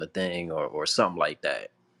a thing or something like that.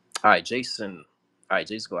 All right, Jason. All right,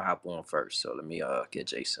 Jason gonna hop on first. So let me get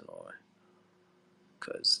Jason on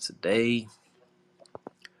because today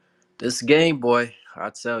this game, boy, I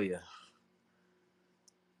tell you.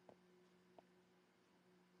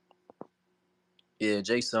 Yeah,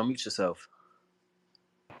 Jason, unmute yourself.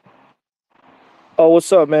 Oh,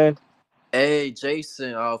 what's up, man? Hey,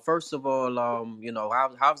 Jason. First of all,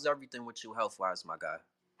 how's everything with you health wise, my guy?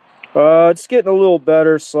 It's getting a little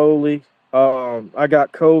better slowly. I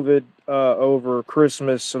got COVID over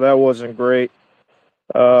Christmas, so that wasn't great.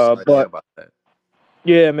 I'm sorry to hear But about that.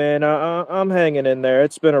 yeah, man, I'm hanging in there.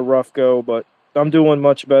 It's been a rough go, but I'm doing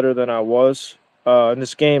much better than I was. And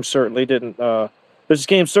this game certainly didn't. This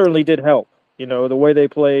game certainly did help. You know, the way they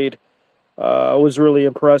played. I was really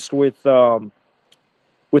impressed with Malik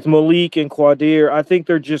and Quadir. I think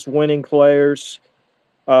they're just winning players.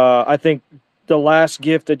 I think the last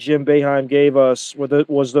gift that Jim Boeheim gave us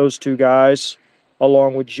was those two guys,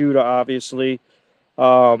 along with Judah, obviously.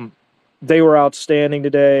 Um, they were outstanding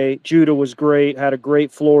today. Judah was great, had a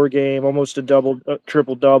great floor game, almost a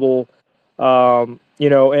triple double.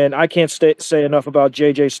 And I can't say enough about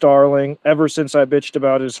J.J. Starling. Ever since I bitched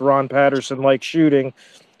about his Ron Patterson like shooting,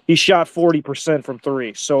 he shot 40% from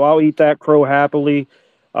three. So I'll eat that crow happily.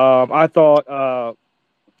 I thought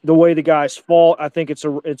the way the guys fought. I think it's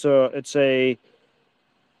from Red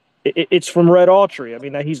Autry. I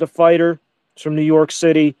mean, he's a fighter. He's from New York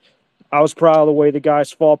City. I was proud of the way the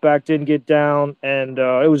guys fought back, didn't get down, and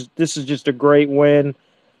this is just a great win.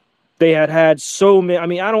 They had so many. I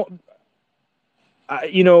mean,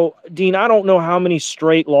 Dean, I don't know how many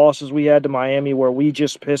straight losses we had to Miami where we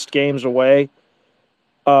just pissed games away.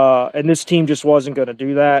 And this team just wasn't going to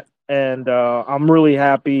do that. And I'm really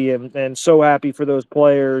happy and so happy for those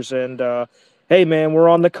players. And hey, man, we're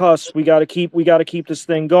on the cusp. We got to keep this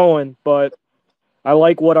thing going. But I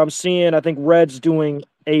like what I'm seeing. I think Red's doing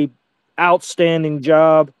a outstanding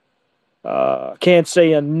job. Can't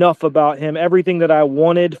say enough about him. Everything that I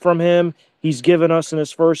wanted from him, he's given us in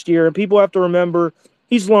his first year. And people have to remember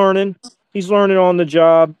he's learning. He's learning on the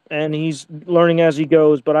job and he's learning as he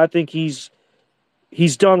goes. But I think he's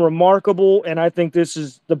done remarkable, and I think this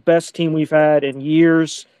is the best team we've had in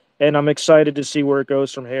years, and I'm excited to see where it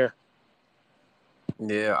goes from here.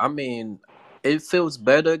 Yeah, I mean, it feels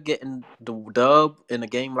better getting the dub in a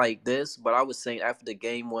game like this. But I was saying after the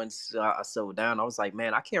game once I settled down, I was like,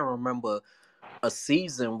 man, I can't remember a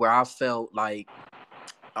season where I felt like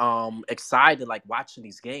excited like watching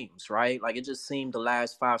these games, right? Like it just seemed the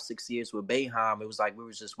last 5 6 years with Bayheim, it was like we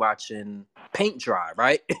was just watching paint dry,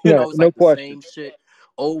 right? Yeah, It was no like the question. same shit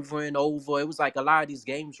over and over. It was like a lot of these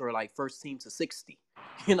games were like first team to 60.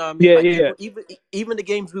 You know what I mean? Yeah, Like yeah, even the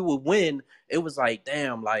games we would win, it was like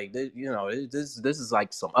damn, like this is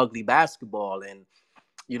like some ugly basketball. And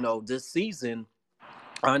this season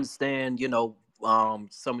I understand,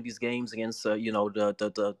 some of these games against,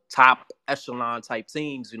 the top echelon type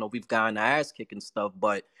teams, we've gotten our ass kick and stuff,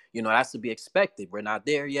 but that's to be expected. We're not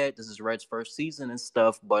there yet. This is Red's first season and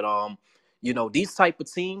stuff, but these type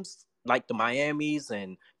of teams like the Miamis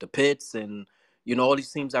and the Pitts and all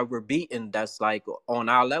these teams that we're beating, that's like on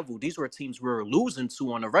our level. These were teams we were losing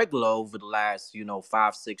to on a regular over the last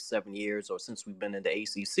 5 6 7 years or since we've been in the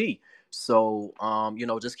ACC. So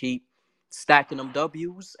just keep stacking them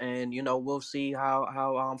W's, and we'll see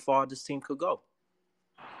how far this team could go.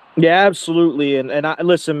 yeah, absolutely. And I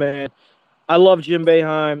listen, man. I love Jim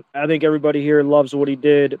Boeheim. I think everybody here loves what he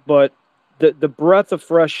did, but the breath of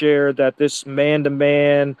fresh air that this man to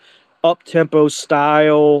man, up tempo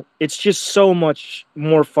style, it's just so much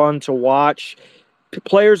more fun to watch.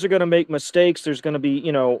 Players are going to make mistakes. There's going to be,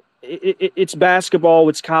 it's basketball,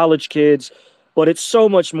 it's college kids, but it's so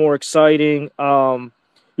much more exciting.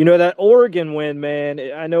 That Oregon win, man.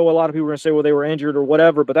 I know a lot of people are going to say, well, they were injured or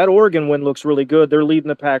whatever, but that Oregon win looks really good. They're leading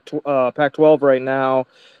the Pac-12 right now.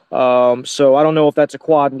 So I don't know if that's a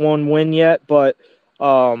quad one win yet, but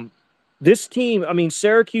um, this team, I mean,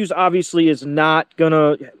 Syracuse obviously is not going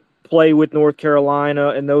to play with North Carolina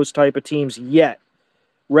and those type of teams yet.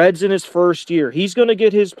 Red's in his first year. He's going to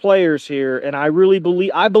get his players here, and I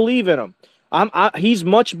believe in him. He's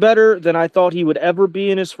much better than I thought he would ever be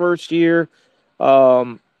in his first year.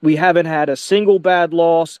 We haven't had a single bad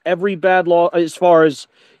loss. Every bad loss, as far as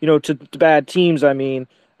to bad teams, I mean,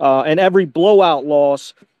 and every blowout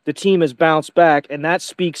loss, the team has bounced back, and that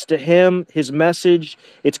speaks to him, his message.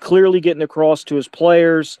 It's clearly getting across to his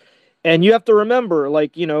players. And you have to remember,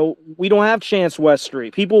 like, we don't have Chance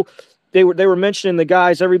Westry. People they were mentioning the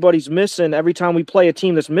guys everybody's missing every time we play a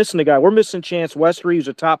team that's missing a guy. We're missing Chance Westry, who's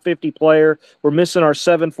a top 50 player. We're missing our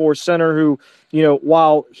 7'4" center who,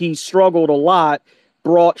 while he struggled a lot,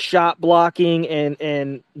 brought shot blocking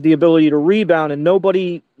and the ability to rebound, and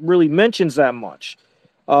nobody really mentions that much.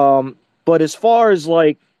 But as far as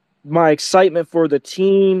like my excitement for the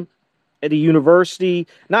team at the university,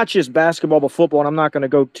 not just basketball but football, and I'm not going to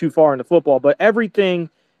go too far into football, but everything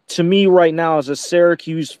to me right now as a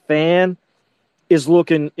Syracuse fan is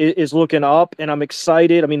looking up, and I'm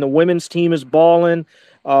excited. I mean, the women's team is balling.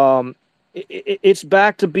 Um, it's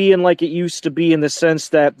back to being like it used to be in the sense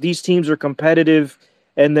that these teams are competitive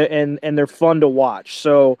and they're fun to watch.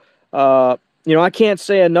 So, I can't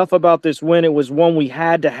say enough about this win. It was one we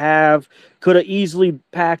had to have. Could have easily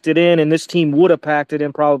packed it in, and this team would have packed it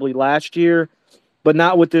in probably last year, but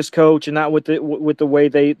not with this coach and not with the way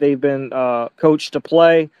they've been coached to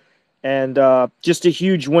play. And just a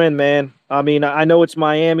huge win, man. I mean, I know it's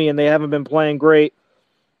Miami and they haven't been playing great,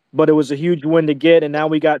 but it was a huge win to get. And now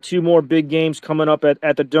we got two more big games coming up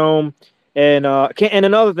at the Dome. And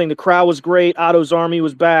another thing, the crowd was great. Otto's Army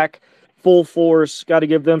was back full force. Got to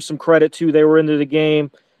give them some credit too. They were into the game.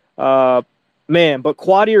 Uh, Man, but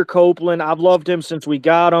Quadir Copeland, I've loved him since we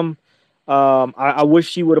got him. I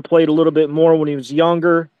wish he would have played a little bit more when he was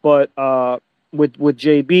younger, but with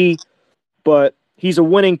JB, but he's a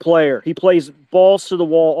winning player. He plays balls to the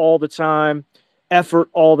wall all the time, effort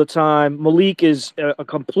all the time. Malik is a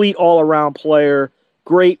complete all around player.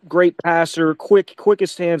 Great passer,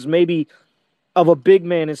 quickest hands maybe of a big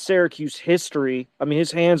man in Syracuse history. I mean,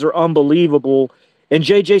 his hands are unbelievable. And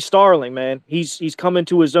JJ Starling, man, he's coming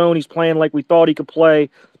to his own. He's playing like we thought he could play,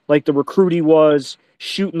 like the recruit he was,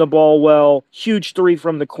 shooting the ball well. Huge three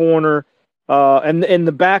from the corner, and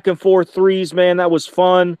the back and forth threes, man, that was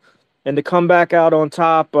fun. And to come back out on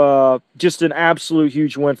top, just an absolute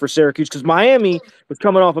huge win for Syracuse because Miami was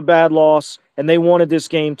coming off a bad loss and they wanted this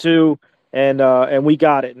game too, and we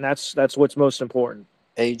got it, and that's what's most important.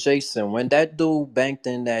 Hey Jason, when that dude banked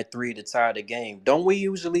in that three to tie the game, don't we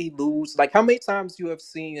usually lose? Like how many times you have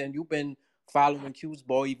seen, and you've been following Q's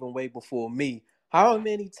ball even way before me. How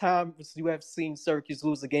many times you have seen Syracuse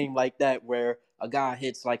lose a game like that where a guy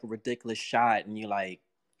hits like a ridiculous shot and you're like,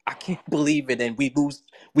 I can't believe it, and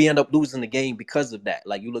we end up losing the game because of that.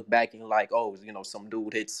 Like you look back and you're like, oh, some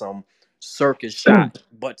dude hit some circus shot,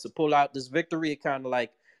 but to pull out this victory, it kind of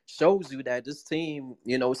like shows you that this team,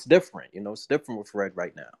 it's different. It's different with Fred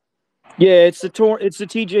right now. Yeah, it's the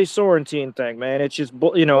TJ Sorrentine thing, man. It's just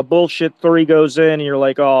a bullshit three goes in, and you're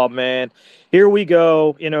like, oh man, here we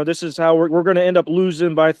go. This is how we're going to end up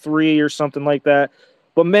losing by three or something like that.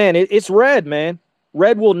 But man, it's Red, man.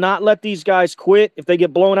 Red will not let these guys quit. If they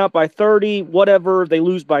get blown out by 30, whatever, they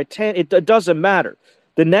lose by 10, it doesn't matter.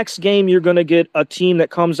 The next game, you're going to get a team that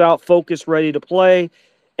comes out focused, ready to play.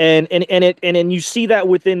 And you see that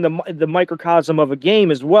within the microcosm of a game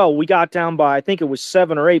as well. We got down by I think it was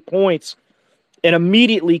 7 or 8 points, and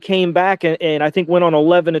immediately came back and I think went on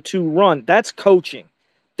 11-2 run. That's coaching.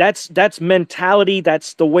 That's mentality.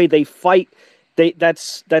 That's the way they fight.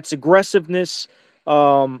 That's aggressiveness,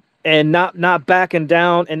 and not backing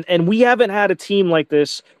down. And we haven't had a team like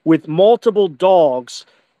this with multiple dogs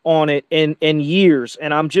on it in years.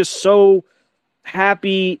 And I'm just so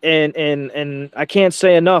happy and I can't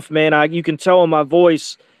say enough, man. You can tell in my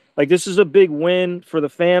voice, like this is a big win for the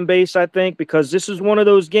fan base, I think, because this is one of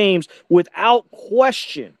those games without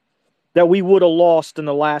question that we would have lost in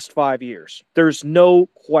the last 5 years. There's no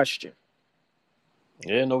question.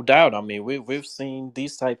 Yeah, no doubt. I mean, we've seen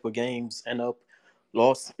these type of games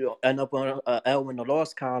lost end up on a L in the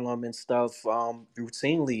loss column and stuff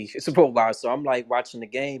routinely. It's a while. So I'm like watching the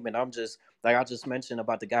game and I'm just like I just mentioned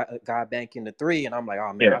about the guy banking the three, and I'm like,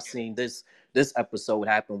 oh man, Yeah. I've seen this episode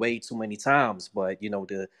happen way too many times. But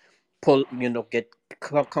to pull, get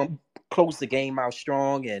come close the game out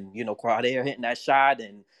strong, and Quadir hitting that shot,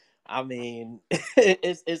 and I mean,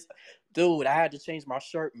 it's dude, I had to change my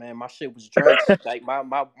shirt, man. My shit was drenched. Like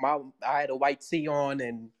I had a white tee on,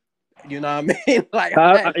 and you know what I mean. Like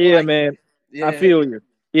I had Yeah, like, man. I yeah, feel you.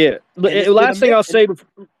 Yeah. and it's with a Last thing mid. I'll And, say,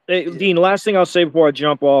 yeah, Dean. Last thing I'll say before I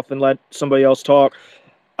jump off and let somebody else talk.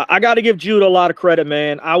 I got to give Judah a lot of credit,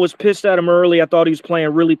 man. I was pissed at him early. I thought he was playing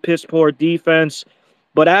really piss poor defense,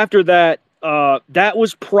 but after that, that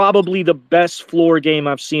was probably the best floor game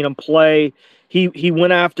I've seen him play. He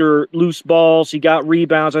went after loose balls. He got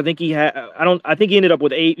rebounds. I think he had. I don't. I think he ended up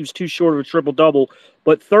with 8. He was too short of a triple double,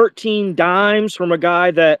 but 13 dimes from a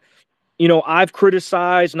guy that I've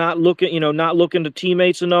criticized not looking to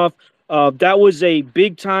teammates enough. That was a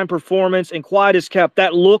big time performance, and Quad has kept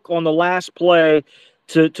that look on the last play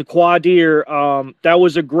to Quadir. That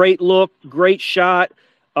was a great look, great shot.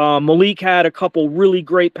 Malik had a couple really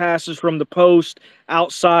great passes from the post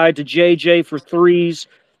outside to JJ for threes.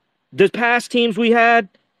 The past teams we had,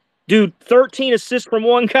 Dude, 13 assists from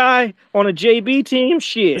one guy on a JB team?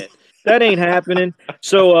 Shit. That ain't happening.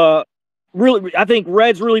 So really I think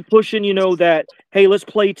Red's really pushing, that hey, let's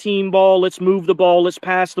play team ball, let's move the ball, let's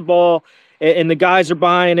pass the ball. And the guys are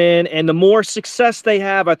buying in. And the more success they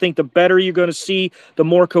have, I think the better you're going to see, the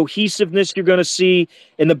more cohesiveness you're going to see,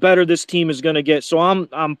 and the better this team is going to get. So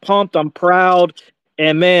I'm pumped, I'm proud,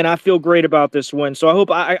 and man, I feel great about this win. So I hope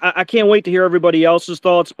I can't wait to hear everybody else's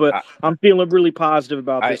thoughts, but I, I'm feeling really positive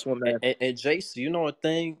about I this one, man. and Jace, you know a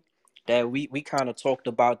thing that we kind of talked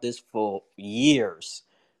about this for years,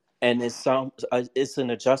 and it's an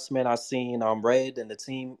adjustment I seen Red and the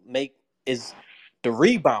team make is the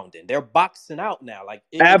rebounding. They're boxing out now. Like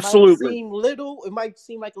it might Absolutely. seem little, it might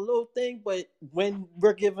seem like a little thing, but when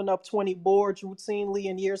we're giving up 20 boards routinely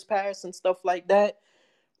in years past and stuff like that,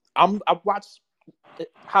 I watched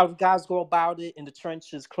how guys go about it in the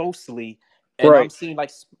trenches closely, and I'm Right. seeing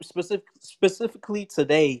like specifically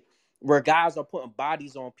today where guys are putting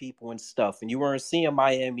bodies on people and stuff, and you weren't seeing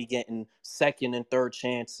Miami getting second and third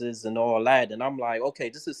chances and all that, and I'm like, okay,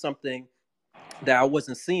 this is something that I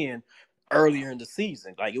wasn't seeing earlier in the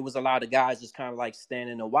season. Like it was a lot of guys just kind of like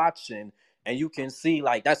standing and watching, and you can see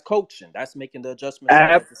like that's coaching, that's making the adjustments like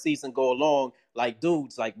Ab- as the season go along. Like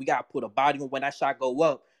dudes, like we gotta put a body on when that shot go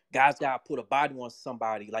up. Guys gotta put a body on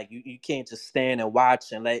somebody. Like you can't just stand and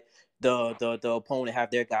watch and let the opponent have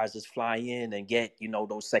their guys just fly in and get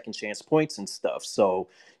those second chance points and stuff. So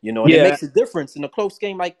and it yeah. makes a difference in a close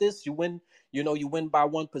game like this. You win, you win by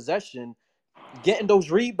one possession, getting those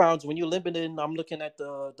rebounds when you're limited. I'm looking at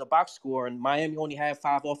the box score, and Miami only had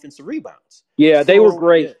 5 offensive rebounds. Yeah, they were So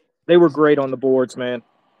great. yeah, They were great on the boards, man.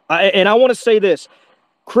 And I want to say this.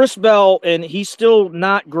 Chris Bell, and he's still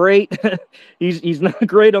not great. He's not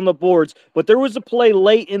great on the boards, but there was a play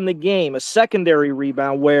late in the game, a secondary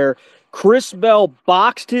rebound where Chris Bell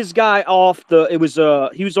boxed his guy off the. It was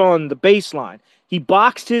he was on the baseline. He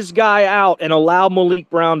boxed his guy out and allowed Malik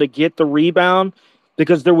Brown to get the rebound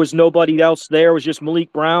because there was nobody else there. It was just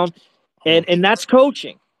Malik Brown, mhm, and that's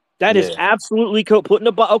coaching. That is yeah, absolutely putting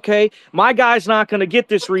the okay. My guy's not going to get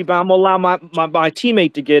this rebound. I'm gonna allow my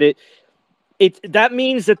teammate to get it. That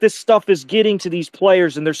means that this stuff is getting to these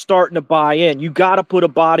players and they're starting to buy in. You got to put a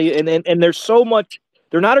body and there's so much.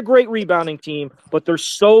 They're not a great rebounding team, but they're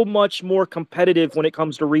so much more competitive when it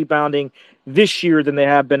comes to rebounding this year than they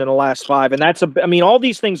have been in the last five. And I mean, all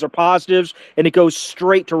these things are positives, and it goes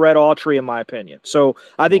straight to Red Autry, in my opinion. So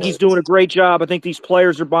I think yeah. he's doing a great job. I think these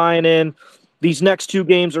players are buying in. These next two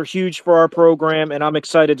games are huge for our program, and I'm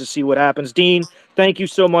excited to see what happens. Dean, thank you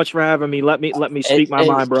so much for having me. Let me Hey, speak my hey,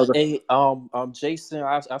 mind, brother. hey, Jason,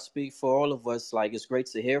 I speak for all of us. Like, it's great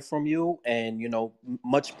to hear from you, and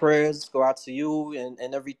much prayers go out to you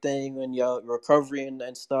and everything, and your recovery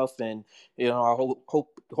and stuff. And I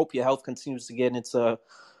hope your health continues to get into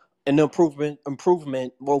an improvement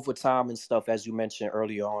over time and stuff, as you mentioned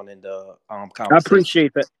earlier on in the I conversation.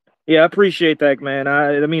 appreciate that. Yeah, I appreciate that, man.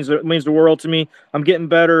 That means the world to me. I'm getting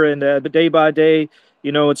better, and day by day,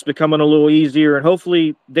 it's becoming a little easier. And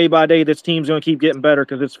hopefully, day by day, this team's going to keep getting better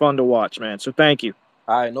because it's fun to watch, man. So thank you.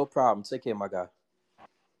 All right, no problem. Take care, my guy.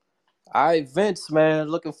 All right, Vince, man,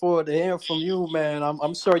 looking forward to hearing from you, man.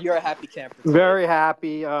 I'm sure you're a happy camper today. Very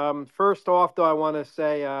happy. First off, though, I want to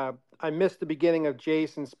say I missed the beginning of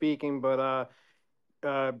Jason speaking, but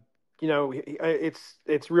uh,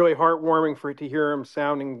 it's really heartwarming to hear him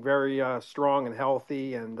sounding very strong and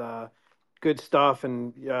healthy and good stuff.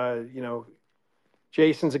 And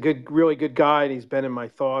Jason's a really good guy, and he's been in my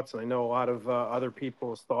thoughts, and I know a lot of other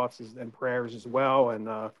people's thoughts and prayers as well.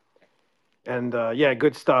 And yeah,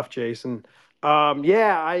 good stuff, Jason.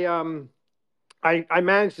 Yeah, I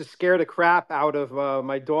managed to scare the crap out of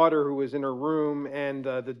my daughter who was in her room and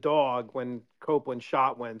the dog when Copeland's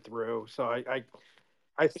shot went through. So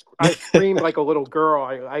I screamed like a little girl.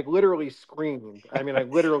 I literally screamed. I mean, I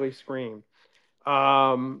literally screamed.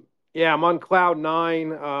 Yeah, I'm on cloud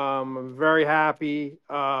nine. I'm very happy.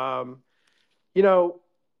 You know,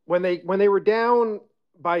 when they were down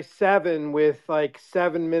by seven with like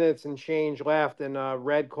 7 minutes and change left, and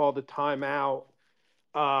Red called a timeout,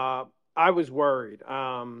 uh, I was worried.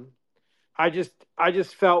 I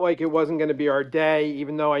just felt like it wasn't going to be our day,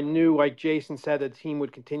 even though I knew, like Jason said, the team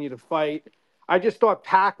would continue to fight. I just thought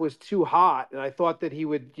Pack was too hot, and I thought that he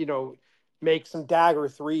would, make some dagger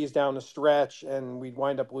threes down the stretch, and we'd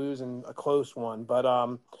wind up losing a close one. But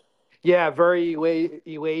yeah, very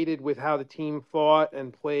elated with how the team fought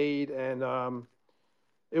and played, and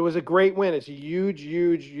it was a great win. It's a huge,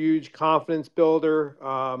 huge, huge confidence builder.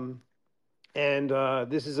 And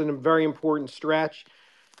this is a very important stretch.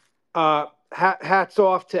 hats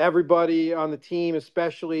off to everybody on the team,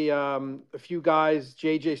 especially a few guys.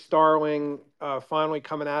 JJ Starling finally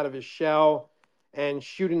coming out of his shell and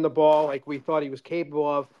shooting the ball like we thought he was capable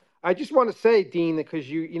of. I just want to say, Dean, because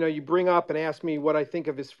you bring up and ask me what I think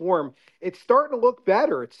of his form. It's starting to look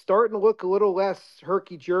better. It's starting to look a little less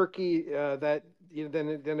herky jerky than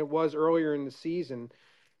it was earlier in the season.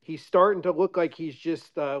 He's starting to look like he's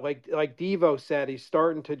just like Devo said. He's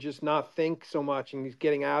starting to just not think so much, and he's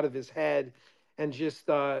getting out of his head and just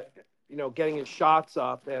getting his shots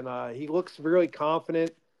up. And he looks really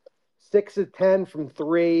confident. 6 of 10 from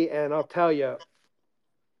three, and I'll tell you,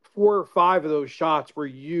 4 or 5 of those shots were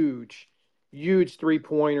huge, huge 3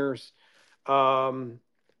 pointers. Um,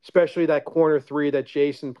 Especially that corner three that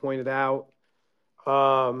Jason pointed out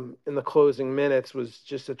in the closing minutes was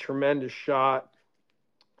just a tremendous shot.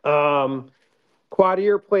 Quadir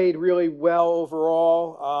played really well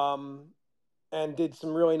overall. And did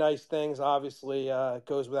some really nice things. Obviously, it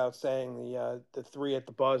goes without saying the three at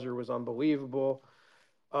the buzzer was unbelievable.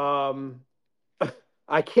 Um,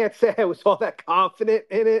 I can't say I was all that confident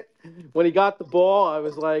in it when he got the ball. I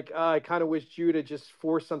was like, I kind of wish Judah just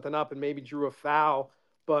forced something up and maybe drew a foul,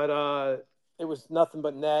 but it was nothing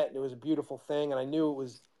but net. It was a beautiful thing, and I knew it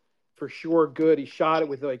was for sure good. He shot it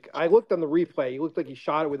with I looked on the replay. He looked like he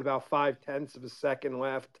shot it with about 5/10 of a second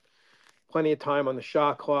left, plenty of time on the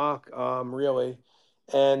shot clock, really.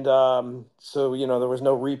 And so, there was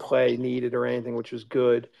no replay needed or anything, which was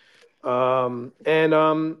good. And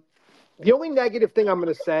the only negative thing I'm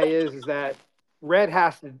going to say is that Red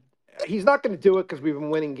has to, he's not going to do it because we've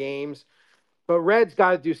been winning games, but Red's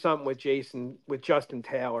got to do something with Justin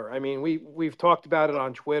Taylor. I mean, we've talked about it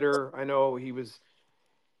on Twitter. I know he was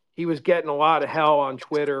getting a lot of hell on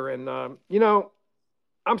Twitter, and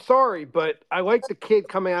I'm sorry, but I like the kid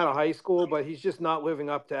coming out of high school, but he's just not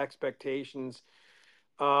living up to expectations.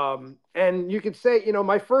 And you could say,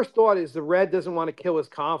 my first thought is the Red doesn't want to kill his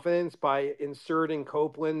confidence by inserting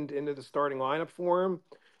Copeland into the starting lineup for him.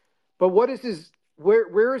 But where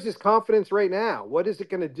is his confidence right now? What is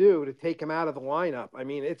it going to do to take him out of the lineup? I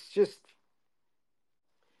mean, it's just,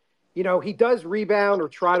 he does rebound or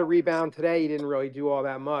try to rebound today. He didn't really do all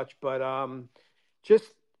that much, but just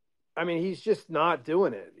I mean, he's just not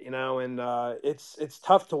doing it, and it's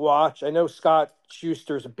tough to watch. I know Scott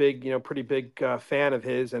Schuster's a big, pretty big fan of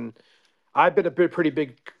his, and I've been pretty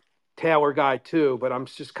big Taylor guy too, but I'm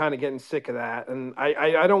just kind of getting sick of that. And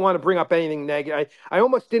I don't want to bring up anything negative. I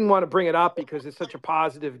almost didn't want to bring it up because it's such a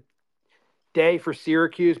positive day for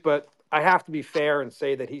Syracuse, but I have to be fair and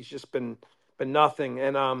say that he's just been nothing.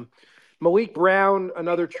 And Malik Brown,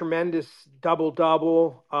 another tremendous double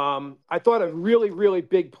double. I thought a really really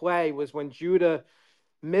big play was when Judah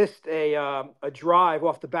missed a drive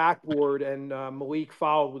off the backboard and Malik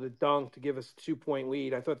followed with a dunk to give us a 2 point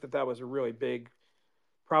lead. I thought that was a really big,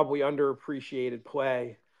 probably underappreciated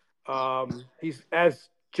play. He's as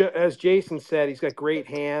Jason said, he's got great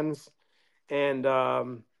hands, and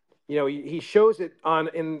he shows it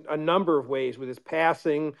in a number of ways with his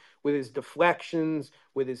passing, with his deflections,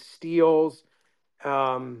 with his steals,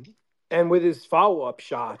 um, and with his follow-up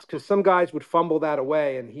shots. Because some guys would fumble that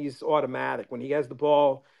away, and he's automatic when he has the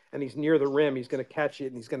ball and he's near the rim. He's going to catch it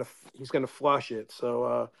and he's going to flush it.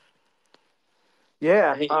 So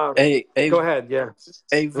yeah, Hey, hey, go ahead. Yeah.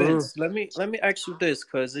 hey, Mhm. Vince. Let me ask you this,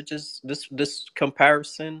 because it just this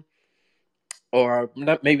comparison, or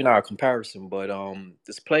not, maybe not a comparison, but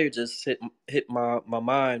this player just hit my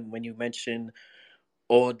mind when you mentioned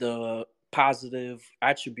all the positive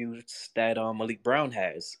attributes that Malik Brown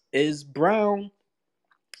has. Is Brown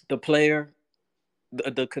the player,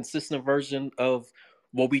 the consistent version of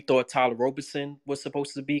what we thought Tyler Roberson was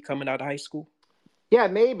supposed to be coming out of high school? Yeah,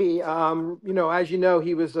 maybe. As you know,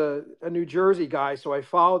 he was a New Jersey guy, so I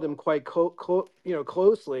followed him quite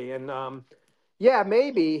closely. And yeah,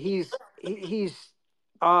 maybe he's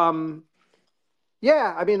um,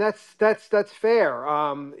 yeah. I mean, that's fair.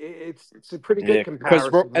 It's a pretty good Yeah, because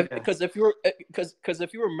comparison. Yeah. because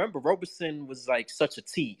if you remember, Roberson was like such a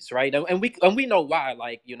tease, right? And we know why,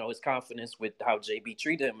 like, his confidence with how JB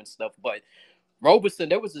treated him and stuff. But Roberson,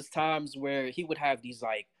 there was just times where he would have these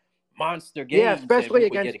like monster Yeah, games, and we especially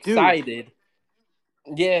would get against Duke. excited.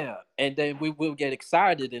 Yeah, and then we will get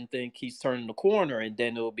excited and think he's turning the corner, and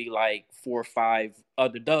then it'll be like 4 or 5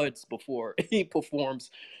 other duds before he performs,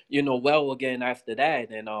 well again after that.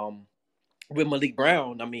 And with Malik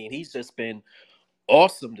Brown, I mean, he's just been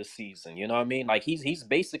awesome this season. You know what I mean? Like he's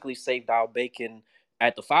basically saved our bacon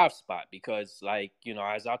at the 5 spot, because, like,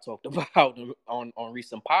 as I talked about on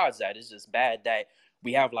recent pods, that it's just bad that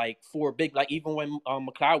we have like four big, like even when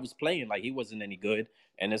McLeod was playing, like he wasn't any good.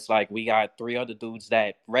 And it's like we got three other dudes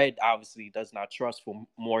that Red obviously does not trust for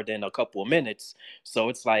more than a couple of minutes. So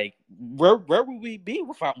it's like, where would we be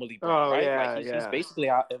without Malik Brown, Oh right? Like yeah, he's yeah. basically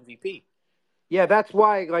our MVP. Yeah, that's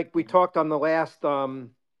why, like we talked on the last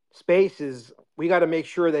spaces, we got to make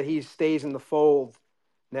sure that he stays in the fold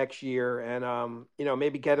next year, and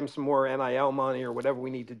maybe get him some more NIL money or whatever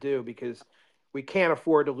we need to do, because we can't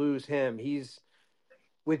afford to lose him. He's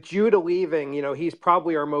with Judah leaving, he's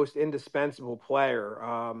probably our most indispensable player.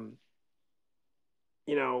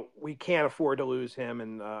 We can't afford to lose him,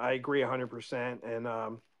 and I agree 100%.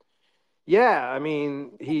 And yeah, I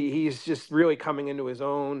mean, he's just really coming into his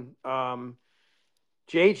own.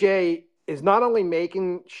 JJ is not only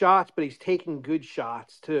making shots, but he's taking good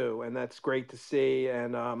shots too, and that's great to see.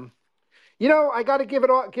 And I got to give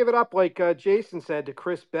it up, like Jason said, to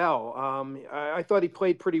Chris Bell. I thought he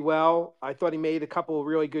played pretty well. I thought he made a couple of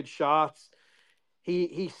really good shots.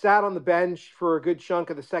 He sat on the bench for a good chunk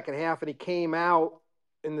of the second half, and he came out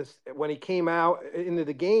when he came out into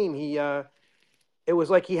the game. It was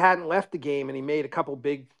like he hadn't left the game, and he made a couple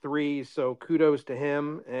big threes. So kudos to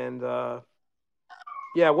him. And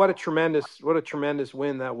yeah, what a tremendous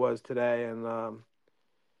win that was today. And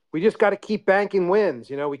we just got to keep banking wins.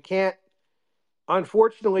 We can't.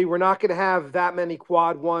 Unfortunately, we're not going to have that many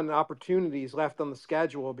quad one opportunities left on the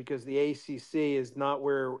schedule, because the ACC is not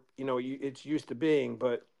where it's used to being.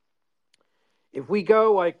 But if we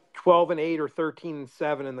go like 12-8 or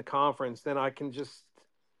 13-7 in the conference, then I can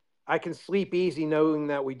sleep easy knowing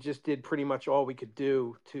that we just did pretty much all we could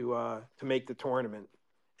do to make the tournament.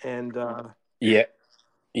 And Yeah,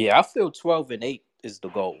 yeah, I feel 12-8 is the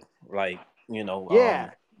goal. Like, you know,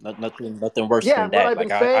 yeah, nothing worse yeah. than What that. I've been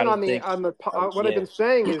Like, I saying don't think, what I've yeah, been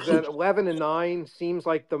saying is that 11-9 seems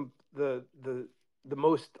like the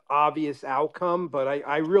most obvious outcome, but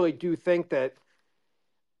I really do think that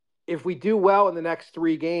if we do well in the next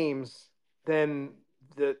three games, then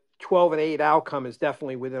the 12-8 outcome is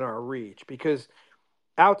definitely within our reach, because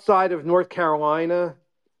outside of North Carolina,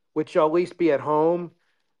 which will at least be at home,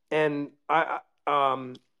 and I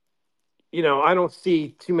don't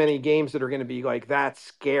see too many games that are going to be like that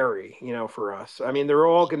scary, for us. I mean, they're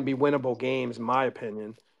all going to be winnable games, in my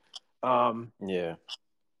opinion. Um, yeah.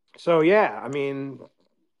 so yeah, I mean,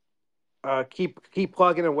 keep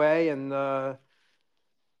plugging away, and what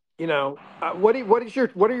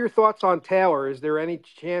are your thoughts on Taylor? Is there any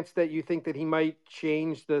chance that you think that he might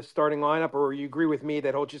change the starting lineup, or you agree with me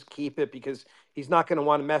that he'll just keep it because he's not going to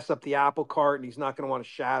want to mess up the apple cart, and he's not going to want to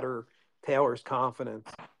shatter Taylor's confidence?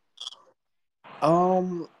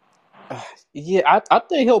 Um, yeah, I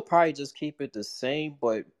think he'll probably just keep it the same.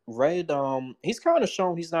 But Red, he's kind of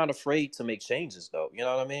shown he's not afraid to make changes, though. You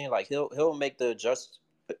know what I mean? Like he'll make the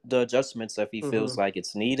adjustments if he Hmm. feels like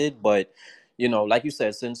it's needed. But like you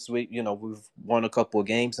said, since we've won a couple of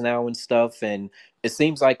games now and stuff, and it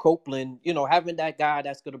seems like Copeland, having that guy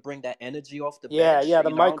that's gonna bring that energy off the Yeah, bench, yeah, the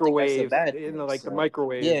I don't think that's a microwave, bad in thing. like the So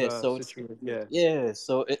microwave yeah, so it's situation. Yeah, yeah,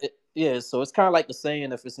 so so it's kind of like the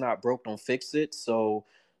saying, if it's not broke, don't fix it. So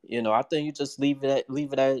I think you just leave it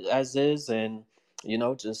as is, and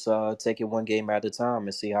just take it one game at a time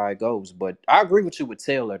and see how it goes. But I agree with you with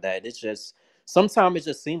Taylor that it's just sometimes it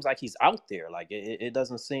just seems like he's out there. Like it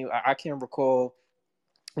doesn't seem. I can't recall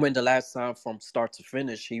when the last time from start to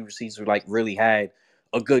finish he's like really had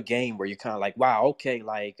a good game where you're kind of like, wow, okay,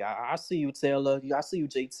 like I see you, Taylor. I see you,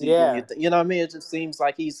 JT, doing your yeah, thing. You know what I mean? It just seems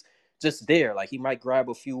like he's just there. Like he might grab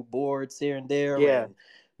a few boards here and there, yeah. and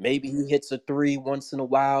maybe he hits a three once in a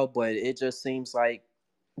while, but it just seems like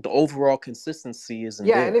the overall consistency isn't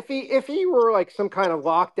Yeah, and there. if he were like some kind of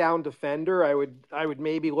lockdown defender, I would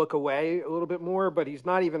maybe look away a little bit more. But he's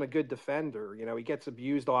not even a good defender. He gets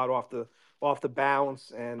abused a lot off the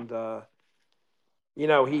bounce, and he's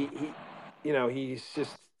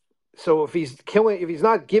just, so if he's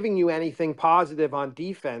not giving you anything positive on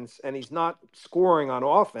defense, and he's not scoring on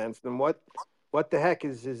offense, then what the heck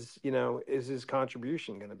is his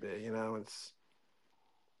contribution going to be? It's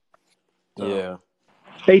so. Yeah.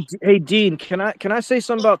 Hey, Dean, can I say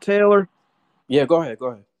something about Taylor? Yeah. Go ahead. Go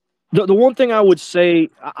ahead. The one thing I would say,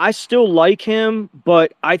 I still like him,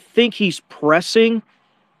 but I think he's pressing.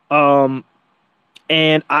 Um,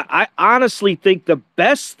 and I honestly think the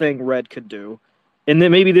best thing Red could do, and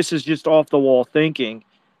then maybe this is just off the wall thinking,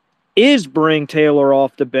 is bring Taylor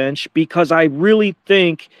off the bench, because I really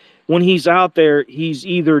think when he's out there, he's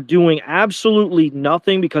either doing absolutely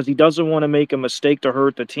nothing because he doesn't want to make a mistake to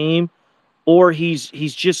hurt the team, or he's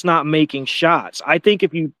just not making shots. I think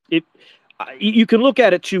if you can look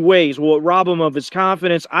at it two ways. Will it rob him of his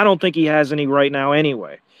confidence? I don't think he has any right now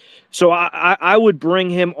anyway. So I would bring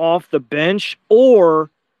him off the bench, or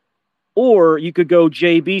you could go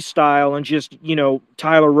JB style and just,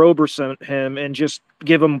 Tyler Roberson him and just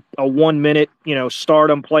give him a 1 minute, start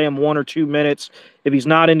him, play him 1 or 2 minutes. If he's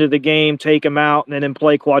not into the game, take him out and then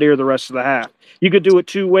play Quadir the rest of the half. You could do it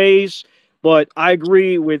two ways, but I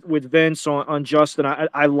agree with Vince on Justin.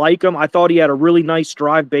 I like him. I thought he had a really nice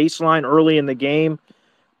drive baseline early in the game,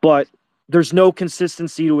 but there's no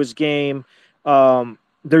consistency to his game. I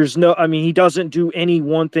mean, he doesn't do any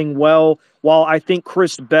one thing well. While I think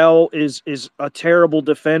Chris Bell is a terrible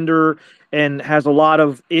defender and has a lot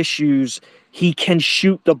of issues, he can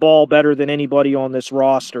shoot the ball better than anybody on this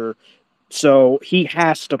roster. So he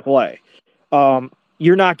has to play.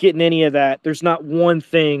 You're not getting any of that. There's not one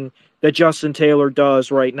thing that Justin Taylor does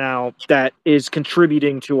right now that is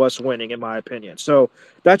contributing to us winning, in my opinion. So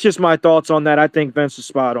that's just my thoughts on that. I think Vince is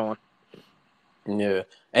spot on. Yeah,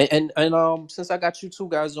 and since I got you two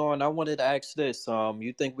guys on, I wanted to ask this.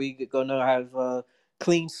 You think we gonna have a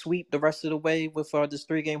clean sweep the rest of the way with this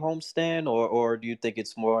 3 game homestand, or do you think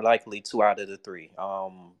it's more likely 2 out of the 3?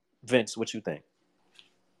 Vince, what you think?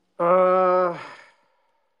 Uh,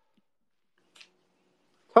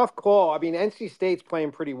 Tough call. I mean, NC State's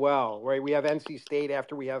playing pretty well, right? We have NC State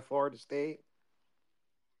after we have Florida State.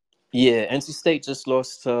 Yeah, NC State just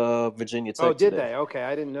lost to Virginia Oh, Tech did today. they? Okay,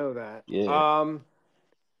 I didn't know that. Yeah.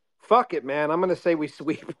 Fuck it, man. I'm gonna say we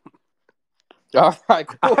sweep. All right.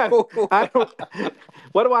 I, Cool. I don't.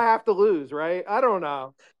 What do I have to lose, right? I don't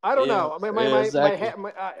know. I don't Yeah. know. I mean, Yeah.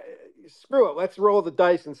 Exactly. screw it. Let's roll the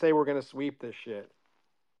dice and say we're gonna sweep this shit.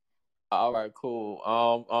 All right.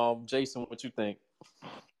 Cool. Jason, what you think?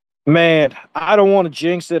 Man, I don't want to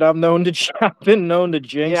jinx it. I've been known to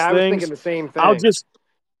jinx Yeah, I was thinking things. the same I'll thing. just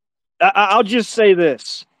I'll just say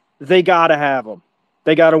this: they gotta have them.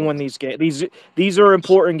 They gotta win these games. These are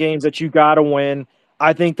important games that you gotta win.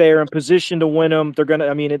 I think they are in position to win them. They're gonna.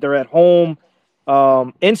 I mean, they're at home.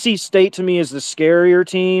 NC State to me is the scarier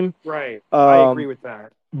team. Right. I agree Um, with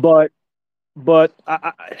that. but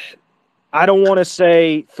I don't want to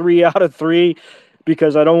say 3 out of 3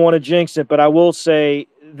 because I don't want to jinx it, but I will say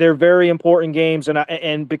they're very important games,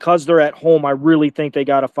 and because they're at home, I really think they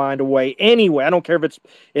got to find a way anyway. I don't care if it's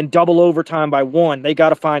in double overtime by one; they got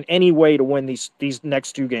to find any way to win these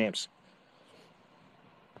next 2 games.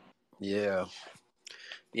 Yeah.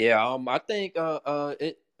 Yeah. I think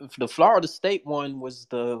the Florida State one was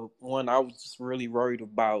the one I was really worried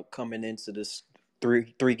about coming into this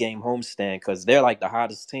three game homestand because they're like the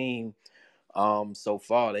hottest team so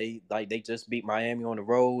far. They just beat Miami on the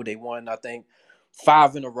road. They won, I think,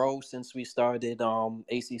 5 in a row since we started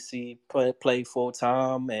ACC play full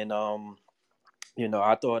time. And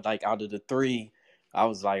I thought like out of the 3, I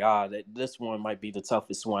was like, this one might be the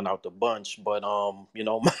toughest one out the bunch. But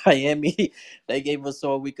Miami, they gave us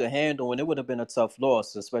all we could handle, and it would have been a tough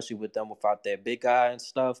loss, especially with them without their big guy and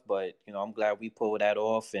stuff. But I'm glad we pulled that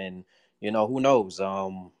off, and who knows?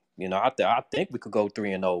 I think we could go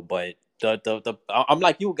 3-0, but I'm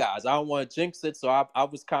like you guys. I don't want to jinx it, so I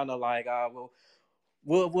was kind of like,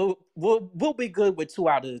 we'll be good with 2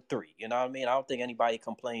 out of the 3. You know what I mean? I don't think anybody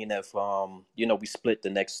complain if we split the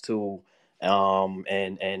next 2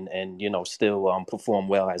 and still perform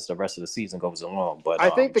well as the rest of the season goes along. But I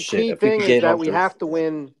think the shit, key if we thing could is get that off we the have to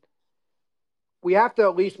win. We have to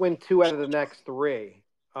at least win 2 out of the next 3.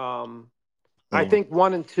 I Mhm. think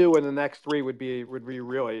 1 and 2 in the next 3 would be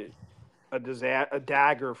really a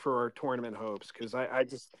dagger for our tournament hopes because I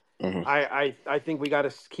just Mhm. I think we got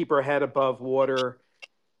to keep our head above water.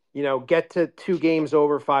 Get to 2 games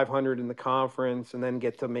over 500 in the conference, and then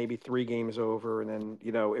get to maybe 3 games over, and then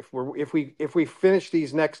if we finish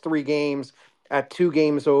these next 3 games at 2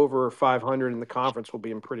 games over 500 in the conference, we'll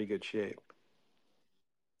be in pretty good shape.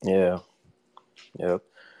 Yeah. Yep.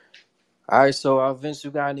 All right. So, Vince,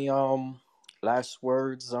 you got any last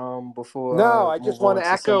words before No, I I just move want on to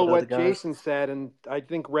to some echo of the other what guys? Jason said, and I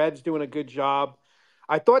think Red's doing a good job.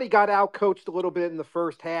 I thought he got out coached a little bit in the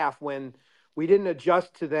first half when we didn't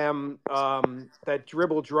adjust to them that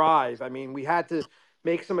dribble drive. I mean, we had to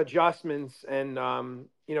make some adjustments and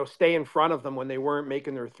stay in front of them when they weren't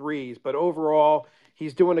making their threes. But overall,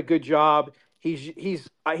 he's doing a good job. He's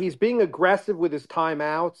being aggressive with his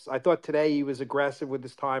timeouts. I thought today he was aggressive with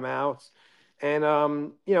his timeouts. And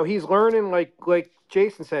he's learning like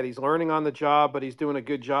Jason said, he's learning on the job, but he's doing a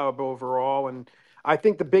good job overall. And I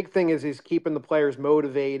think the big thing is he's keeping the players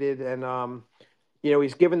motivated, and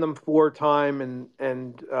he's giving them floor time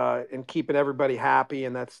and keeping everybody happy,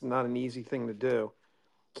 and that's not an easy thing to do.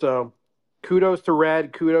 So, kudos to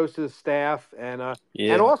Red, kudos to the staff, and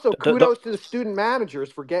Yeah. also The kudos to the student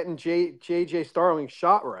managers for getting JJ Starling's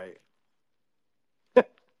shot right.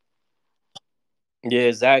 Yeah,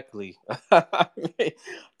 exactly. I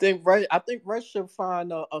think Rush should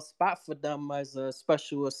find a spot for them as a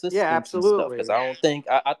special Yeah, assistants and stuff because absolutely.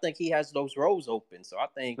 I think he has those roles open. So I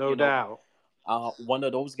think No doubt. one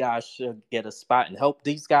of those guys should get a spot and help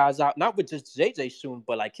these guys out. Not with just JJ shooting,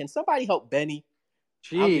 but like, can somebody help Benny?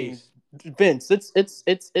 I mean, Jeez. Vince, it's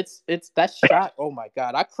that shot. Oh my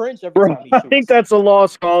god, I cringe every Bro, time he I think shoots. that's a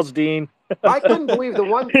lost cause, Dean. I couldn't believe the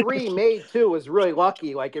 1-3 made too was really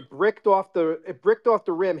lucky. Like it bricked off the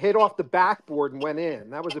rim, hit off the backboard and went in.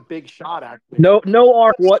 That was a big shot actually. No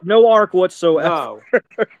arc whatsoever. No.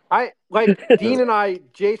 I like Yeah, Dean and I,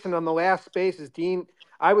 Jason, on the last spaces. Dean,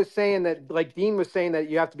 I was saying that, like Dean was saying that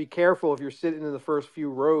you have to be careful if you're sitting in the first few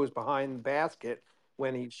rows behind the basket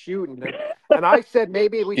when he's shooting. And I said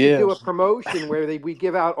maybe we should yeah, do a promotion where we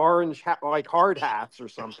give out orange like hard hats or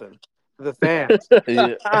something to the fans.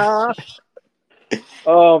 yeah,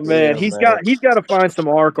 Oh man, yeah, man. he's got to find some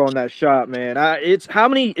arc on that shot, man. It's how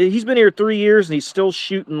many? He's been here 3 years and he's still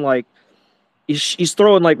shooting like he's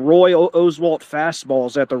throwing like Roy Oswalt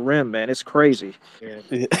fastballs at the rim, man. It's crazy. Yeah.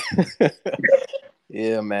 Yeah.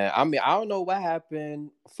 Yeah, man. I mean, I don't know what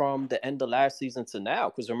happened from the end of last season to now.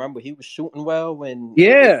 Because remember, he was shooting well when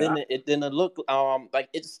Yeah, it didn't look like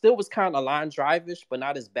it still was kind of line drive-ish, but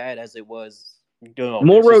not as bad as it was,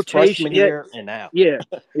 more just rotation. freshman Yeah, year and now. yeah,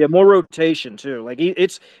 yeah. More rotation too. Like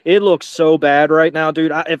it looks so bad right now,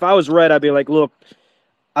 dude. If I was Red, I'd be like, look,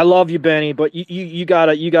 I love you, Benny, but you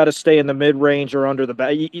gotta stay in the mid range or under the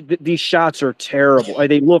back. These shots are terrible.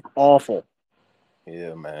 They look awful.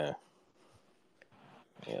 Yeah, man.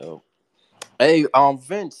 Yeah. Hey,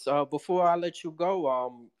 Vince. Before I let you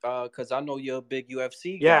go, cause I know you're a big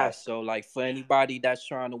UFC guy. Yes. So, like, for anybody that's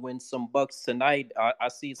trying to win some bucks tonight, I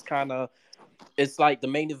see it's like the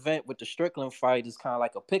main event with the Strickland fight is kind of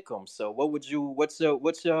like a pick 'em. So, what would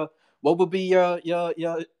be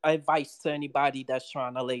your advice to anybody that's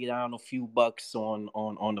trying to lay down a few bucks on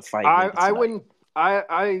the fight maybe I tonight? wouldn't.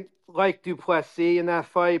 I like Duplessis in that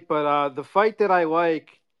fight, but the fight that I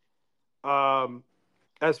like, um,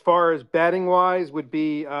 as far as betting wise, would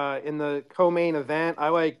be in the co-main event. I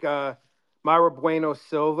like Myra Bueno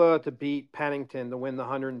Silva to beat Pennington to win the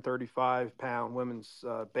 135-pound women's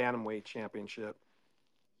bantamweight championship.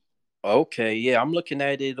 Okay, yeah, I'm looking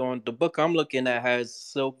at it on the book. I'm looking at has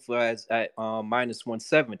Silva as at minus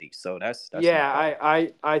 170, so that's Yeah, not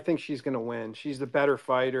bad. I think she's going to win. She's the better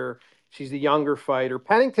fighter. She's the younger fighter.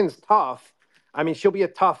 Pennington's tough. I mean, she'll be a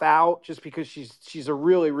tough out just because she's a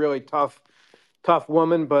really tough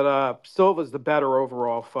woman. But Silva's the better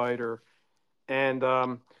overall fighter. And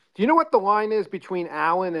do you know what the line is between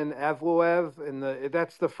Allen and Evloev? And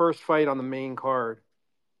that's the first fight on the main card.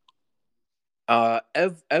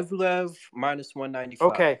 Evlev minus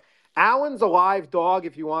 195. Okay, Allen's a live dog.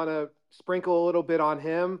 If you want to sprinkle a little bit on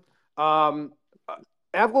him, um, uh,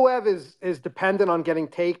 Evloev is dependent on getting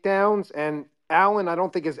takedowns, and Allen I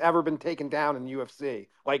don't think has ever been taken down in UFC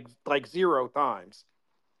like zero times,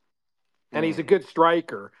 and he's a Mm, good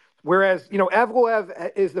striker. Whereas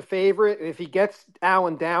Evloev is the favorite, and if he gets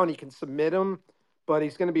Allen down, he can submit him, but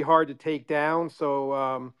he's going to be hard to take down.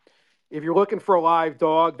 So if you're looking for a live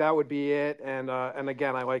dog, that would be it. And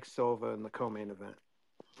again, I like Silva in the co-main event.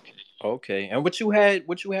 okay, and what you had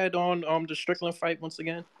on the Strickland fight once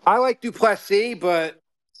again? I like Duplessis, but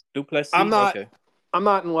I'm Duplessis. not Okay, I'm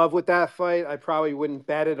not in love with that fight. I probably wouldn't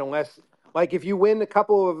bet it unless like if you win a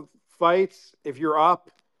couple of fights, if you're up,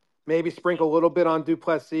 maybe sprinkle a little bit on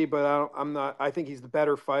Duplessis, but I'm not I think he's the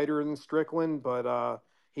better fighter than Strickland, but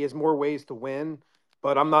he has more ways to win,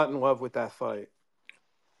 but I'm not in love with that fight.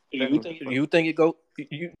 Betting that fight. you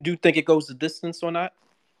do you think it goes the distance or not?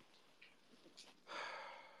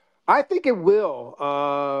 I think it will.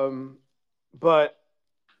 But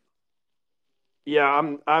yeah,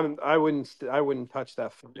 I wouldn't touch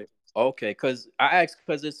that fight. Okay, because I asked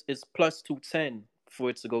because it's plus 210 for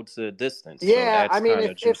it to go to the distance, so Yeah, I that's mean, kind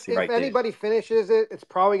if of if juicy if right there. anybody finishes it, it's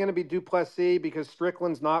probably going to be Duplessis because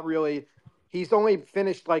Strickland's not really. He's only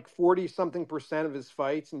finished like 40-something% of his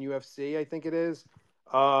fights in UFC, I think it is.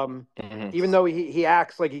 Um, Hmm. Even though he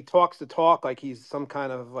acts like he talks the talk like he's some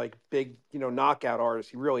kind of like big knockout artist,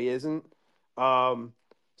 he really isn't. Um,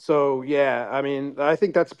 so yeah, I mean, I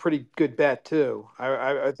think that's a pretty good bet too.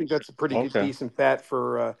 I think that's a pretty good, Okay. decent bet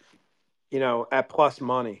for at plus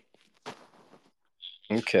money.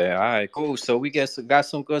 Okay, all right, cool. So we got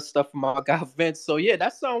some good stuff from our guy Vince. So yeah,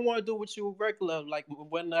 that's something I want to do with you regular, like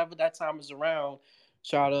whenever that time is around.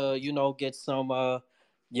 Try to get some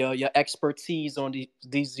your expertise on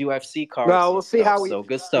these UFC cards Well, we'll and see stuff. how we. So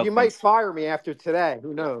good You stuff, might Vince. fire me after today.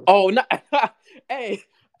 Who knows? Oh no, hey.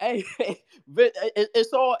 Hey, but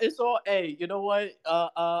it's all. Hey, you know what?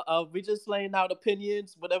 We just laying out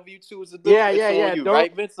opinions. Whatever you choose to do, Yeah, it's yeah, on yeah. you, Don't.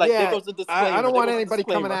 right, Vince? Like there Yeah, goes the I disclaimer. don't There want goes the anybody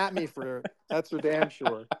coming disclaimer. at me for it. That's for damn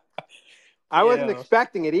sure. I wasn't Yeah.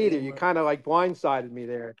 expecting it either. Yeah, You man. kind of like blindsided me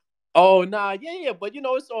there. Oh nah, yeah, yeah, but you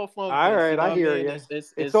know it's all fun, All Vince. You right, know I what I hear mean? you.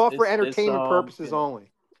 It's all for It's entertainment you purposes know,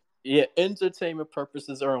 only. yeah, entertainment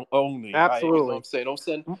purposes are only, right? You know what I'm Absolutely.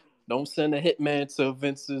 saying? Don't send a hitman to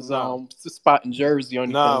Vince's No, spot in Jersey or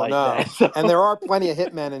anything no, like that. no. So And there are plenty of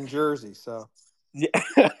hitmen in Jersey, so yeah.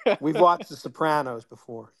 we've watched The Sopranos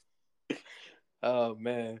before. Oh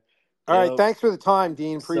man. All right, Yep. thanks for the time,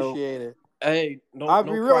 Dean. So Appreciate it. hey, no I'd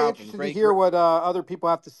no be really problem. interested to hear Great. what other people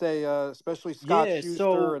have to say, especially Scott Yeah, Schuster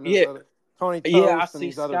so and yeah, Tony yeah, I Toast and see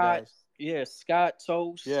these other Scott. guys. Yeah, Scott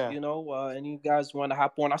Toast, Yeah. you know, and you guys want to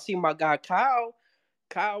hop on. I see my guy Kyle.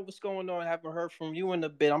 Kyle, what's going on? Haven't heard from you in a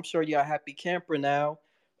bit. I'm sure you're a happy camper now.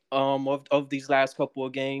 Of these last couple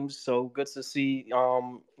of games. So good to see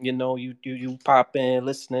you know, you pop in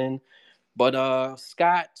listening. But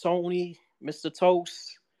Scott, Tony, Mr.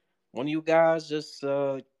 Toast, one of you guys just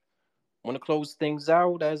want to close things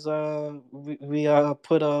out as we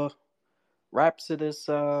put a wrap to this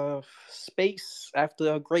space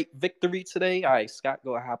after a great victory today. All right, Scott,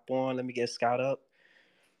 go hop on. Let me get Scott up.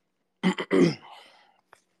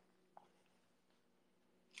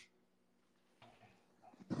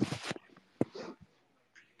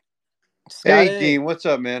 Hey, Scotty. Dean, what's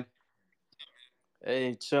up, man?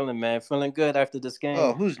 Hey, chilling, man. Feeling good after this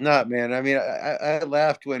Oh, game. who's not, man? I mean, I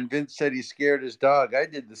laughed when Vince said he scared his dog. I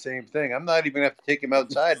did the same thing. I'm not even gonna have to take him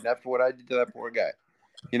outside after what I did to that poor guy.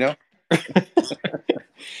 You know,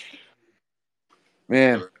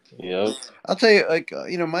 man. Yep. I'll tell you, like,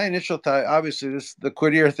 my initial thought, obviously, the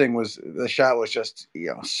Quiddier thing was the shot was just,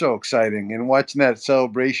 so exciting, and watching that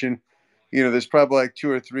celebration. There's probably like two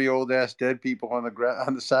or three old ass dead people on the ground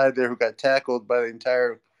on the side there who got tackled by the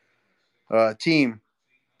entire team.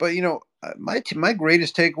 But my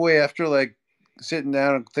greatest takeaway after like sitting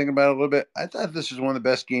down and thinking about it a little bit, I thought this was one of the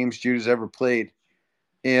best games Judah's ever played,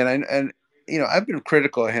 and I've been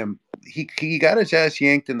critical of him. He got his ass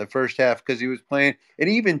yanked in the first half because he was playing, and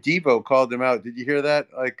even Devo called him out. Did you hear that?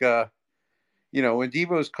 Like, when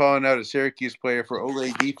Devo's calling out a Syracuse player for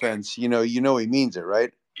Ole defense, he means it,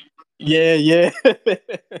 right? Yeah, yeah.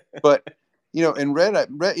 But and Red,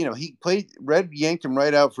 he played. Red yanked him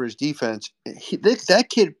right out for his defense. That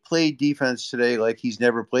kid played defense today like he's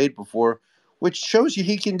never played before, which shows you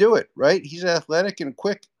he can do it. Right? He's athletic and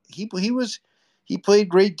quick. He played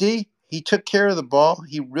great D. He took care of the ball.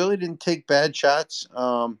 He really didn't take bad shots.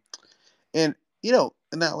 And in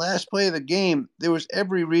that last play of the game, there was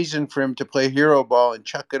every reason for him to play hero ball and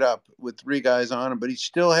chuck it up with three guys on him, but he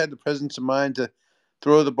still had the presence of mind to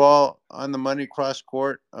throw the ball on the money cross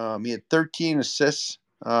court. He had 13 assists.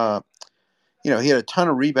 He had a ton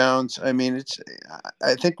of rebounds. I mean,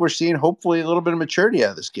 I think we're seeing hopefully a little bit of maturity out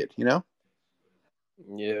of this kid. Yeah.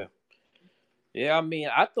 Yeah, I mean,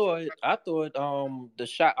 I thought the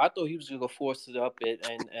shot I thought he was gonna force it up it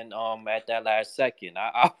and at that last second.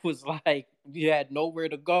 I was like he had nowhere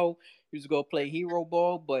to go. He was gonna play hero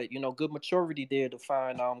ball, but good maturity there to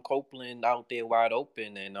find Copeland out there wide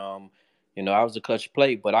open and I was a clutch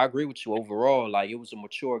play. But I agree with you overall. Like it was a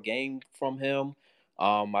mature game from him.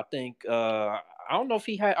 I think I don't know if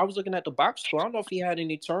he had I was looking at the box score. I don't know if he had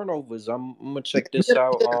any turnovers. I'm gonna check this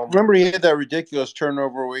out. Remember, he had that ridiculous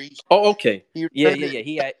turnover where Oh, okay. he Yeah, turned yeah, it, yeah.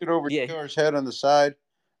 He had it over yeah, Taylor's head on the side.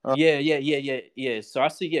 yeah. So I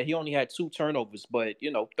see. Yeah, he only had two turnovers, but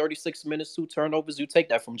 36 minutes, two turnovers. You take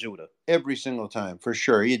that from Judah. Every single time, for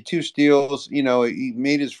sure. He had two steals. He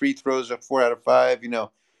made his free throws at 4 out of 5.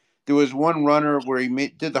 There was one runner where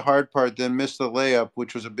did the hard part, then missed the layup,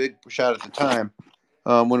 which was a big shot at the time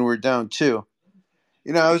when we were down two.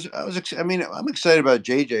 I mean, I'm excited about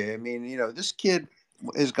JJ. I mean, this kid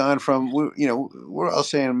has gone from, we're all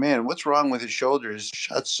saying, man, what's wrong with his shoulder? His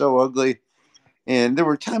shot's so ugly. And there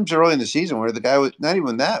were times early in the season where the guy was not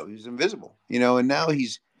even that, he was invisible, and now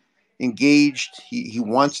he's engaged. He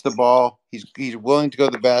wants the ball. He's willing to go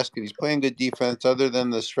to the basket. He's playing good defense, other than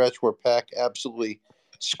the stretch where Pack absolutely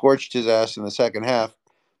scorched his ass in the second half.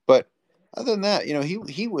 But other than that,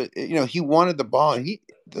 he was he wanted the ball, and he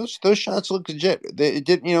those shots look legit. It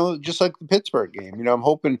did just like the Pittsburgh game. I'm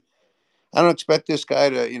hoping. I don't expect this guy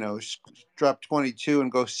to drop 22 and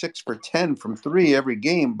go 6 for 10 from three every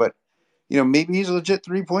game, but maybe he's a legit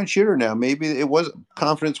 3-point shooter now. Maybe it was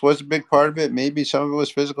confidence was a big part of it. Maybe some of it was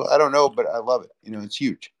physical. I don't know, but I love it. It's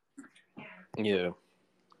huge. Yeah.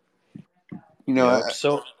 You know, I, Yep.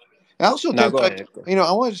 So I also now think go like ahead.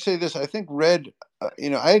 I wanted to say this. I think Red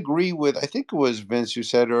I agree with, I think it was Vince who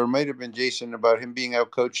said, or it might have been Jason, about him being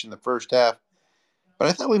outcoached in the first half. But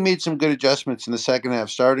I thought we made some good adjustments in the second half,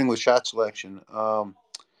 starting with shot selection.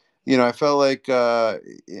 I felt like,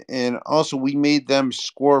 and also we made them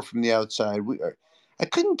score from the outside. I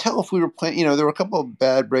couldn't tell if we were playing. There were a couple of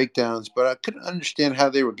bad breakdowns, but I couldn't understand how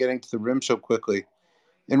they were getting to the rim so quickly.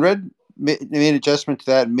 And Red made adjustment to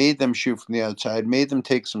that, made them shoot from the outside, made them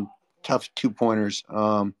take some tough 2-pointers.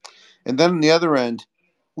 And then on the other end,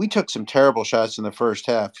 we took some terrible shots in the first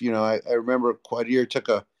half. I remember Quadir took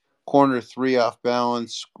a corner three off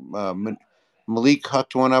balance. Malik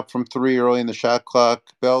hucked one up from three early in the shot clock.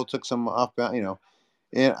 Bell took some off balance.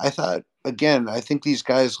 And I thought, again, I think these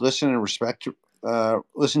guys listen and respect,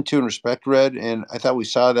 listen to and respect Red, and I thought we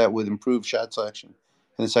saw that with improved shot selection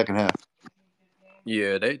in the second half.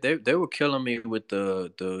 Yeah, they were killing me with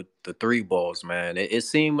the three balls, man. It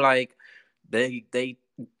seemed like they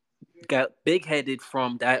got big headed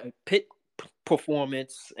from that pit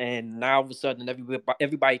performance, and now all of a sudden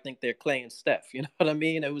everybody think they're Clay and Steph. You know what I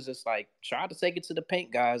mean? It was just like try to take it to the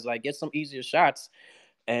paint, guys. Like get some easier shots,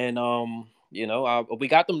 and we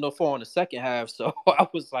got them to 4 in the second half, so I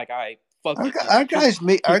was like, all right, fuck it, just Our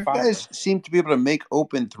keep firing. guys seem to be able to make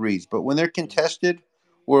open threes, but when they're contested,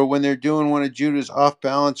 or when they're doing one of Judah's off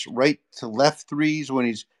balance right to left threes when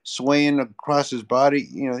he's swaying across his body,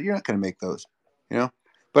 you're not going to make those.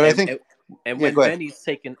 But I And, think, and and yeah, when go ahead.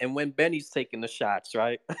 Benny's taking the shots,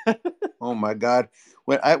 right? Oh my God,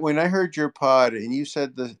 when I heard your pod and you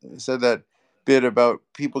said that bit about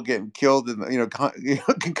people getting killed in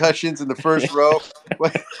concussions in the first row,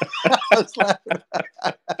 I was laughing.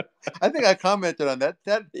 I think I commented on that.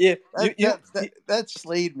 That Yeah, that you, that that, that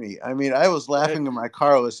slayed me. I mean, I was laughing in my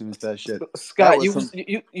car listening to that shit. That Scott, was some.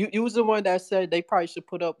 you was the one that said they probably should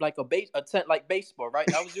put up like a tent like baseball, right?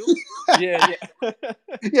 That was you. Yeah, yeah,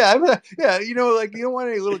 Yeah, yeah. Like you don't want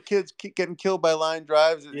any little kids getting killed by line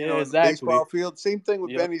drives. yeah, In the baseball exactly. field. Same thing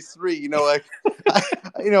with Yep. Benny's three. Like, I,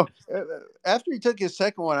 you know, after he took his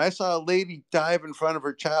second one, I saw a lady dive in front of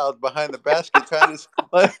her child behind the basket, trying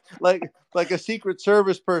to like a Secret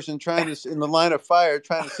Service person trying to in the line of fire,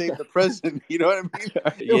 trying to save the president. You know what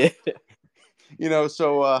I mean? Yeah,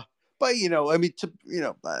 So. But I mean,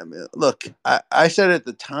 look, I said at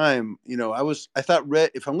the time, I thought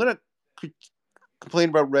Red. If I'm gonna complain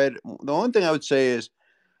about Red, the only thing I would say is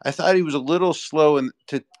I thought he was a little slow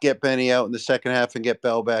to get Benny out in the second half and get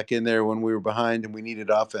Bell back in there when we were behind and we needed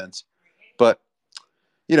offense. But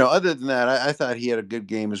other than that, I thought he had a good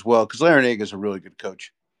game as well because Larinaga is a really good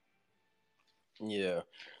coach. yeah.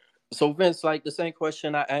 So Vince, like the same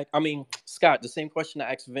question I mean Scott, the same question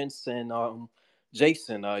I asked Vince and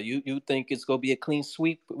Jason. You think it's gonna be a clean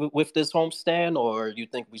sweep with this homestand, or you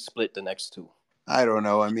think we split the next two? I don't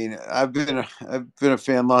know. I mean, I've been a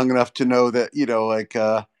fan long enough to know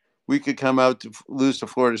that we could come out to lose to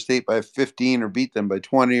Florida State by 15 or beat them by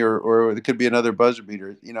 20, or it could be another buzzer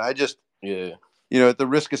beater. I just Yeah. at the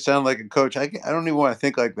risk of sounding like a coach, I don't even want to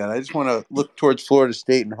think like that. I just want to look towards Florida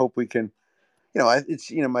State and hope we can. I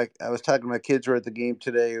was talking to my kids who were at the game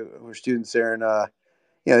today, who were students there, and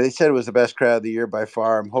they said it was the best crowd of the year by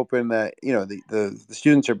far. I'm hoping that the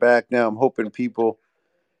students are back now. I'm hoping people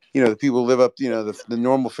the people live up, the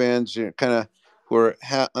normal fans, kind of who are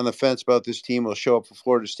on the fence about this team will show up for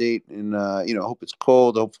Florida State, and I hope it's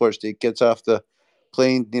cold. I hope Florida State gets off the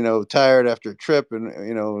plane, tired after a trip,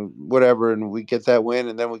 and whatever, and we get that win,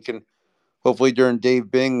 and then we can hopefully during Dave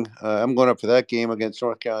Bing, I'm going up for that game against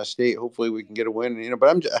North Carolina State. Hopefully we can get a win,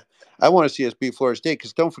 but I want to see us beat Florida State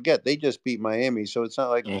because don't forget they just beat Miami, so it's not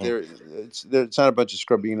like Mhm. it's not a bunch of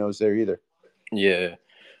scrubbinos there either. Yeah.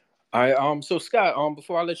 I so Scott,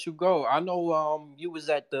 before I let you go, I know you was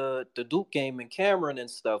at the Duke game in Cameron and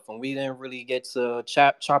stuff, and we didn't really get to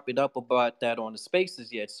chop it up about that on the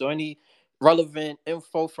spaces yet. So any relevant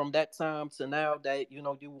info from that time to now that you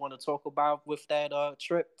want to talk about with that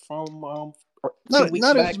trip from 2 weeks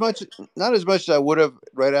Not back? as much as I would have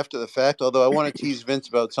right after the fact. Although I want to tease Vince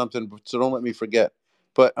about something, so don't let me forget.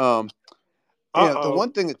 But the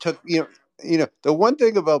one thing that took the one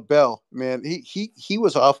thing about Bell, man, he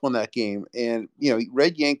was awful in that game, and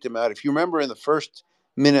Red yanked him out. If you remember in the first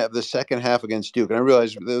minute of the second half against Duke, and I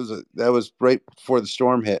realized that was right before the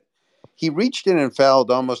storm hit. He reached in and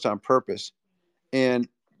fouled almost on purpose, and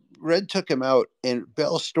Red took him out, and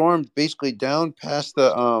Bell stormed basically down past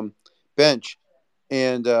the bench,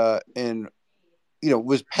 and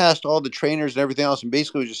was past all the trainers and everything else, and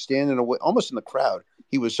basically was just standing away, almost in the crowd.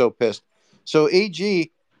 He was so pissed. So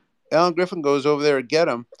Alan Griffin goes over there to get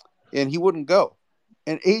him, and he wouldn't go.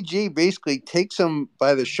 And AG basically takes him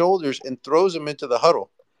by the shoulders and throws him into the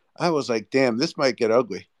huddle. I was like, damn, this might get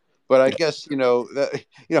ugly. But I guess now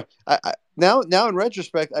in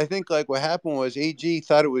retrospect, I think like what happened was AG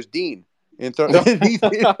thought it was Dean, and so,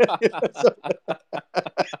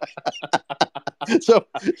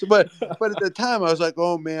 but at the time I was like,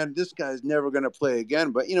 oh man, this guy's never going to play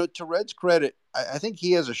again. But to Red's credit, I think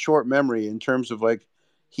he has a short memory in terms of like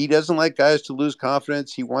he doesn't like guys to lose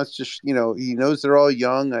confidence. He wants to, he knows they're all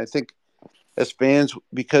young. I think as fans,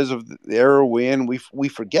 because of the era we're in, we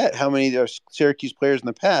forget how many of Syracuse players in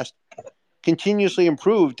the past continuously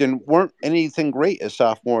improved and weren't anything great as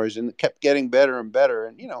sophomores and kept getting better and better.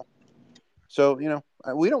 And so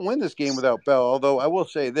we don't win this game without Bell. Although I will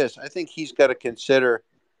say this, I think he's got to consider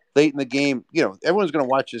late in the game. Everyone's going to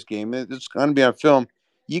watch this game. It's going to be on film.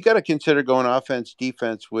 You got to consider going offense,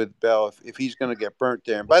 defense with Bell if he's going to get burnt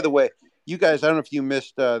there. And by the way, you guys, I don't know if you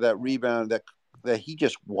missed that rebound that he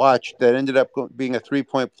just watched that ended up being a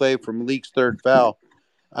 3-point play from Leake's third foul.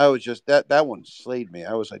 I was just that one slayed me.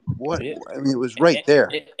 I was like, what? Yeah. I mean, it was right there.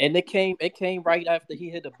 And it came right after he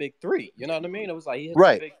hit a big three. You know what I mean? It was like he hits a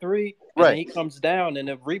Right. big three, and then Right. he comes down, and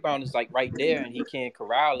the rebound is like right there, and he can't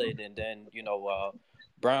corral it, and then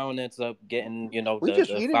Brown ends up getting the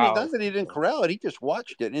foul. Not that he didn't corral it. He just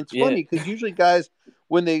watched it. And it's funny because usually guys,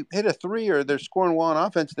 when they hit a three or they're scoring well on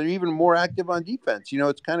offense, they're even more active on defense.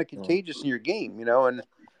 It's kind of contagious in your game. And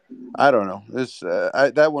I don't know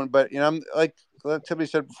that one, but I'm like somebody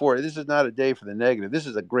said before, this is not a day for the negative. This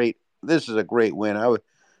is a great win.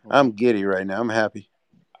 I'm giddy right now. I'm happy.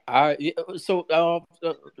 So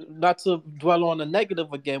not to dwell on the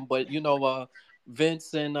negative again, but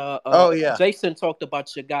Vince and Jason talked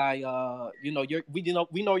about your guy. We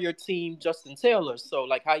know your team, Justin Taylor. So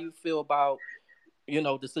like, how you feel about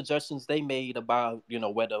the suggestions they made about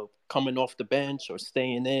whether coming off the bench or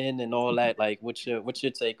staying in and all that? Like, what's your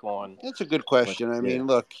take on? That's a good question. I mean,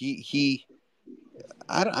 look,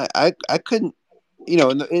 I couldn't.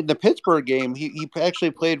 In the Pittsburgh game, he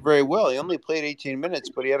actually played very well. He only played 18 minutes,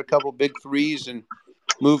 but he had a couple big threes and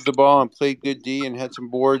moved the ball and played good D and had some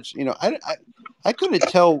boards. I couldn't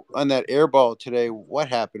tell on that air ball today what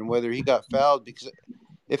happened, whether he got fouled, because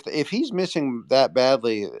if he's missing that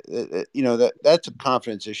badly, that's a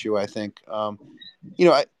confidence issue, I think.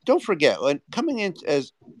 I don't forget, when coming in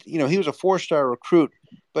as he was a 4-star recruit,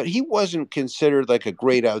 but he wasn't considered like a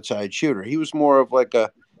great outside shooter. He was more of like a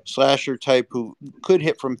slasher type who could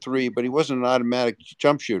hit from 3, but he wasn't an automatic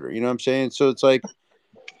jump shooter. You know what I'm saying? So it's like,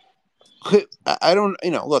 I don't,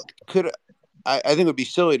 I think it would be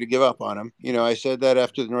silly to give up on him. I said that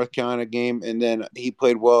after the North Carolina game, and then he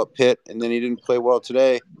played well at Pitt, and then he didn't play well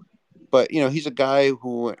today. But he's a guy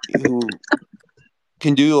who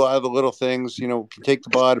can do a lot of the little things. Can take the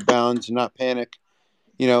ball out of bounds and not panic.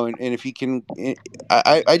 And if he can,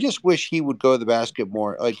 I just wish he would go to the basket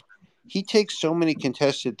more. Like, he takes so many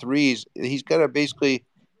contested threes. He's got to basically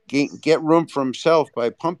get room for himself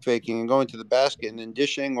by pump faking and going to the basket and then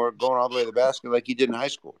dishing or going all the way to the basket like he did in high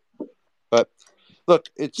school. But look,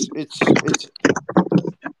 it's.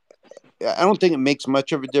 I don't think it makes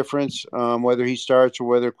much of a difference whether he starts or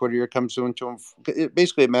whether Quadir comes into him.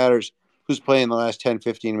 It matters who's playing the last 10,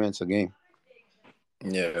 15 minutes of the game.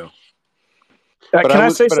 Yeah. Can I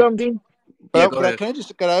say something? Go ahead.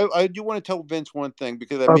 I do want to tell Vince one thing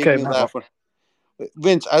because that made me laugh.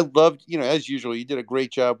 Vince, I loved, as usual, you did a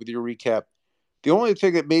great job with your recap. The only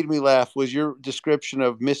thing that made me laugh was your description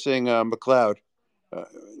of missing McLeod.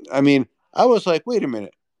 I mean, I was like, wait a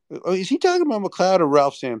minute. Is he talking about McLeod or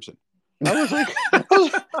Ralph Sampson? I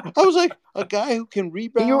was like, a guy who can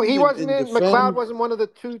rebound. He wasn't and in. McLeod wasn't one of the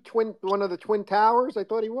twin towers. I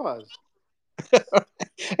thought he was.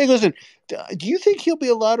 Hey, listen. Do you think he'll be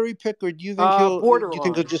a lottery pick, or do you think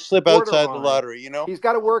he'll just slip outside the lottery? He's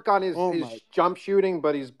got to work on his jump shooting,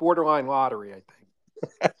 but he's borderline lottery, I think.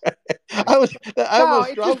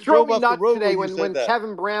 It just drove me nuts today when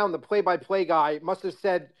Kevin Brown, the play-by-play guy, must have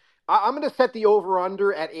said, I'm going to set the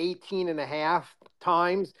over-under at 18.5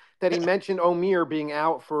 times that he mentioned Omier being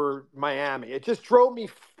out for Miami. It just drove me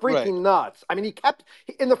freaking nuts. I mean,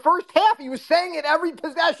 in the first half, he was saying it every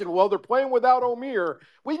possession. Well, they're playing without Omier.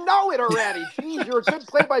 We know it already. Jeez, you're a good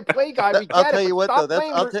play-by-play guy. We get I'll tell it. you what, I'll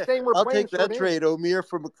take that trade, Omier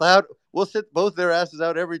for McLeod. We'll sit both their asses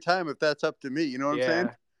out every time if that's up to me. You know what I'm saying?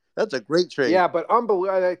 That's a great trade. Yeah, but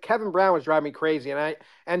unbelievable. Kevin Brown was driving me crazy, and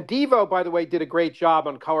Devo, by the way, did a great job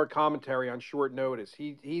on color commentary on short notice.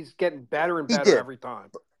 He's getting better and better every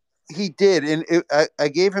time. He did, and I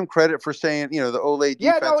gave him credit for saying, the Olay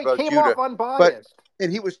defense about Judah. He came off unbiased.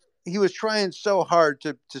 And he was he was trying so hard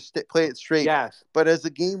to play it straight. Yes. But as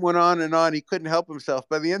the game went on and on, he couldn't help himself.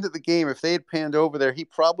 By the end of the game, if they had panned over there, he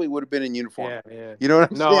probably would have been in uniform. Yeah, yeah. You know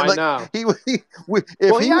what I'm No, saying? I Like know.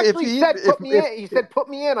 he actually said, "Put me in." He said, "Put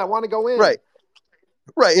me in. I want to go in." Right.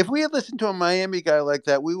 Right. If we had listened to a Miami guy like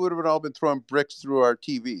that, we would have all been throwing bricks through our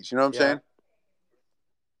TVs. You know what I'm saying?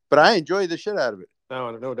 But I enjoyed the shit out of it.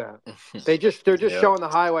 No doubt. They're just showing the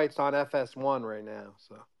highlights on FS1 right now.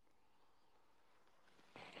 So.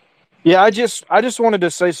 Yeah, I just wanted to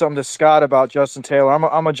say something to Scott about Justin Taylor.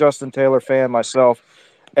 I'm a Justin Taylor fan myself,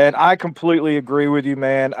 and I completely agree with you,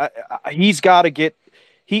 man. He's got to get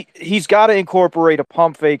he's got to incorporate a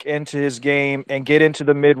pump fake into his game and get into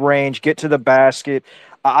the mid range, get to the basket.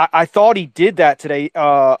 I thought he did that today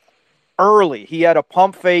early. He had a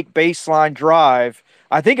pump fake baseline drive.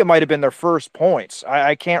 I think it might have been their first points.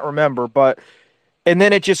 I can't remember, but and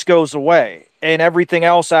then it just goes away, and everything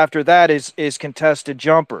else after that is contested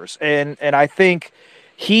jumpers. And I think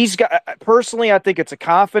he's got, personally, I think it's a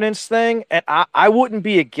confidence thing, and I wouldn't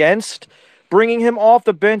be against bringing him off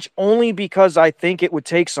the bench only because I think it would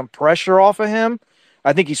take some pressure off of him.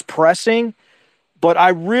 I think he's pressing, but I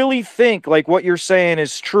really think like what you're saying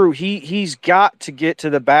is true. He's got to get to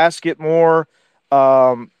the basket more,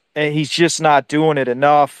 and he's just not doing it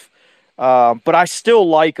enough. But I still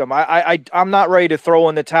like him. I'm not ready to throw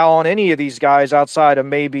in the towel on any of these guys outside of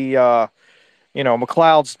maybe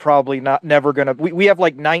McLeod's probably never gonna. We have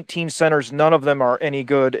like 19 centers. None of them are any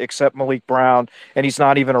good except Malik Brown, and he's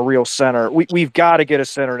not even a real center. We've got to get a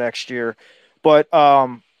center next year. But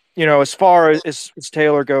as far as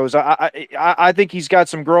Taylor goes, I think he's got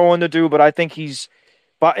some growing to do. But I think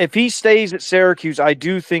but if he stays at Syracuse, I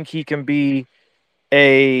do think he can be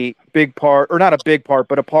a big part, or not a big part,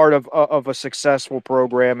 but a part of a successful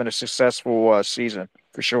program and a successful season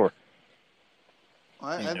for sure.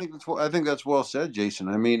 I think that's well said, Jason.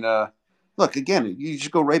 I mean, look again. You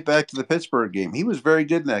just go right back to the Pittsburgh game. He was very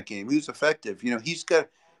good in that game. He was effective. He's got,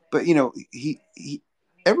 but he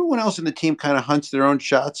everyone else in the team kind of hunts their own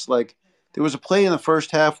shots. Like there was a play in the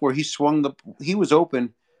first half where he was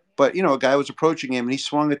open, but a guy was approaching him and he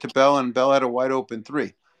swung it to Bell and Bell had a wide open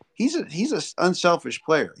three. He's a unselfish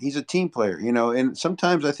player. He's a team player, and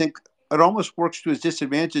sometimes I think it almost works to his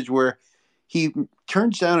disadvantage where he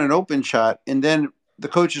turns down an open shot and then the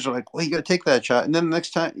coaches are like, well, you got to take that shot. And then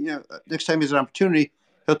next time he has an opportunity,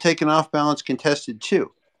 he'll take an off balance contested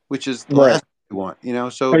too, which is the last thing you want,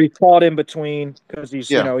 so he's caught in between because he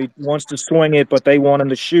wants to swing it, but they want him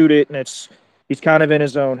to shoot it. And he's kind of in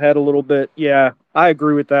his own head a little bit. Yeah, I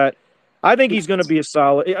agree with that. I think he's going to be a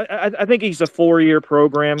solid. I think he's a 4-year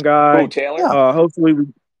program guy. Who, Taylor? Hopefully,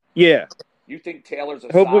 yeah. You think Taylor's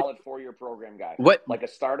a solid 4-year program guy? What? Like a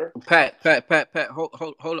starter? Pat.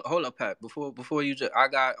 Hold up, Pat. Before you I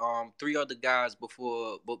got 3 other guys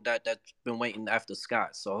that's been waiting after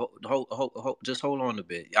Scott. So just hold on a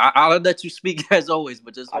bit. I'll let you speak as always,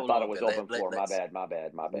 but just hold on. I thought it was open floor. My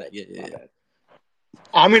bad. Yeah.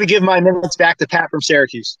 I'm going to give my minutes back to Pat from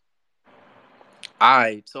Syracuse. All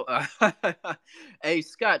right, so hey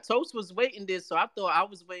Scott, Toast was waiting this, so I thought I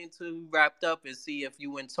was waiting to wrapped up and see if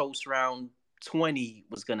you and Toast round 20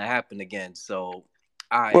 was gonna happen again. So,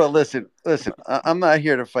 all right. Well, listen. I'm not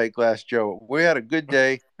here to fight Glass Joe. We had a good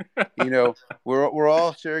day. We're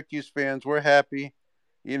all Syracuse fans. We're happy.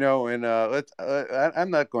 And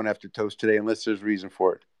I'm not going after Toast today unless there's reason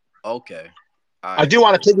for it. Okay. I do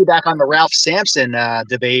want to piggyback on the Ralph Sampson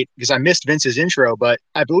debate because I missed Vince's intro, but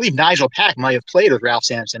I believe Nigel Pack might have played with Ralph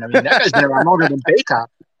Sampson. I mean, that guy's been around longer than Baycott.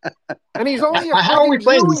 And he's only a How are we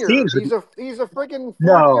playing these junior. teams? He's a freaking 4-year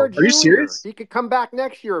No, junior. are you serious? He could come back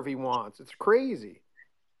next year if he wants. It's crazy.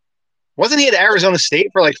 Wasn't he at Arizona State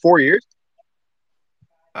for like 4 years?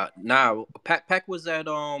 Nah, Pack was at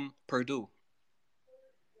Purdue.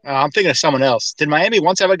 I'm thinking of someone else. Did Miami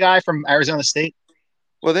once have a guy from Arizona State?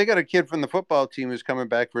 Well, they got a kid from the football team who's coming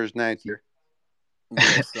back for his 9th year.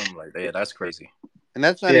 Yeah, something like that. Yeah, that's crazy. And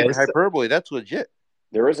that's not even hyperbole. That's legit.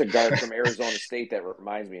 There is a guard from Arizona State that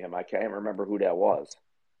reminds me of him. I can't remember who that was.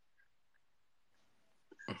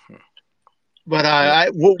 But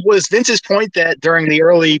was Vince's point that during the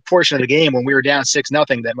early portion of the game when we were down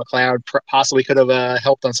 6-0 that McLeod possibly could have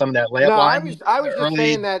helped on some of that layup line? I was just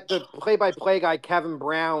saying that the play-by-play guy Kevin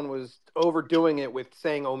Brown was overdoing it with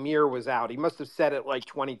saying O'Meara was out. He must have said it like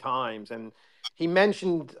 20 times, and he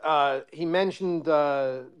mentioned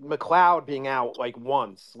McLeod being out like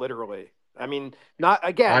once, literally. I mean, not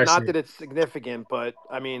that it's significant, but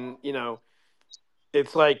I mean,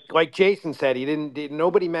 it's like Jason said,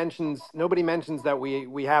 nobody mentions that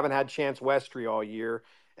we haven't had Chance Westry all year,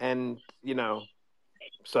 and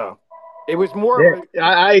so it was more. Yeah,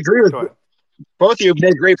 I agree with both of you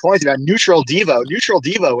made great points about Neutral Devo. Neutral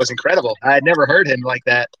Devo was incredible. I had never heard him like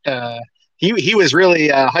that. He was really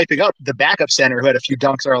hyping up the backup center who had a few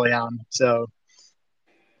dunks early on. So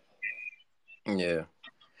Yeah.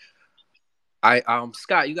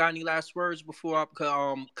 Scott, you got any last words before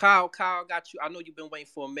Kyle got you. I know you've been waiting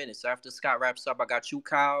for a minute. So after Scott wraps up, I got you,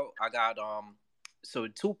 Kyle. I got so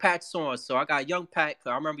two Pats on. So I got young Pat.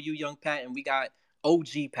 I remember you, young Pat, and we got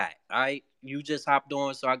OG Pat. All right. You just hopped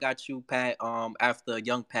on, so I got you, Pat, after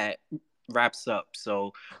young Pat wraps up.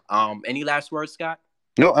 So any last words, Scott?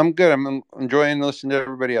 No, I'm good. I'm enjoying listening to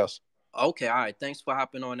everybody else. Okay, all right. Thanks for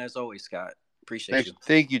hopping on as always, Scott. Appreciate Thanks. you.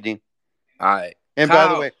 Thank you, Dean. All right. And Kyle,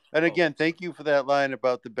 by the way, and again, thank you for that line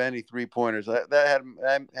about the Benny 3-pointers. That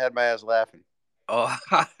had my ass laughing. Oh,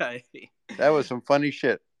 hi. That was some funny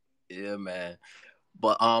shit. Yeah, man.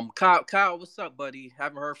 But Kyle, what's up, buddy?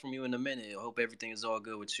 Haven't heard from you in a minute. I hope everything is all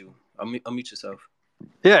good with you. Unmute yourself.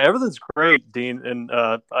 Yeah, everything's great, Dean, and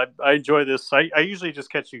I enjoy this. I usually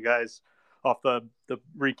just catch you guys off the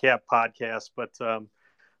recap podcast, but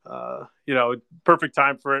perfect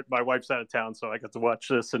time for it. My wife's out of town, so I got to watch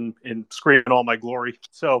this and scream in all my glory.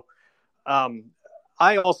 So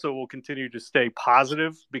I also will continue to stay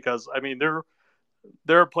positive because I mean there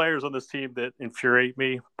are players on this team that infuriate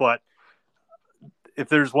me, but if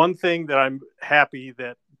there's one thing that I'm happy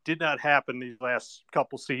that did not happen these last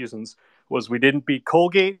couple seasons was we didn't beat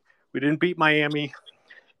Colgate, we didn't beat Miami,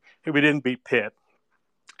 and we didn't beat Pitt.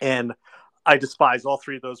 And I despise all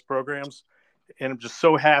three of those programs. And I'm just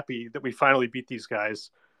so happy that we finally beat these guys.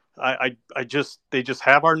 They just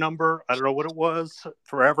have our number. I don't know what it was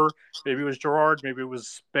forever. Maybe it was Gerard, maybe it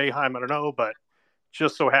was Boeheim. I don't know, but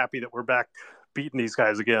just so happy that we're back beating these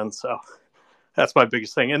guys again. So that's my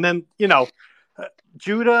biggest thing. And then,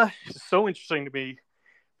 Judah is so interesting to me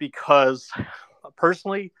because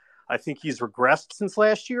personally, I think he's regressed since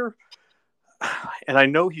last year. And I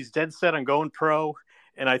know he's dead set on going pro.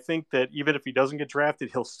 And I think that even if he doesn't get drafted,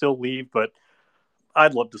 he'll still leave. But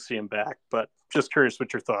I'd love to see him back. But just curious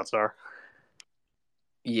what your thoughts are.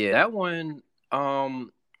 Yeah, that one,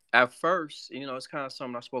 at first, it's kind of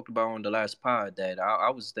something I spoke about on the last pod that I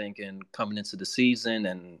was thinking coming into the season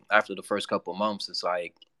and after the first couple of months, it's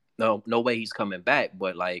like, no way he's coming back.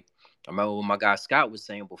 But like, I remember what my guy Scott was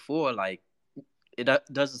saying before, like, it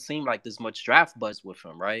doesn't seem like there's much draft buzz with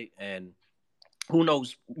him, right? And who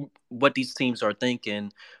knows what these teams are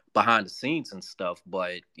thinking behind the scenes and stuff.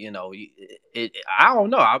 But I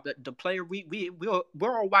don't know. The player we're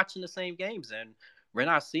all watching the same games and we're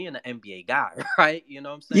not seeing an NBA guy, right? You know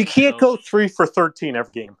what I'm saying? You can't go 3 for 13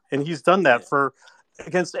 every game, and he's done that for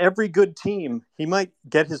against every good team. He might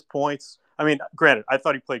get his points. I mean, granted, I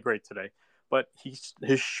thought he played great today, but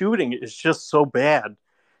his shooting is just so bad.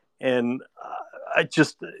 And I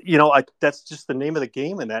just, that's just the name of the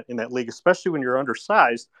game in that league, especially when you're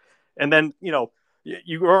undersized. And then,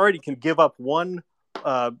 you already can give up one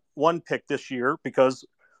pick this year because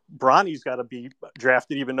Bronny's got to be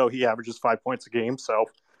drafted, even though he averages 5 points a game. So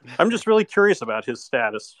I'm just really curious about his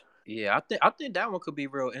status. Yeah, I think that one could be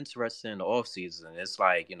real interesting in the offseason. It's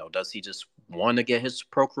like, does he just want to get his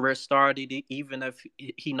pro career started, even if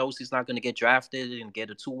he knows he's not going to get drafted and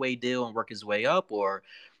get a two-way deal and work his way up? Or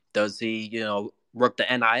does he, work the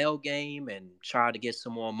NIL game and try to get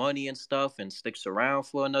some more money and stuff and sticks around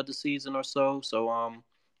for another season or so? So,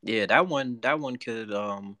 yeah, that one could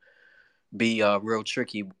be real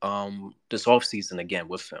tricky this offseason again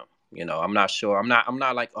with him. I'm not sure. I'm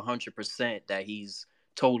not like 100% that he's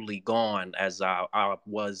totally gone as I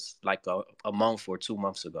was like a month or 2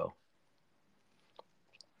 months ago.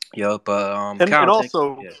 Yeah, but and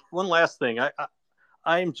also one last thing,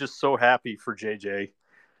 I am just so happy for JJ.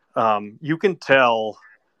 You can tell.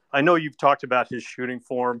 I know you've talked about his shooting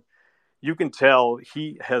form. You can tell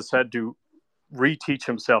he has had to reteach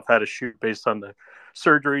himself how to shoot based on the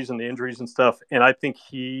surgeries and the injuries and stuff. And I think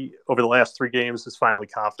he, over the last 3 games, is finally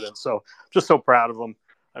confident. So just so proud of him.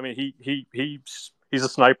 I mean, he's a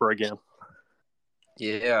sniper again.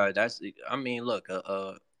 Yeah, look,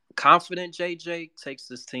 confident JJ takes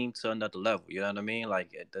this team to another level. You know what I mean?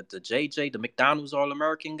 Like the JJ, the McDonald's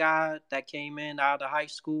All-American guy that came in out of high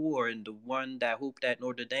school, or in the one that hooped at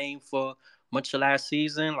Notre Dame for much of last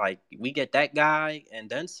season. Like we get that guy and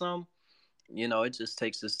then some. It just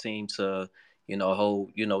takes this team to,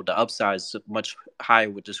 the upside is much higher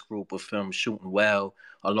with this group of him shooting well,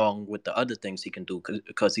 along with the other things he can do,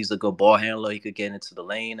 because he's a good ball handler. He could get into the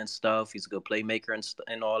lane and stuff. He's a good playmaker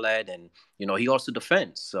and all that. And, he also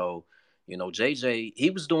defends. So, JJ, he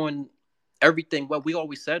was doing everything. Well, we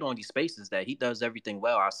always said on these spaces that he does everything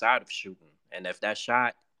well outside of shooting. And if that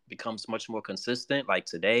shot becomes much more consistent, like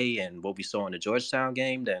today and what we saw in the Georgetown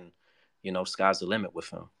game, then sky's the limit with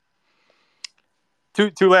him.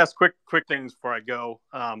 Two last quick things before I go.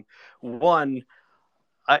 One,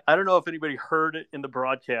 I don't know if anybody heard it in the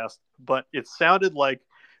broadcast, but it sounded like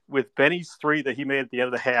with Benny's three that he made at the end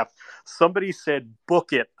of the half, somebody said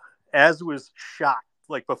 "book it" as it was shot,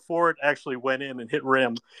 like before it actually went in and hit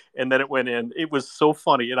rim, and then it went in. It was so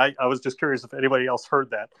funny, and I was just curious if anybody else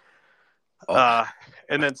heard that. Oh.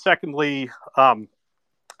 And then secondly,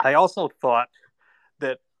 I also thought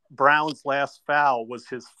that Brown's last foul was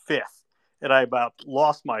his fifth. And I about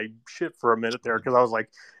lost my shit for a minute there because I was like,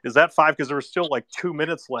 is that five? Because there was still like 2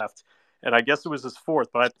 minutes left. And I guess it was his fourth,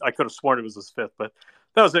 but I could have sworn it was his fifth. But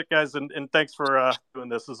that was it, guys. And thanks for doing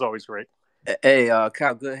this. This is always great. Hey,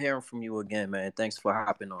 Kyle, good hearing from you again, man. Thanks for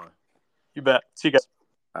hopping on. You bet. See you guys.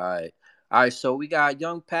 All right. So we got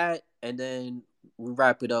Young Pat, and then we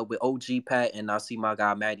wrap it up with OG Pat, and I see my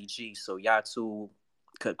guy Matty G. So y'all two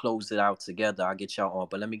could close it out together. I'll get y'all on.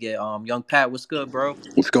 But let me get Young Pat. What's good, bro?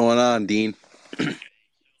 What's going on, Dean?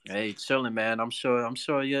 Hey, chilling, man. I'm sure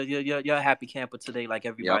you're a happy camper today, like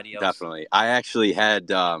everybody else. Definitely. I actually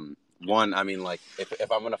had one. I mean, like,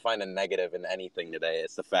 if I'm gonna find a negative in anything today,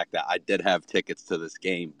 it's the fact that I did have tickets to this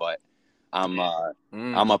game, but I'm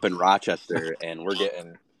up in Rochester and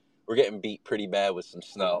we're getting beat pretty bad with some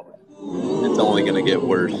snow. It's only gonna get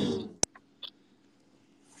worse.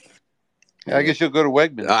 Yeah, I guess you'll go to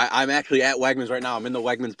Wegmans. I'm actually at Wegmans right now. I'm in the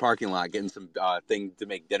Wegmans parking lot getting some thing to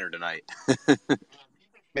make dinner tonight.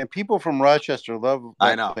 Man, people from Rochester love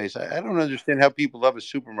that place. I don't understand how people love a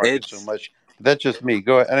supermarket so much. That's just me.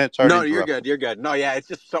 Go ahead. And it's hard. No, you're good. You're good. No, yeah, it's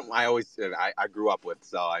just something I always I grew up with.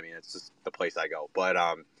 So I mean, it's just the place I go. But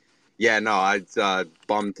yeah, no, I was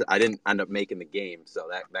bummed. I didn't end up making the game, so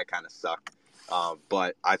that kind of sucked.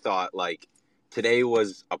 But I thought like today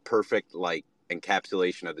was a perfect like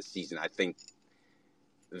encapsulation of the season. I think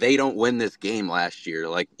they don't win this game last year.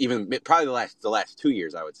 Like even probably the last 2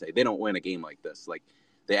 years, I would say they don't win a game like this. Like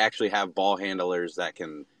they actually have ball handlers that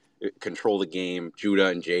can control the game. Judah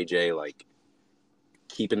and JJ like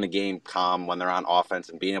keeping the game calm when they're on offense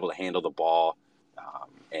and being able to handle the ball,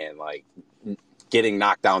 and like getting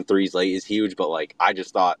knocked down threes late is huge. But like I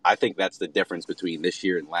think that's the difference between this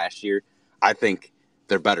year and last year. I think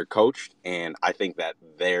they're better coached, and I think that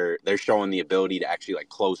they're showing the ability to actually like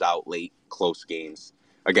close out late close games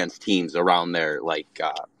against teams around their like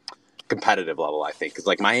competitive level. I think because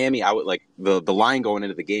like Miami, I would like the line going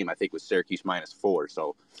into the game I think was Syracuse -4.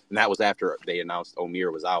 So and that was after they announced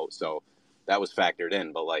Omier was out, so that was factored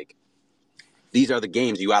in. But like these are the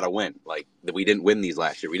games you got to win. Like we didn't win these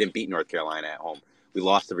last year. We didn't beat North Carolina at home. We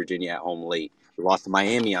lost to Virginia at home late. We lost to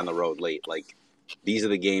Miami on the road late. Like these are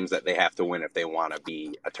the games that they have to win if they want to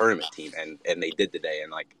be a tournament team, and they did today.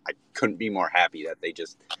 And like I couldn't be more happy that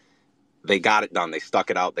they got it done. They stuck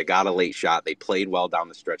it out. They got a late shot. They played well down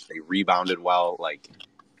the stretch. They rebounded well. Like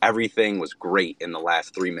everything was great in the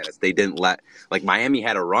last 3 minutes. They didn't like Miami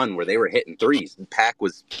had a run where they were hitting threes. Pack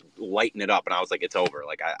was lighting it up, and I was like, it's over.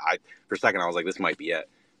 Like I for a second I was like, this might be it.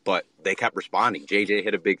 But they kept responding. JJ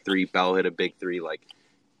hit a big three. Bell hit a big three. Like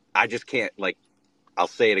I just can't like. I'll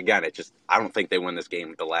say it again. I don't think they win this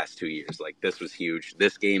game the last 2 years. Like this was huge.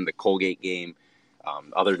 This game, the Colgate game,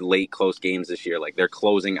 other late close games this year. Like they're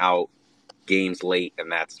closing out games late, and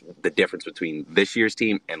that's the difference between this year's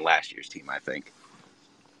team and last year's team, I think.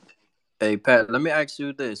 Hey Pat, let me ask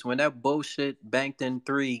you this: when that bullshit banked in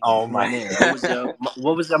three, oh my,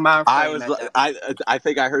 what was your mind frame? I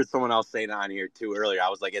think I heard someone else saying on here too earlier. I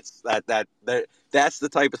was like, it's that's the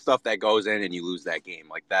type of stuff that goes in and you lose that game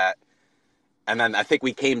like that. And then I think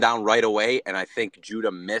we came down right away, and I think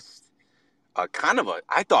Judah missed I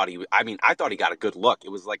thought he got a good look.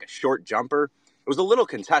 It was like a short jumper. It was a little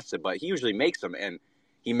contested, but he usually makes them, and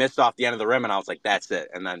he missed off the end of the rim, and I was like, that's it.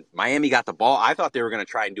 And then Miami got the ball. I thought they were going to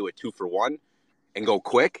try and do a 2-for-1 and go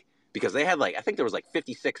quick because they had I think there was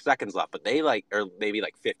 56 seconds left, but or maybe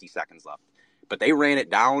 50 seconds left. But they ran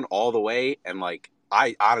it down all the way, and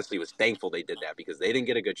I honestly was thankful they did that because they didn't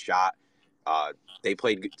get a good shot.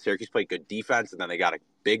 Syracuse played good defense, and then they got a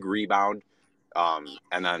big rebound.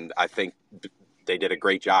 And then I think they did a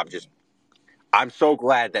great job. I'm so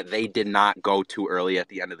glad that they did not go too early at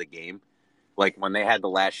the end of the game. Like when they had the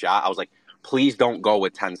last shot, I was like, please don't go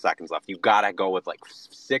with 10 seconds left. You got to go with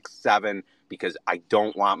 6, 7, because I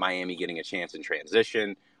don't want Miami getting a chance in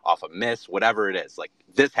transition off a miss, whatever it is. Like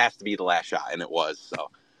this has to be the last shot. And it was.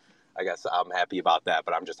 So I guess I'm happy about that,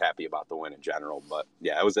 but I'm just happy about the win in general. But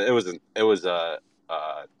yeah, it was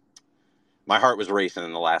my heart was racing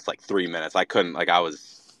in the last 3 minutes. I couldn't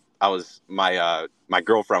my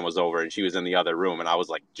girlfriend was over and she was in the other room and I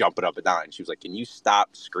was jumping up and down and she was like, can you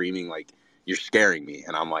stop screaming you're scaring me.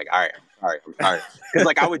 And I'm like, all right, I'm sorry. Because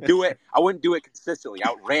like I wouldn't do it consistently.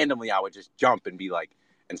 I would just jump and be like,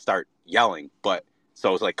 and start yelling. But so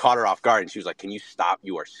it was like caught her off guard, and she was like, can you stop?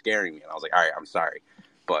 You are scaring me. And I was like, all right, I'm sorry.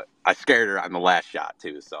 But I scared her on the last shot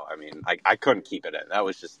too. So, I mean, I couldn't keep it in. That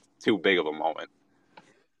was just too big of a moment.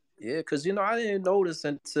 Yeah, because I didn't notice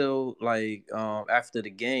until like after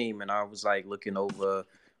the game, and I was like looking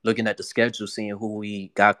at the schedule, seeing who we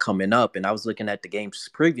got coming up, and I was looking at the games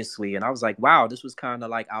previously, and I was like, wow, this was kind of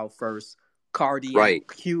like our first cardiac Right.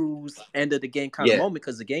 cues end of the game kind of Yeah. moment,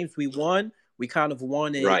 because the games we won, we kind of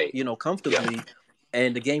won it, Right. comfortably. Yep.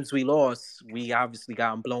 And the games we lost, we obviously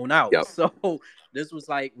got them blown out. Yep. So this was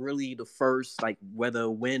like really the first, like whether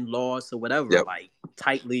win, loss, or whatever, Yep. like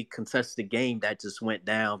tightly contested game that just went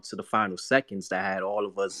down to the final seconds that had all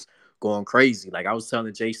of us going crazy. Like I was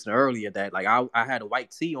telling Jason earlier that like I had a white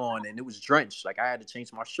tee on and it was drenched. Like I had to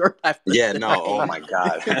change my shirt after Yeah, that no, oh game. my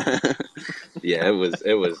God. Yeah, it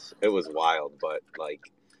was wild, but like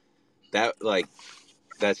that, like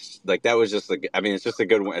that's like that was just like, I mean, it's just a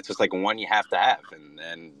good one. It's just like one you have to have,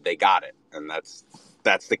 and they got it, and that's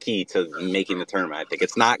the key to making the tournament. I think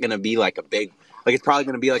it's not going to be like a big, like it's probably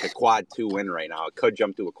going to be like a quad 2 win right now. It could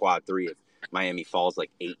jump to a quad 3 if Miami falls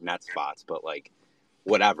like 8 net spots, but like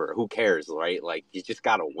whatever, who cares, right? Like you just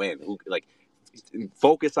got to win.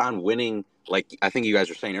 Focus on winning. Like I think you guys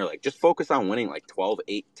were saying earlier, like just focus on winning like 12,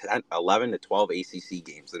 8, 10, 11 to 12 ACC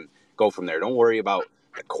games and go from there. Don't worry about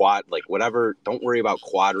the quad, like whatever. Don't worry about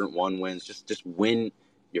quadrant 1 wins. Just win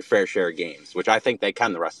your fair share of games, which I think they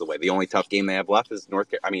can the rest of the way. The only tough game they have left is North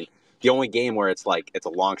Carolina. I mean, the only game where it's like it's a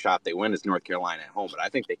long shot they win is North Carolina at home. But I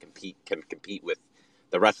think they can compete with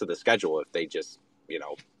the rest of the schedule if they just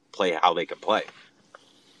play how they can play.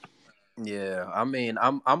 Yeah, I mean,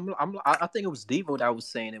 I think it was Devo that was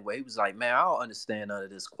saying it, where he was like, "Man, I don't understand none of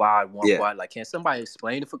this quad one Yeah. quad. Like, can somebody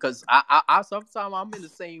explain it? Because I sometimes I'm in the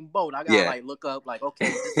same boat. I gotta like look up, like,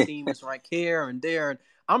 okay, this team is ranked here and there, and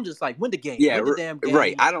I'm just like, win the game, Yeah, win the damn game,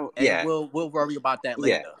 right. I don't. and Yeah, we'll worry about that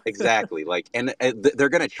yeah, later. exactly. Like, and they're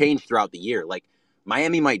gonna change throughout the year. Like,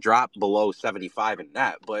 Miami might drop below 75 in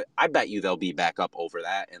net, but I bet you they'll be back up over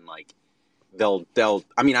that, and like they'll.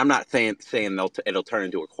 I mean, I'm not saying it'll turn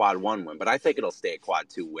into a quad 1 win, but I think it'll stay a quad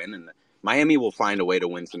 2 win, and Miami will find a way to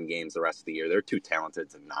win some games the rest of the year. They're too talented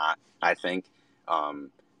to not, I think.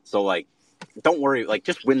 So like, don't worry. Like,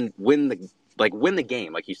 just win the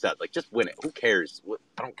game, like you said. Like, just win it. Who cares?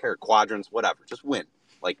 I don't care quadrants, whatever. Just win.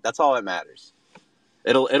 Like, that's all that matters.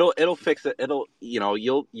 It'll fix it.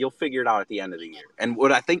 You'll figure it out at the end of the year. And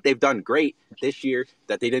what I think they've done great this year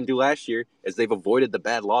that they didn't do last year is they've avoided the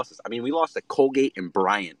bad losses. I mean, we lost to Colgate and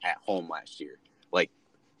Bryant at home last year. Like,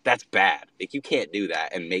 that's bad. Like, you can't do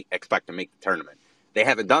that and expect to make the tournament. They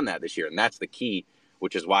haven't done that this year, and that's the key,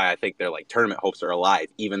 which is why I think their like tournament hopes are alive,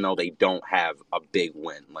 even though they don't have a big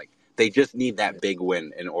win. Like, they just need that big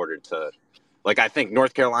win in order to. Like, I think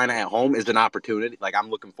North Carolina at home is an opportunity. Like, I'm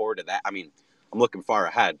looking forward to that. I mean, I'm looking far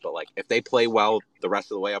ahead, but like if they play well the rest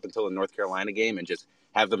of the way up until the North Carolina game and just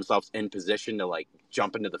have themselves in position to like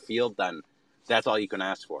jump into the field, then that's all you can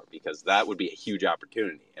ask for, because that would be a huge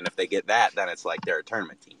opportunity. And if they get that, then it's like they're a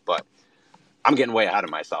tournament team. But I'm getting way ahead of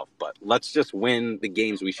myself. But let's just win the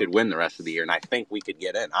games we should win the rest of the year, and I think we could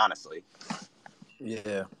get in, honestly.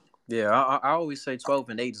 Yeah, yeah. I always say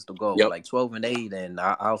 12-8 is the goal. Yep. Like 12-8, and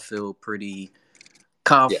I'll feel pretty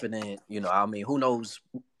confident. I mean, who knows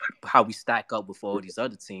how we stack up with all these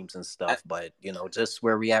other teams and stuff, but just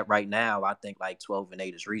where we at right now, I think like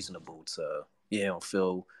 12-8 is reasonable to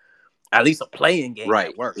feel at least a playing game Right.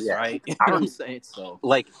 that works, Yeah. right? You know what I'm saying? So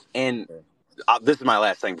like, and this is my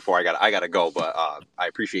last thing before I gotta go, but I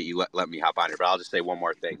appreciate you let me hop on here. But I'll just say one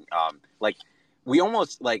more thing. Like, we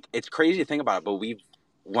almost, like, it's crazy to think about it, but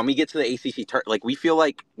when we get to the ACC like, we feel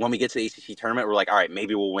like when we get to the ACC tournament, we're like, all right,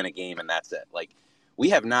 maybe we'll win a game and that's it. Like, we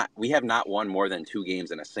have not won more than 2 games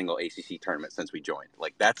in a single ACC tournament since we joined.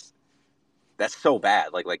 Like, that's so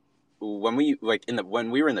bad. Like when we when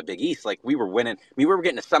we were in the Big East, like, we were winning. I mean, we were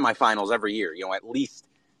getting to semifinals every year. At least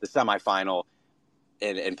the semifinal.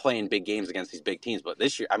 And playing big games against these big teams. But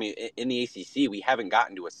this year, I mean, in the ACC, we haven't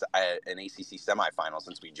gotten to an ACC semifinal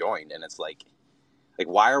since we joined, and it's like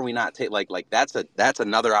why are we not like that's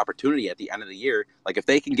another opportunity at the end of the year. Like, if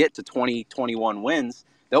they can get to 20, 21 wins,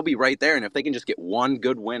 they'll be right there. And if they can just get one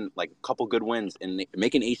good win, like a couple good wins, and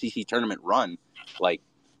make an ACC tournament run, like,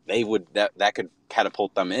 they would that could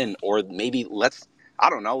catapult them in. Or maybe let's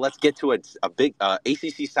get to a big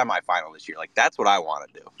ACC semifinal this year. Like, that's what I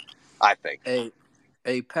want to do, I think. hey,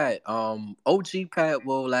 Hey Pat, OG Pat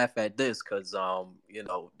will laugh at this because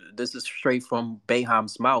this is straight from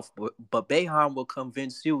Bayham's mouth. But Bayham will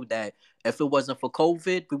convince you that if it wasn't for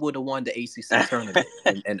COVID, we would have won the ACC tournament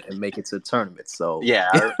and make it to the tournament. So Yeah,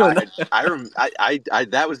 I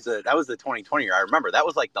that was the 2020 year. I remember that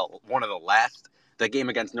was like the one of the last. The game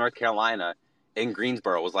against North Carolina in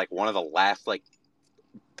Greensboro was like one of the last like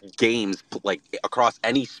games like across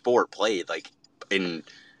any sport played like in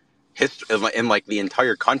history in like the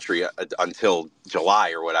entire country until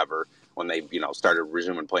July or whatever when they started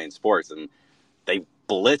resuming playing sports, and they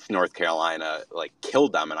blitzed North Carolina, like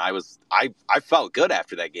killed them, and I felt good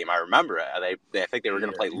after that game. I remember it. I think they were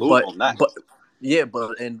going to yeah, play but Louisville next. but yeah,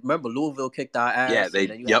 but and remember Louisville kicked our Yeah, ass, and they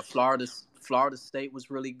then you had yep Florida State was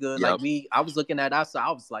really good. yep I was looking at us, I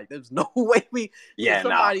was like, there's no way yeah no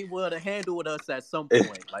somebody would have handled us at some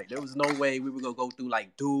point. Like there was no way we were gonna go through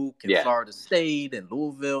like Duke and yeah Florida State and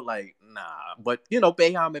Louisville. Like nah, but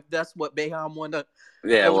Bayham, if that's what Bayham wanna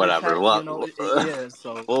yeah throw the whatever. cat, Well, yeah.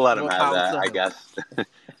 So we'll let them more have power that, to I him. guess.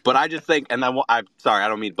 But I just think, and then I'm sorry, I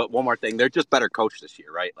don't mean, but one more thing, they're just better coached this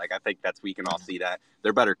year, right? Like I think we can all see that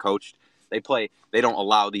they're better coached. They don't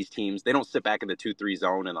allow these teams, they don't sit back in the 2-3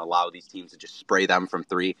 zone and allow these teams to just spray them from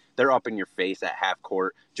three. They're up in your face at half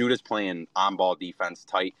court. Judah's playing on ball defense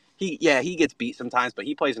tight. He gets beat sometimes, but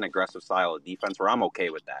he plays an aggressive style of defense where I'm okay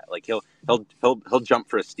with that. Like he'll jump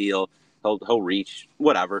for a steal, he'll reach,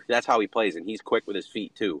 whatever. That's how he plays, and he's quick with his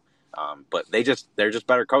feet too. But they're just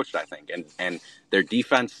better coached, I think, and their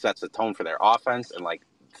defense sets a tone for their offense, and like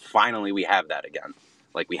finally we have that again.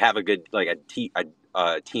 Like we have a good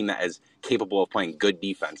a team that is capable of playing good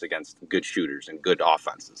defense against good shooters and good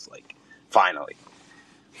offenses. Like finally.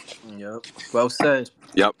 Yep. Well said.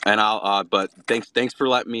 Yep. And but thanks for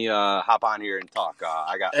letting me hop on here and talk.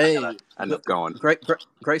 I gotta Hey, end up going.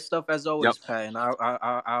 great stuff as Yep. always, Pat. And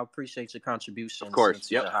I appreciate your Of contributions course.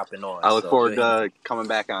 since you've Yep. been hopping on. I look So forward you're easy. to coming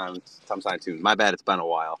back on sometime soon. My bad, it's been a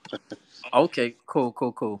while. Okay,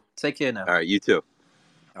 cool. Take care now. All right, you too.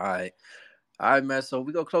 All right. All right, man. So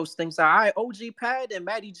we gonna close things out. All right, OG Pat and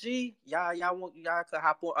Matty G. Y'all could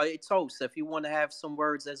hop on. Hey, Toast, if you want to have some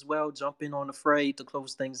words as well, jump in on the fray to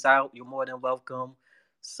close things out. You're more than welcome.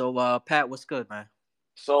 So Pat, what's good, man?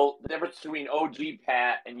 So the difference between OG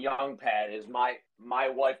Pat and young Pat is my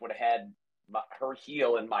wife would have had her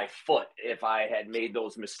heel in my foot if I had made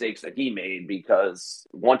those mistakes that he made, because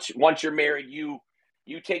once you're married, you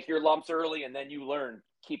take your lumps early and then you learn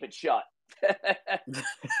keep it shut.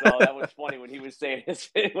 So that was funny when he was saying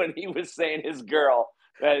his girl.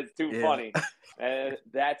 That is too Yeah. funny.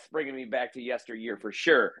 That's bringing me back to yesteryear for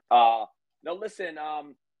sure. No, listen.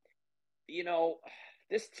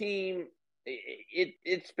 This team,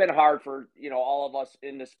 it's been hard for all of us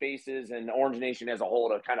in the spaces and Orange Nation as a whole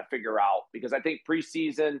to kind of figure out, because I think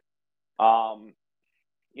preseason, um,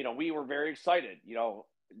 we were very excited.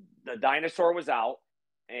 The dinosaur was out,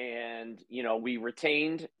 and we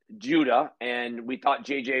retained Judah, and we thought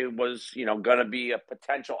JJ was going to be a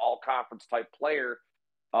potential all conference type player.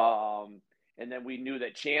 And then we knew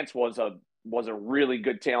that Chance was a really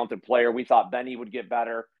good talented player. We thought Benny would get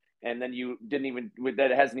better. And then you didn't even,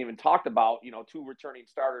 that hasn't even talked about, two returning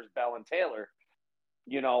starters, Bell and Taylor,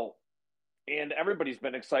 and everybody's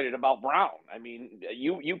been excited about Brown. I mean,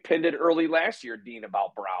 you pinned it early last year, Dean,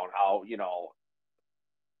 about Brown, how,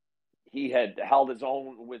 he had held his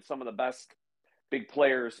own with some of the best big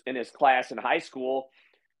players in his class in high school.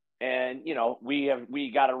 And,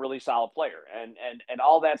 we got a really solid player, and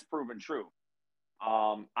all that's proven true.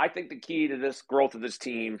 I think the key to this growth of this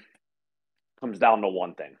team comes down to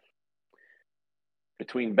one thing.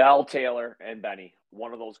 Between Bell, Taylor, and Benny,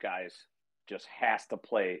 one of those guys just has to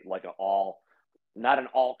play like not an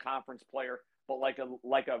all conference player, but like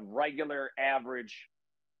a regular average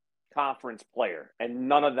conference player. And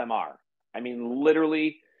none of them are. I mean,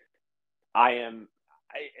 literally,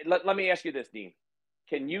 let me ask you this, Dean.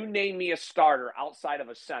 Can you name me a starter outside of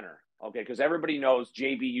a center? Okay, because everybody knows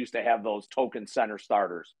JB used to have those token center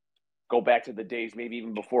starters. Go back to the days, maybe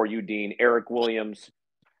even before you, Dean. Eric Williams,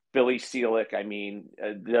 Billy Seelick. I mean,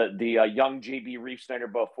 the young JB Reef-Snyder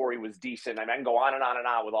before he was decent. I mean, I can go on and on and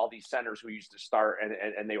on with all these centers who used to start,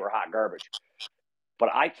 and they were hot garbage. But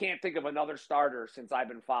I can't think of another starter since I've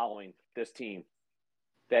been following this team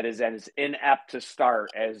that is as inept to start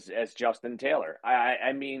as Justin Taylor.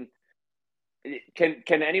 I mean, can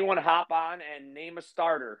anyone hop on and name a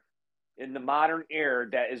starter in the modern era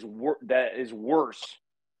that is worse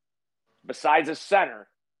besides a center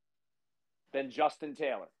than Justin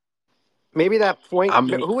Taylor? Maybe that point. I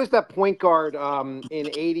mean, Who was that point guard in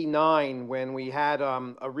 '89 when we had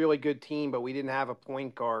a really good team, but we didn't have a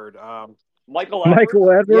point guard? Michael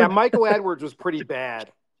Michael Edwards? Yeah, Edwards. Michael Edwards was pretty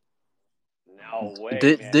bad. No way,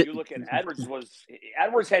 Did man. did You look at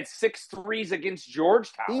Edwards had 6 threes against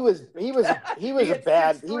Georgetown. He was He a had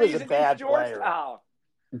bad 6 threes against player. Georgetown.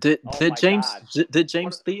 did Oh did my James God. did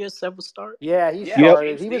James Theus ever start? Yeah, he Yeah,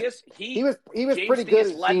 started. James Theus. He was James pretty good Theus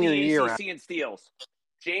his led senior the year. ACC in steals.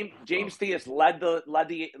 James Theus led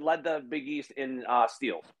the Big East in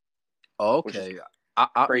steals. Which is Okay.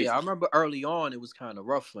 I crazy. yeah, I remember early on it was kind of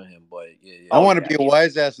rough for him, but yeah. I want to yeah, be a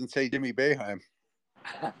wise ass and say Jimmy Boeheim.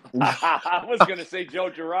 I was gonna say Joe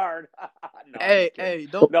Girard. No, I'm Hey, just kidding. hey,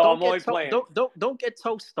 don't No, don't I'm only get playing. don't get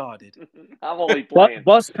toast started. I'm only playing.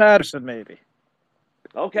 Bus Patterson, maybe.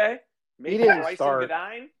 Okay. He Maybe didn't Bryson start.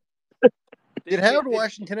 Godine. Did Howard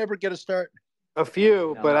Washington ever get a start? A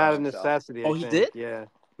few, No, but I out don't of think so. necessity. Oh, I he think. did? Yeah,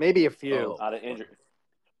 maybe a few. Oh, Out of injury.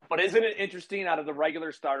 But isn't it interesting out of the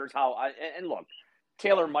regular starters how and look,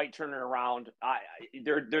 Taylor might turn it around.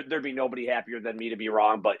 There'd be nobody happier than me to be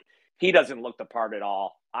wrong, but he doesn't look the part at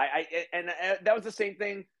all. And that was the same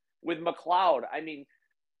thing with McLeod. I mean,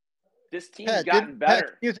 this team's gotten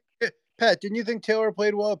better. Pat, didn't you think Taylor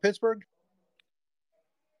played well at Pittsburgh?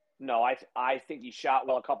 No, I think he shot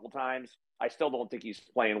well a couple times. I still don't think he's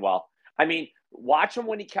playing well. I mean, watch him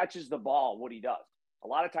when he catches the ball, what he does. A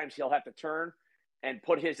lot of times he'll have to turn and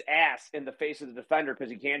put his ass in the face of the defender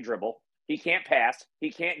because he can't dribble. He can't pass.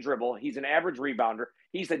 He can't dribble. He's an average rebounder.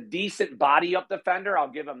 He's a decent body-up defender.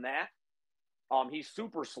 I'll give him that. He's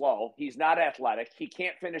super slow. He's not athletic. He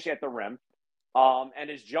can't finish at the rim. And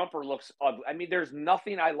his jumper looks ugly. I mean, there's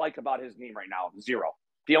nothing I like about his game right now. Zero.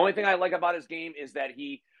 The only thing I like about his game is that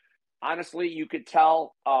honestly, you could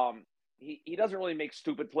tell he doesn't really make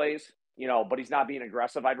stupid plays, but he's not being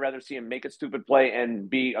aggressive. I'd rather see him make a stupid play and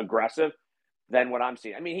be aggressive than what I'm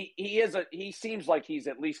seeing. I mean, he seems like he's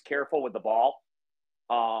at least careful with the ball.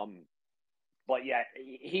 But yeah,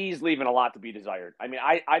 he's leaving a lot to be desired. I mean,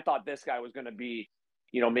 I thought this guy was going to be,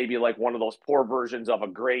 maybe like one of those poor versions of a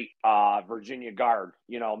great Virginia guard,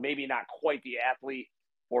 maybe not quite the athlete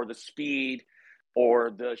or the speed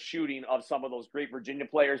or the shooting of some of those great Virginia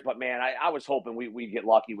players. But man, I was hoping we'd get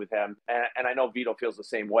lucky with him. And I know Vito feels the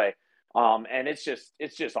same way. And it's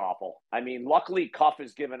just awful. I mean, luckily Cuff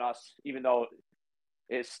has given us, even though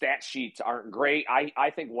his stat sheets aren't great,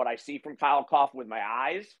 I think what I see from Kyle Cuff with my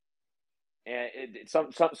eyes, and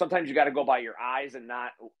sometimes you got to go by your eyes and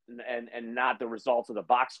not the results of the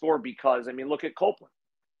box score, because I mean, look at Copeland.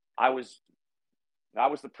 I was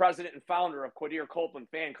the president and founder of Quadir Copeland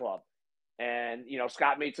Fan Club, and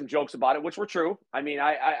Scott made some jokes about it, which were true. I mean,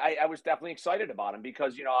 I was definitely excited about him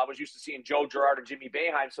because I was used to seeing Joe Girard and Jimmy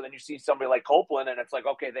Boeheim, so then you see somebody like Copeland, and it's like,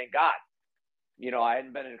 okay, thank God. I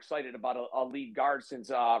hadn't been excited about a lead guard since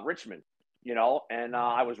Richmond, and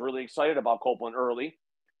I was really excited about Copeland early.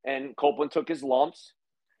 And Copeland took his lumps.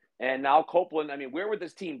 And now Copeland, I mean, where would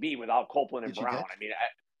this team be without Copeland and Brown? I mean,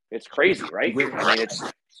 it's crazy, right? I mean, it's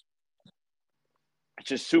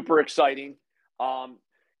just super exciting.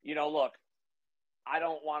 Look, I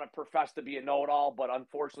don't want to profess to be a know-it-all, but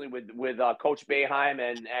unfortunately with Coach Boeheim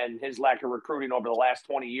and his lack of recruiting over the last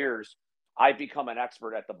 20 years, I've become an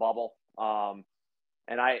expert at the bubble.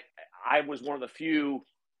 And I was one of the few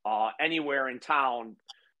anywhere in town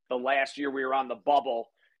the last year we were on the bubble,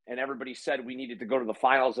 and everybody said we needed to go to the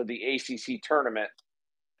finals of the ACC tournament.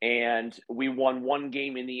 And we won one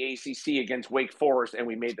game in the ACC against Wake Forest, and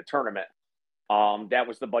we made the tournament. That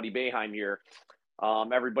was the Buddy Boeheim year.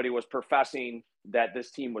 Everybody was professing that this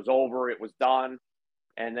team was over. It was done.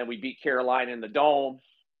 And then we beat Carolina in the Dome.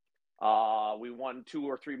 We won 2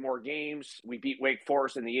 or 3 more games. We beat Wake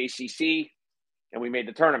Forest in the ACC, and we made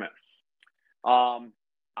the tournament.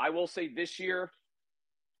 I will say this year,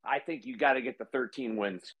 I think you got to get the 13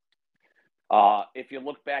 wins. If you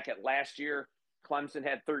look back at last year, Clemson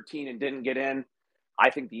had 13 and didn't get in. I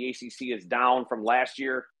think the ACC is down from last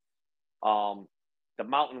year. The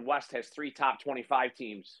Mountain West has 3 top 25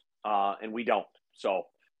 teams, and we don't. So,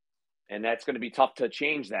 and that's going to be tough to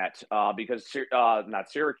change that because not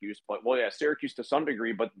Syracuse, but Syracuse to some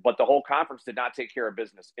degree, but the whole conference did not take care of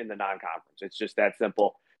business in the non-conference. It's just that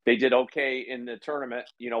simple. They did okay in the tournament,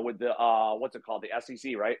 with the what's it called, the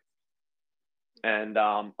SEC, right? And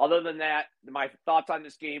other than that, my thoughts on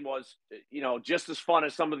this game was, just as fun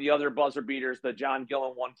as some of the other buzzer beaters. The John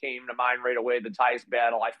Gillen one came to mind right away, the Tice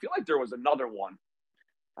battle. I feel like there was another one.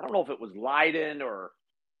 I don't know if it was Leiden or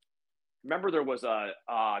remember there was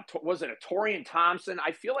was it a Torian Thompson?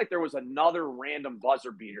 I feel like there was another random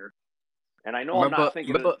buzzer beater. And I know I'm not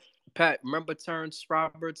thinking of Pat, remember Terrence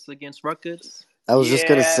Roberts against Rutgers? I was just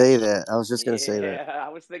gonna say that. I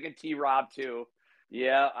was thinking T. Rob too.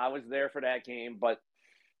 Yeah, I was there for that game, but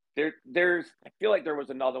there's I feel like there was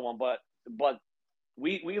another one, but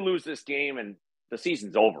we lose this game and the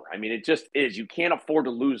season's over. I mean, it just is. You can't afford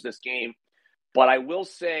to lose this game. But I will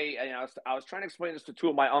say, and I was trying to explain this to two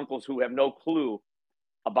of my uncles who have no clue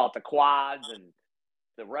about the quads and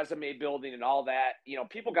the resume building and all that.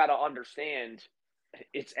 People got to understand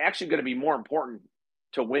it's actually going to be more important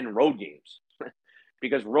to win road games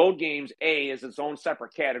because road games, is its own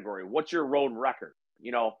separate category. What's your road record?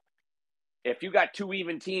 If you got two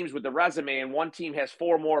even teams with the resume and one team has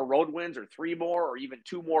 4 more road wins or 3 more or even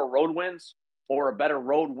 2 more road wins or a better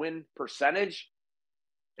road win percentage,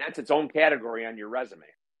 that's its own category on your resume.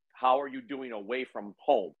 How are you doing away from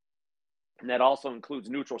home? And that also includes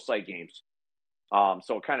neutral site games.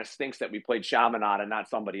 So it kind of stinks that we played Chaminade and not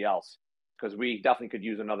somebody else because we definitely could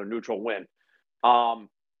use another neutral win.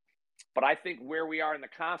 But I think where we are in the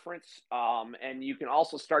conference, and you can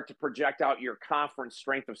also start to project out your conference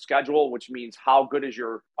strength of schedule, which means how good is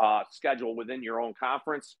your schedule within your own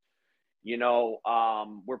conference.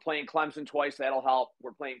 We're playing Clemson twice. That'll help.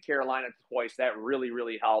 We're playing Carolina twice. That really,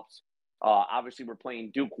 really helps. Obviously, we're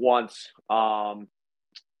playing Duke once.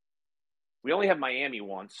 We only have Miami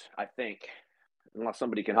once, I think, unless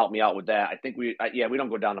somebody can help me out with that. I think we don't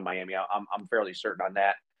go down to Miami. I'm fairly certain on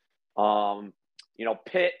that.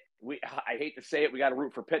 Pitt. I hate to say it, we got to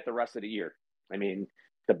root for Pitt the rest of the year. I mean,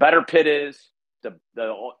 the better Pitt is,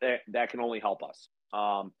 that can only help us.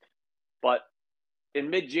 But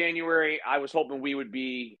in mid-January, I was hoping we would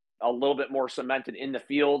be a little bit more cemented in the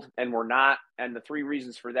field, and we're not. And the 3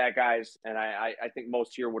 reasons for that, guys, and I think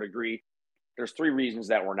most here would agree, there's 3 reasons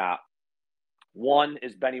that we're not. One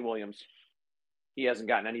is Benny Williams. He hasn't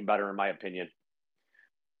gotten any better, in my opinion.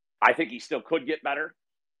 I think he still could get better.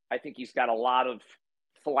 I think he's got a lot of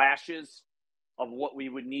flashes of what we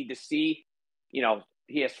would need to see.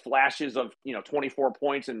 He has flashes of, 24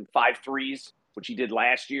 points and 5 threes, which he did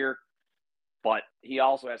last year. But he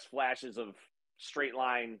also has flashes of straight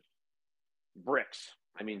line bricks.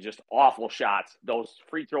 I mean, just awful shots. Those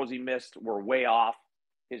free throws he missed were way off.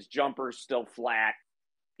 His jumper's still flat.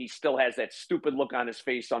 He still has that stupid look on his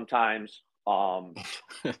face sometimes.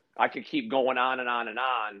 I could keep going on and on and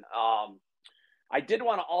on. I did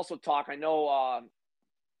want to also talk. I know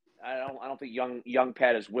I don't think young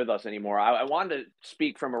Pat is with us anymore. I wanted to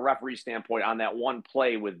speak from a referee standpoint on that one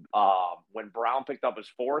play with when Brown picked up his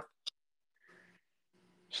 4th.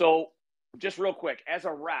 So just real quick, as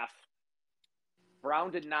a ref,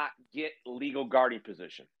 Brown did not get legal guarding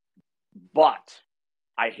position, but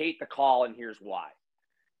I hate the call, and here's why.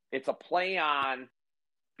 It's a play on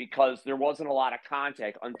because there wasn't a lot of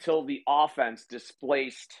contact until the offense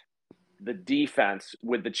displaced the defense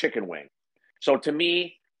with the chicken wing. So to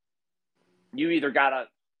me, you either got to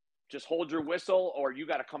just hold your whistle or you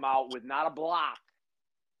got to come out with not a block,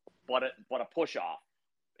 but a push off.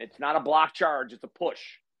 It's not a block charge. It's a push.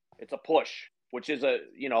 It's a push, which is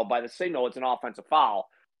by the signal, it's an offensive foul,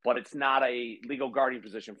 but it's not a legal guarding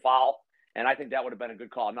position foul. And I think that would have been a good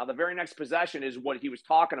call. Now, the very next possession is what he was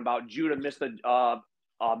talking about. Judah missed a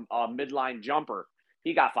midline jumper.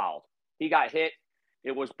 He got fouled. He got hit.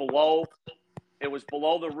 It was below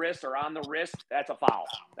the wrist or on the wrist. That's a foul.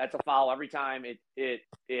 That's a foul every time.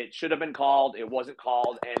 It should have been called. It wasn't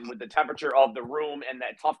called. And with the temperature of the room and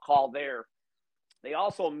that tough call there, they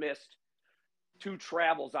also missed 2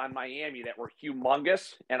 travels on Miami that were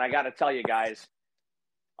humongous. And I got to tell you guys,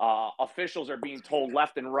 officials are being told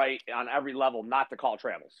left and right on every level not to call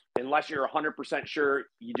travels. Unless you're 100% sure,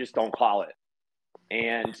 you just don't call it.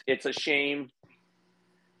 And it's a shame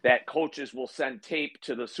that coaches will send tape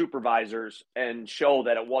to the supervisors and show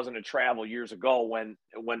that it wasn't a travel years ago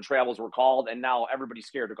when travels were called, and now everybody's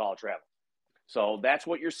scared to call a travel. So that's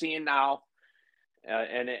what you're seeing now,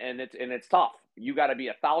 and it's tough. You got to be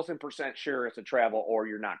 1,000% sure it's a travel, or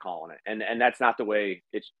you're not calling it, and that's not the way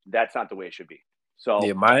it should be. So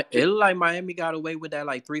yeah, it looked like Miami got away with that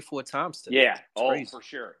like 3-4 times today. Yeah, crazy. For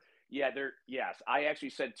sure. Yeah, yes, I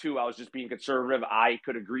actually said 2. I was just being conservative. I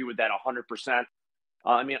could agree with that 100%.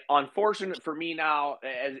 I mean, unfortunate for me now,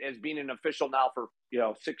 as being an official now for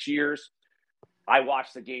 6 years, I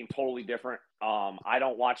watch the game totally different. I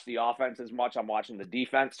don't watch the offense as much. I'm watching the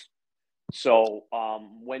defense. So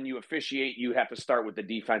when you officiate, you have to start with the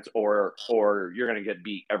defense, or you're going to get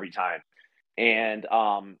beat every time. And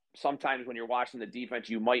sometimes when you're watching the defense,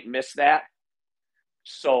 you might miss that.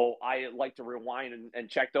 So I like to rewind and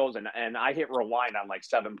check those, and I hit rewind on like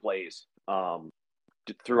 7 plays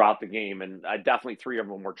throughout the game, and definitely 3 of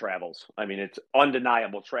them were travels. I mean, it's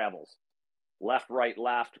undeniable travels. Left, right,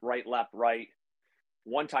 left, left, right.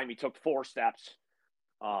 One time he took 4 steps.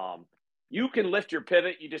 You can lift your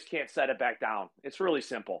pivot, you just can't set it back down. It's really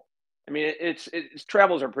simple. I mean, it's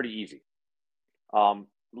travels are pretty easy.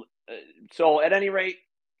 So at any rate,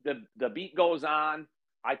 the beat goes on.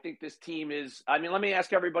 I think this team is. I mean, let me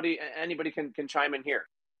ask everybody. Anybody can chime in here.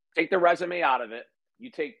 Take the resume out of it.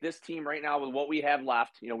 You take this team right now with what we have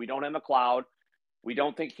left. You know, we don't have McLeod. We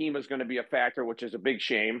don't think Hema is going to be a factor, which is a big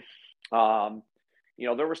shame. You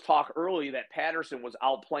know, there was talk early that Patterson was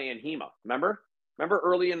outplaying Hema. Remember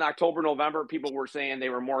early in October, November, people were saying they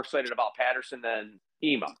were more excited about Patterson than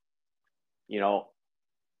Hema. You know,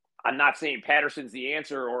 I'm not saying Patterson's the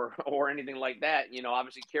answer or anything like that. You know,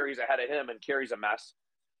 obviously Carey's ahead of him and Carey's a mess.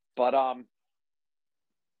 But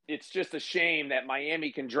it's just a shame that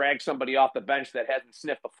Miami can drag somebody off the bench that hasn't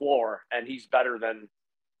sniffed the floor, and he's better than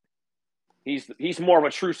he's more of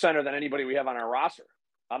a true center than anybody we have on our roster.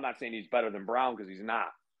 I'm not saying he's better than Brown because he's not.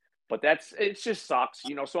 But it just sucks.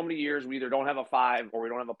 You know, so many years we either don't have a 5 or we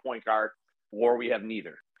don't have a point guard or we have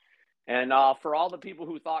neither. And for all the people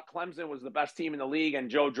who thought Clemson was the best team in the league and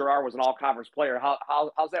Joe Girard was an all-conference player,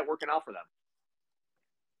 how's that working out for them?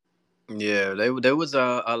 Yeah, there was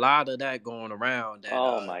a lot of that going around. That,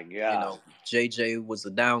 oh my God! You know, JJ was a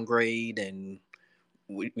downgrade, and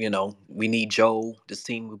we need Joe. This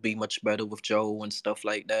team would be much better with Joe and stuff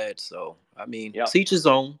like that. So I mean, each his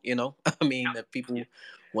own. You know, I mean, if people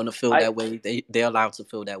want to feel that way, they're allowed to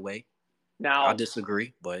feel that way. Now I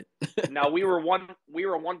disagree, but now we were one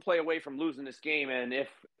play away from losing this game, and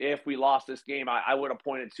if we lost this game, I would have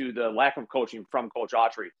pointed to the lack of coaching from Coach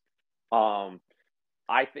Autry.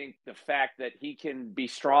 I think the fact that he can be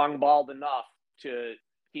strong-balled enough to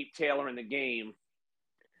keep Taylor in the game,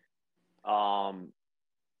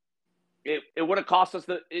 it would have cost us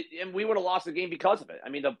and we would have lost the game because of it. I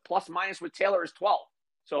mean, the plus minus with Taylor is 12.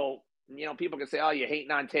 So, you know, people can say, "Oh, you're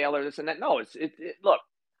hating on Taylor, this and that." No, look,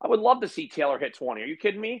 I would love to see Taylor hit 20. Are you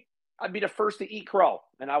kidding me? I'd be the first to eat crow,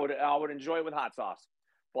 and I would enjoy it with hot sauce.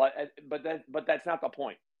 But that's not the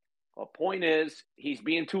point. The point is he's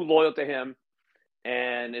being too loyal to him,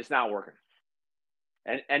 and it's not working.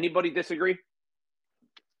 And anybody disagree?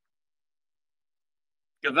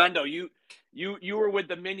 Gavendo, you were with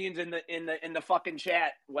the minions in the fucking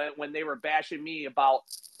chat when they were bashing me about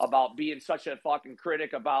being such a fucking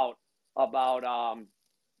critic about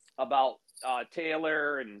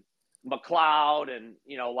Taylor and McLeod and,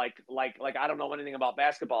 you know, like I don't know anything about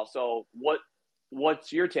basketball. So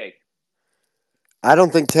what's your take? I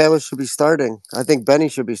don't think Taylor should be starting. I think Benny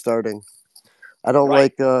should be starting. I don't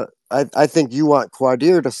like. I think you want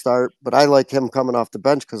Quadir to start, but I like him coming off the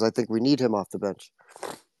bench because I think we need him off the bench.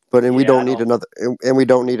 But we don't need another, and we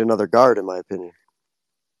don't need another guard, in my opinion.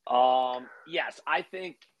 Yes, I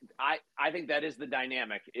think that is the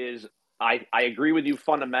dynamic. I agree with you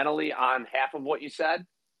fundamentally on half of what you said.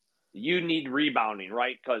 You need rebounding,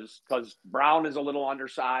 right? Because Brown is a little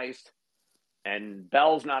undersized, and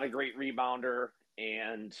Bell's not a great rebounder,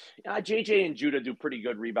 and JJ and Judah do pretty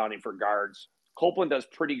good rebounding for guards. Copeland does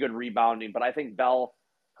pretty good rebounding, but I think Bell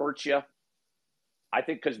hurts you. I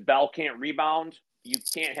think because Bell can't rebound, you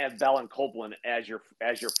can't have Bell and Copeland as your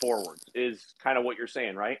forwards. Is kind of what you're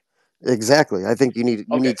saying, right? Exactly. I think you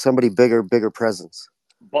need somebody bigger presence.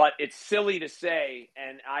 But it's silly to say,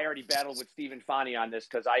 and I already battled with Stephen Fani on this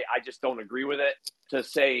because I just don't agree with it, to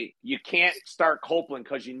say you can't start Copeland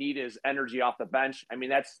because you need his energy off the bench. I mean,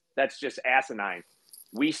 that's just asinine.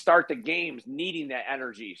 We start the games needing that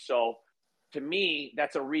energy. So to me,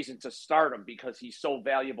 that's a reason to start him because he's so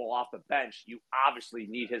valuable off the bench. You obviously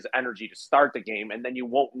need his energy to start the game, and then you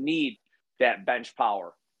won't need that bench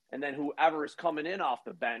power. And then whoever is coming in off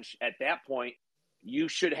the bench at that point, you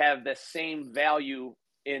should have the same value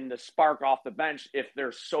in the spark off the bench. If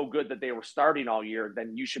they're so good that they were starting all year,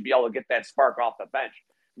 then you should be able to get that spark off the bench.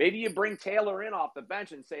 Maybe you bring Taylor in off the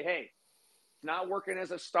bench and say, hey, it's not working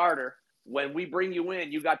as a starter. When we bring you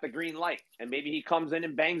in, you got the green light. And maybe he comes in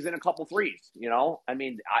and bangs in a couple threes, you know? I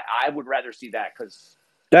mean, I would rather see that because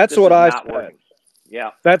that's what I said. Working.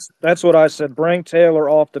 Yeah. That's what I said. Bring Taylor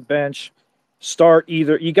off the bench. Start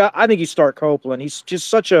either. I think you start Copeland. He's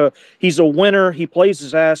just he's a winner. He plays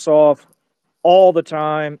his ass off all the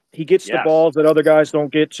time. He gets the balls that other guys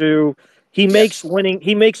don't get to. He makes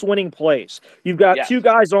winning plays. You've got two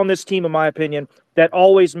guys on this team, in my opinion, that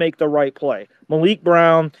always make the right play. Malik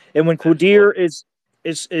Brown, and when Quadir is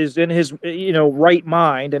in his right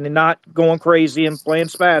mind and not going crazy and playing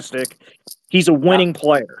spastic, he's a winning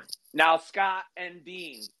player. Now, Scott and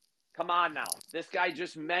Dean, come on now. This guy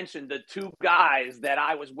just mentioned the two guys that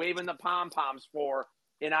I was waving the pom-poms for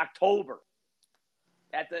in October.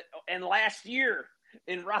 And last year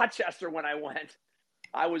in Rochester when I went,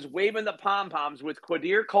 I was waving the pom-poms with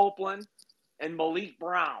Quadir Copeland and Malik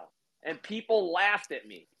Brown. And people laughed at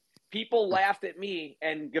me. people laughed at me,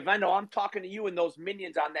 and Gavendo, I'm talking to you and those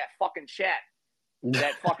minions on that fucking chat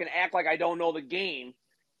that fucking act like I don't know the game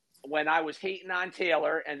when I was hating on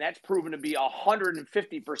Taylor, and that's proven to be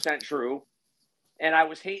 150% true. And I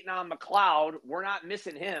was hating on McLeod. We're not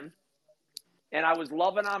missing him. And I was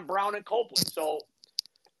loving on Brown and Copeland. So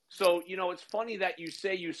it's funny that you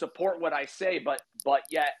say you support what I say, but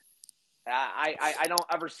yet I don't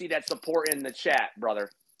ever see that support in the chat,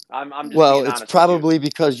 brother. I'm just being Well, it's honest with you. probably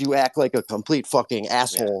because you act like a complete fucking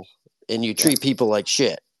asshole and you treat people like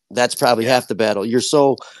shit. That's probably half the battle. You're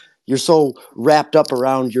so wrapped up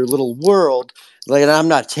around your little world. Like, and I'm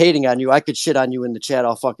not hating on you. I could shit on you in the chat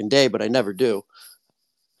all fucking day, but I never do.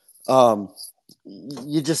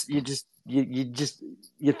 You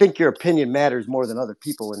think your opinion matters more than other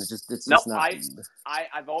people, and it's just not.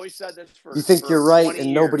 I've always said this for You think you're right, and years.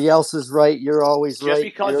 nobody else is right. You're always just right.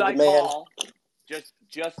 Because you're I the man. call,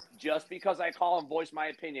 just because I call and voice my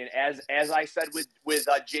opinion, as I said with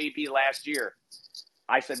JB last year,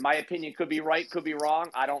 I said my opinion could be right, could be wrong.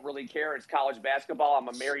 I don't really care. It's college basketball. I'm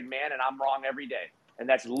a married man, and I'm wrong every day. And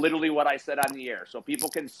that's literally what I said on the air. So people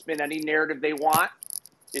can spin any narrative they want.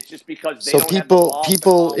 It's just because they don't have the balls to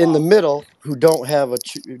people call in the out. middle who don't have a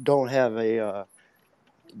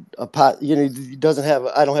pot, doesn't have.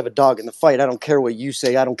 I don't have a dog in the fight. I don't care what you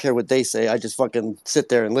say. I don't care what they say. I just fucking sit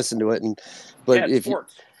there and listen to it. But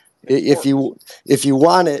if you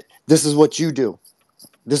want it, this is what you do.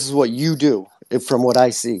 This is what you do. From what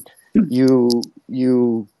I see,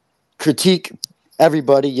 you critique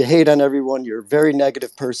everybody. You hate on everyone. You're a very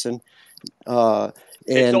negative person.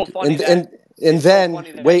 It's so funny and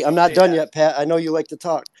then wait, I'm not done yet, Pat. I know you like to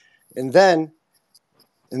talk. And then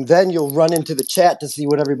you'll run into the chat to see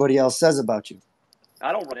what everybody else says about you.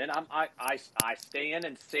 I don't run in. I stay in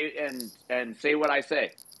and say what I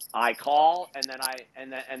say. I call and then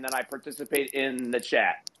I participate in the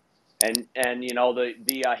chat. And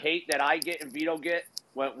the hate that I get and Vito get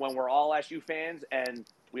when we're all SU fans and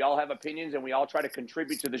we all have opinions and we all try to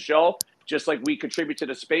contribute to the show, just like we contribute to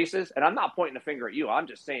the spaces. And I'm not pointing a finger at you. I'm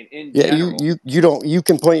just saying in general. You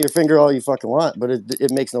can point your finger all you fucking want, but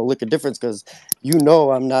it makes no lick of difference because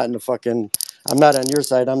I'm not on your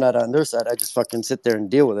side. I'm not on their side. I just fucking sit there and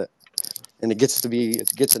deal with it, and it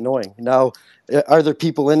gets annoying. Now, are there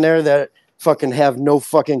people in there that fucking have no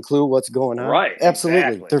fucking clue what's going on? Right. Absolutely.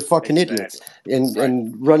 Exactly. They're fucking idiots.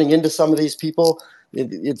 And running into some of these people,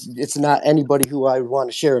 it's not anybody who I would want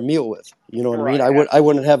to share a meal with. You know what I mean? I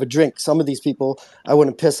wouldn't have a drink. Some of these people, I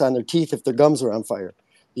wouldn't piss on their teeth if their gums were on fire.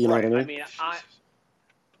 You know what I mean? I mean,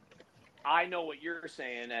 I know what you're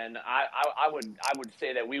saying, and I would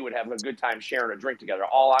say that we would have a good time sharing a drink together.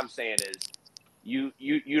 All I'm saying is you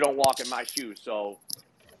don't walk in my shoes, so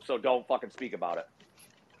don't fucking speak about it.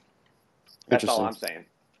 That's all I'm saying.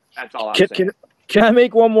 That's all I'm saying. Can I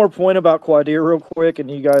make one more point about Quadir real quick, and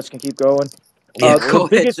you guys can keep going? Yeah, go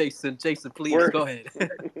ahead, Jason. Jason, please go ahead.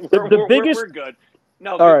 We're good.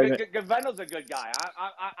 No, Gavendo's a good guy.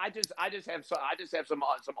 I just have some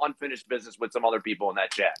unfinished business with some other people in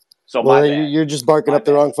that chat. So my bad. You're just barking up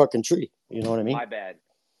the wrong fucking tree. You know what I mean? My bad.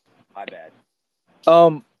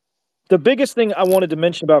 The biggest thing I wanted to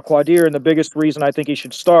mention about Quadir, and the biggest reason I think he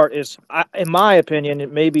should start is, in my opinion,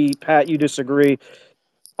 and maybe Pat, you disagree,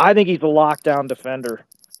 I think he's a lockdown defender.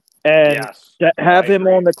 And to have him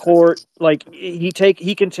on the court, like he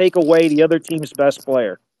can take away the other team's best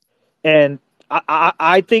player. And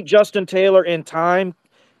I think Justin Taylor in time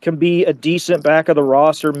can be a decent back of the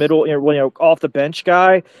roster, middle, off the bench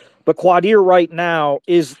guy. But Quadir right now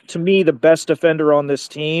is, to me, the best defender on this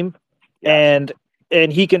team. And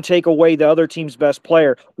he can take away the other team's best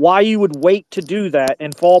player. Why you would wait to do that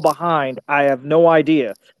and fall behind, I have no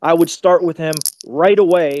idea. I would start with him right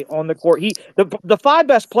away on the court. The five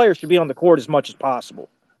best players should be on the court as much as possible.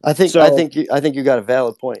 I think you got a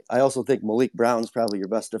valid point. I also think Malik Brown's probably your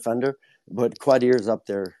best defender, but Quadir's up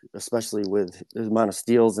there, especially with the amount of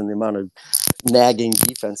steals and the amount of nagging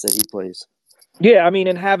defense that he plays. Yeah, I mean,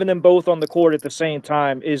 and having them both on the court at the same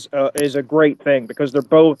time is a great thing because they're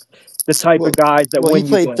both the type of guys that win. He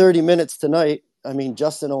played 30 minutes tonight. I mean,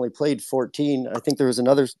 Justin only played 14. I think there was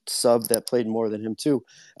another sub that played more than him too.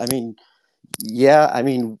 I mean,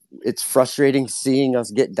 it's frustrating seeing us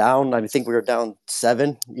get down. I think we were down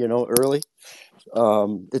 7, early.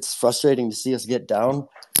 It's frustrating to see us get down.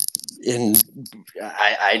 And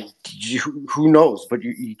who knows? But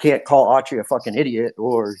you can't call Autry a fucking idiot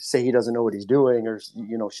or say he doesn't know what he's doing or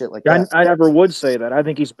shit like that. I never would say that. I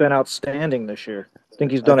think he's been outstanding this year. I think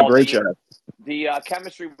he's done a great job. The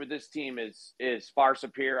chemistry with this team is far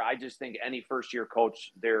superior. I just think any first year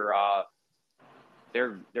coach, they're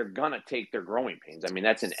gonna take their growing pains. I mean,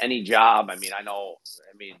 that's in any job. I mean,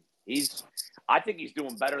 I think he's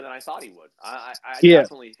doing better than I thought he would. I Yeah,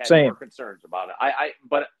 definitely had same. more concerns about it.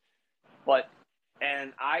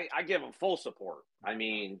 And I give him full support. I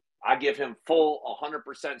mean, I give him full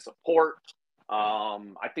 100% support.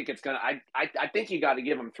 I think it's gonna. I think you got to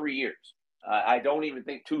give him 3 years. I don't even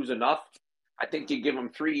think 2's enough. I think you give him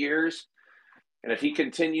 3 years, and if he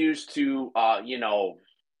continues to,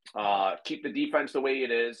 keep the defense the way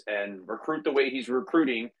it is and recruit the way he's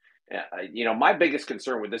recruiting, my biggest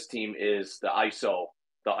concern with this team is the ISO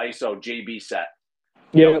JB set.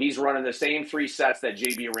 Yeah, He's running the same 3 sets that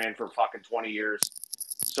JB ran for fucking 20 years.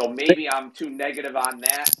 So maybe I'm too negative on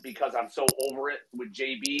that because I'm so over it with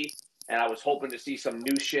JB, and I was hoping to see some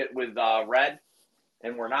new shit with Red,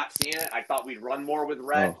 and we're not seeing it. I thought we'd run more with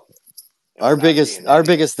Red. Oh. Our biggest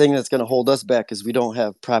thing that's going to hold us back is we don't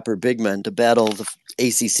have proper big men to battle the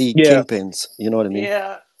ACC kingpins. You know what I mean?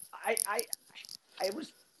 Yeah, I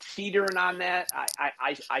was teetering on that.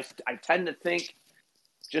 I tend to think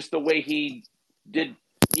just the way he did,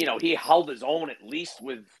 he held his own at least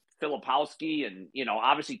with Filipowski, and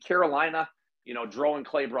obviously Carolina. Dro and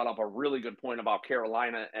Clay brought up a really good point about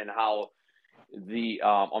Carolina and how the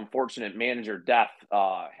unfortunate manager death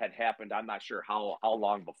had happened. I'm not sure how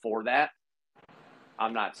long before that.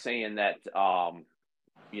 I'm not saying that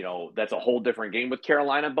that's a whole different game with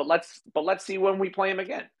Carolina, but let's see when we play him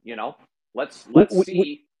again. Let's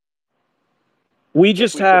see. We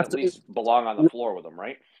just have to at least belong on the floor with them,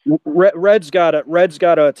 right? Red's got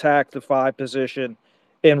to attack the 5 position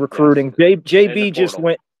in recruiting. Yes. JB just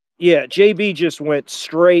went. Yeah, JB just went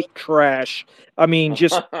straight trash. I mean,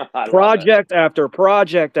 just project after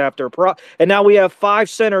project after and now we have 5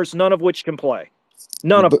 centers, none of which can play.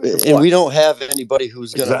 None of them. And we don't have anybody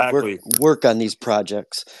who's going to work on these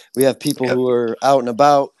projects. We have people who are out and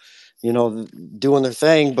about, doing their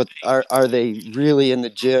thing, but are they really in the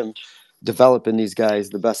gym developing these guys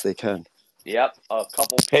the best they can? Yep. A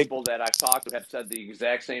couple people that I've talked to have said the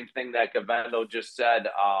exact same thing that Gavendo just said.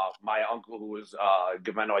 My uncle, who was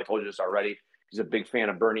Gavendo, I told you this already, he's a big fan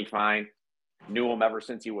of Bernie Fine. Knew him ever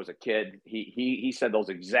since he was a kid. He said those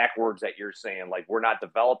exact words that you're saying, like, we're not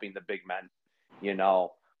developing the big men, and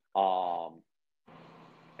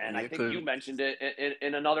I think you mentioned it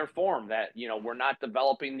in another form that, we're not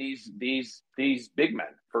developing these big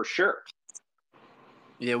men for sure.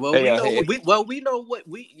 Yeah, well, we know what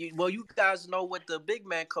you guys know what the big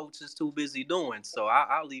man coach is too busy doing, so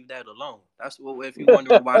I'll leave that alone. That's what, if you're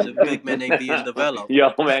wondering why the big men ain't being developed.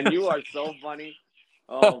 Yo, man, you are so funny.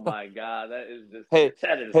 Oh my God, that is just hey.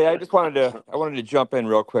 I wanted to jump in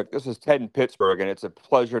real quick. This is Ted in Pittsburgh, and it's a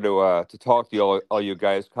pleasure to talk to you all you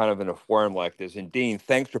guys, kind of in a forum like this. And Dean,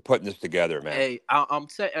 thanks for putting this together, man. Hey,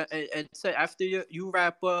 after you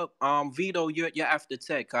wrap up, Vito, you're after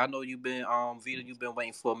Tech. I know you've been Vito, you've been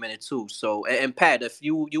waiting for a minute too. So and Pat, if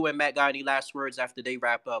you and Matt got any last words after they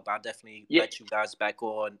wrap up, I'll definitely let you guys back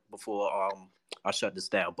on before I shut this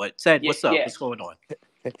down. But Ted, what's up? What's going on?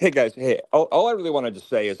 Hey guys, all I really wanted to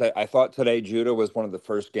say is I thought today Judah was one of the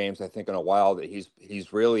first games I think in a while that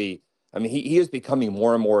he's really, I mean, he is becoming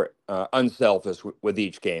more and more unselfish with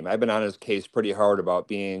each game. I've been on his case pretty hard about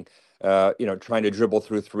being, trying to dribble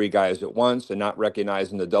through 3 guys at once and not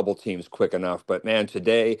recognizing the double teams quick enough. But man,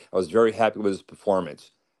 today I was very happy with his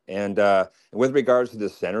performance. And with regards to the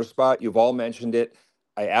center spot, you've all mentioned it.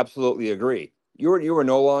 I absolutely agree. You are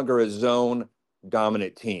no longer a zone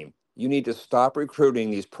dominant team. You need to stop recruiting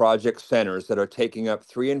these project centers that are taking up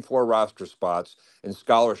 3 and 4 roster spots and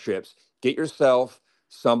scholarships. Get yourself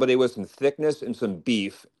somebody with some thickness and some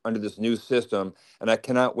beef under this new system, and I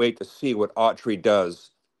cannot wait to see what Autry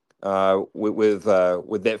does with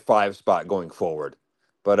that 5 spot going forward.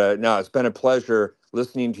 But no, it's been a pleasure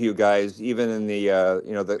listening to you guys, even in the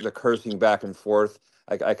the cursing back and forth.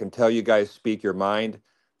 I can tell you guys speak your mind,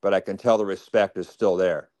 but I can tell the respect is still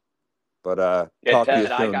there. But talk Ted, to you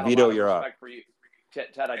soon. I got Vito, a lot of you're respect up. for you.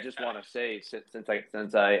 Ted, I just want to say,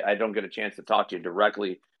 since I don't get a chance to talk to you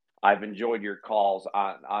directly, I've enjoyed your calls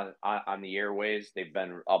on the airways. They've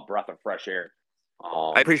been a breath of fresh air.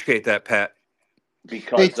 I appreciate that, Pat.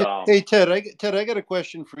 Because hey Ted, I got a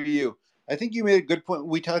question for you. I think you made a good point.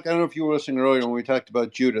 I don't know if you were listening earlier when we talked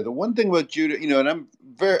about Judah. The one thing about Judah, and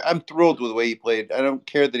I'm thrilled with the way he played. I don't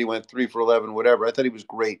care that he went 3 for 11, whatever. I thought he was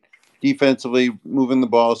great defensively, moving the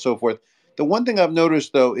ball, so forth. The one thing I've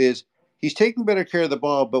noticed though is he's taking better care of the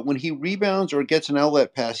ball, but when he rebounds or gets an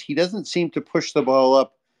outlet pass, he doesn't seem to push the ball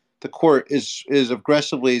up the court as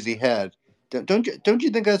aggressively as he had. Don't you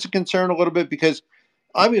think that's a concern a little bit? Because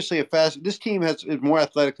obviously this team is more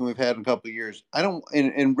athletic than we've had in a couple of years.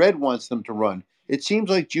 And Red wants them to run. It seems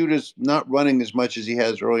like Judah's not running as much as he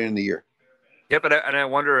has earlier in the year. Yeah, but I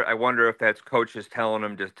wonder if that's coaches telling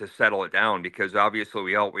them just to settle it down, because obviously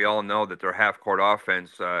we all know that their half court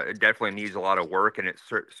offense it definitely needs a lot of work, and it's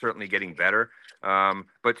certainly getting better.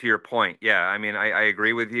 But to your point, yeah, I mean I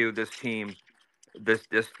agree with you. This team,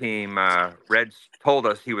 Reds told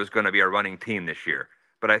us he was going to be a running team this year,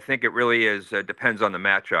 but I think it really is depends on the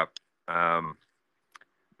matchup.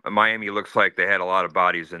 Miami looks like they had a lot of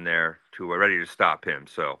bodies in there to ready to stop him.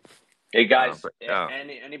 So. Hey guys,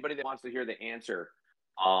 anybody that wants to hear the answer,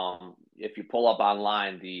 if you pull up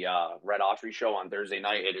online the Red Autry show on Thursday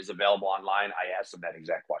night, it is available online. I asked him that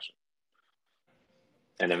exact question,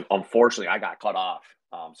 and then unfortunately I got cut off,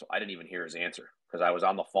 so I didn't even hear his answer because I was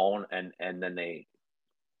on the phone, and then they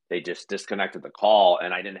just disconnected the call,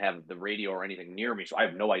 and I didn't have the radio or anything near me, so I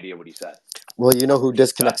have no idea what he said. Well, you know who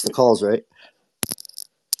disconnects the calls, right?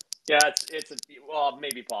 Yeah, well,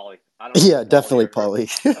 maybe Paulie. I don't know. Yeah, definitely Paulie.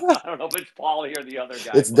 I don't know if it's Paulie or the other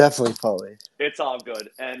guy. It's definitely Paulie. It's all good.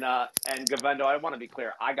 And Govendo, I want to be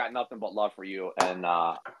clear. I got nothing but love for you, and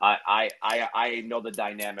I know the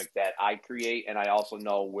dynamic that I create, and I also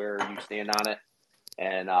know where you stand on it.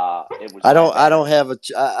 And it was. I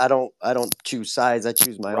don't choose sides. I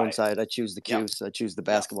choose my own side. I choose the Cuse. Yep. I choose the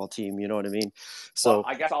basketball team. You know what I mean? So well,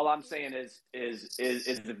 I guess all I'm saying is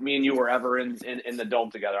if me and you were ever in the dome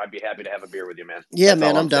together, I'd be happy to have a beer with you, man. Yeah,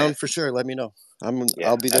 man, I'm down for sure. Let me know.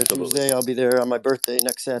 I'll be there Tuesday. I'll be there on my birthday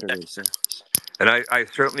next Saturday. So. And I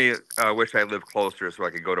certainly wish I lived closer so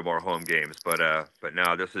I could go to more home games. But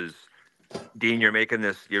now this is Dean. You're making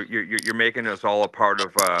this. You're making us all a part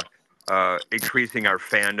of increasing our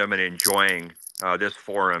fandom and enjoying this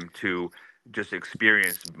forum to just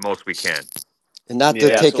experience most we can. And not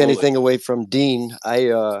to take anything away from Dean,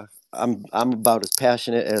 I'm about as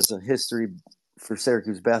passionate as a history for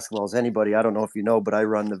Syracuse basketball as anybody. I don't know if you know, but I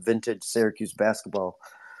run the vintage Syracuse basketball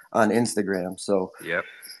on Instagram. So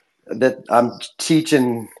that I'm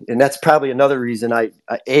teaching, and that's probably another reason I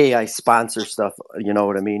sponsor stuff. You know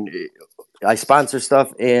what I mean? I sponsor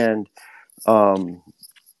stuff, and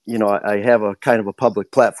I have a kind of a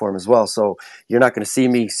public platform as well. So you're not going to see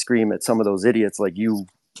me scream at some of those idiots like you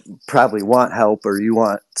probably want help or you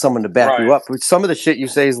want someone to back you up. Some of the shit you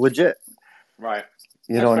say is legit. Right.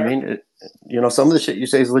 You know what I mean? Some of the shit you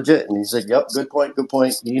say is legit. And he's like, yep, good point.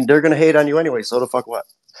 They're going to hate on you anyway. So the fuck what?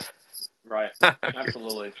 Right.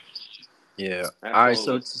 Absolutely. Yeah.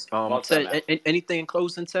 Absolutely. All right. So, Ted, anything in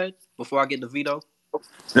closing, Ted, before I get to Vito?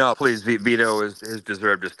 No, please. Vito has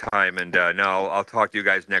deserved his time, and no, I'll talk to you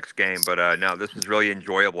guys next game. But no, this is really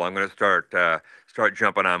enjoyable. I'm going to start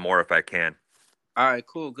jumping on more if I can. All right,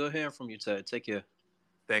 cool. Good hearing from you, Ted. Take care.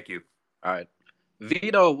 Thank you. All right,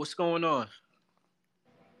 Vito, what's going on?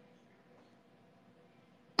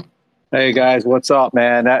 Hey guys, what's up,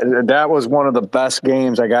 man? That was one of the best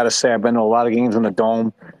games. I got to say, I've been to a lot of games in the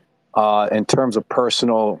Dome. In terms of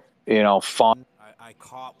personal, fun. I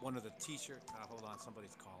caught one of the T-shirts. Hold on,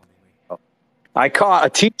 somebody's calling me. I caught a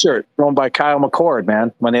T-shirt thrown by Kyle McCord,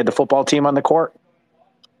 man, when they had the football team on the court.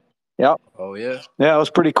 Yep. Oh yeah. Yeah, it was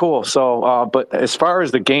pretty cool. So, but as far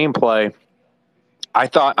as the gameplay,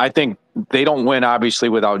 I think they don't win obviously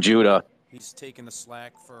without Judah. He's taking the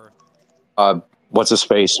slack for. What's his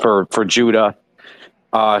face for Judah?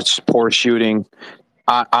 Poor shooting.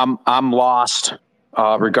 I'm lost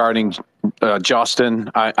regarding Justin.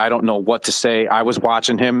 I don't know what to say. I was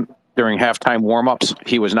watching him during halftime warmups.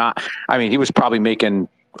 He was not. I mean, he was probably making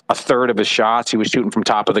a third of his shots. He was shooting from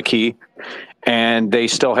top of the key, and they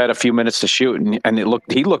still had a few minutes to shoot. And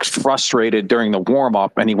he looked frustrated during the warm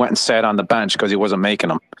up, and he went and sat on the bench because he wasn't making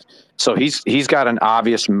them. So he's got an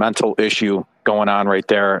obvious mental issue going on right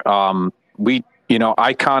there.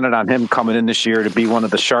 I counted on him coming in this year to be one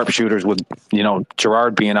of the sharpshooters with,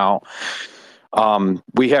 Gerard being out.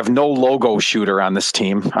 We have no logo shooter on this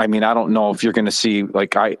team. I mean, I don't know if you're going to see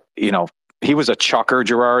he was a chucker,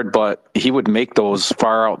 Gerard, but he would make those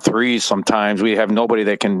far out threes sometimes. We have nobody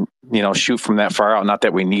that can, shoot from that far out. Not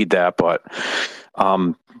that we need that, but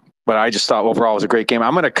I just thought overall it was a great game.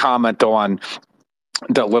 I'm going to comment though on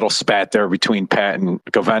the little spat there between Pat and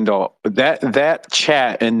Govendo. That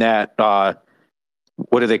chat in that,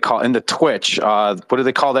 what do they call in the Twitch? What do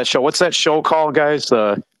they call that show? What's that show called, guys?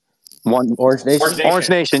 Orange Nation. Orange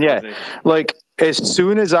Nation, yeah. Like as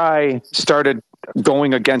soon as I started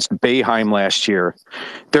going against Boeheim last year,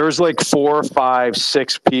 there was like 4, 5,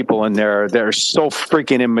 6 people in there that are so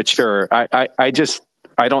freaking immature. I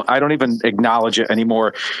don't even acknowledge it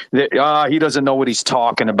anymore. He doesn't know what he's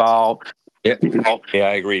talking about. Yeah,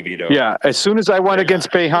 I agree, Vito. Yeah, as soon as I went against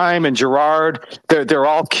Boeheim and Gerard, they're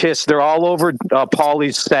all kissed. They're all over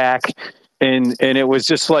Paulie's sack. and it was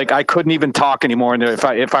just like I couldn't even talk anymore. And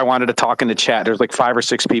if I wanted to talk in the chat, there's like 5 or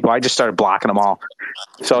 6 people. I just started blocking them all.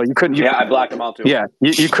 So you couldn't. Yeah, I blocked them all too. Yeah,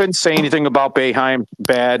 you couldn't say anything about Boeheim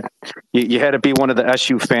bad. You had to be one of the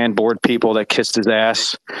SU fan board people that kissed his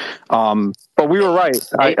ass. But we were right.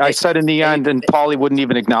 I said in the end, and Paulie wouldn't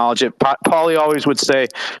even acknowledge it. Paulie always would say,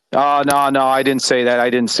 "Oh, no, I didn't say that. I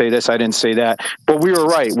didn't say this. I didn't say that." But we were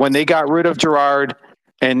right. When they got rid of Gerard,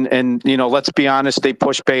 and let's be honest, they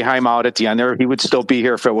pushed Boeheim out at the end there. He would still be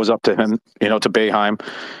here if it was up to him, to Boeheim.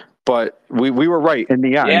 But we were right in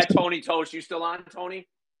the end. Yeah, Tony Toast. You still on, Tony?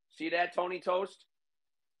 See that, Tony Toast?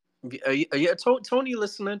 Yeah, Tony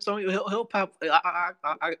listening. Tony, he'll pop.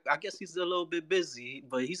 I guess he's a little bit busy,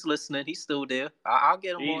 but he's listening. He's still there. I'll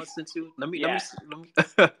get him on since you. Let me.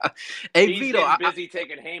 Hey, he's Vito, getting busy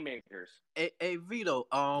taking haymakers. Hey, Vito.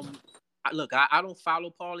 Look, I don't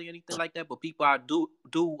follow Paulie or anything like that, but people I do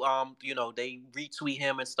they retweet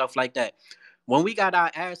him and stuff like that. When we got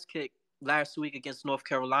our ass kicked last week against North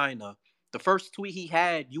Carolina, the first tweet he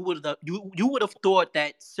had, you would have thought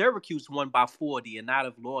that Syracuse won by 40 and not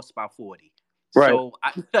have lost by 40. Right. So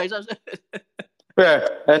yeah,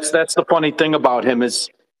 that's the funny thing about him is,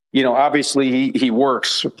 obviously he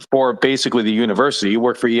works for basically the university. You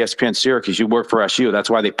work for ESPN Syracuse. You work for SU. That's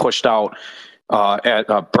why they pushed out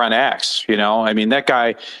at Brent Axe. I mean, that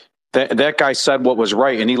guy. That guy said what was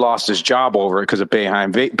right, and he lost his job over it because of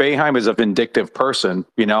Boeheim. Boeheim is a vindictive person,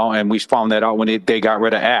 and we found that out when they got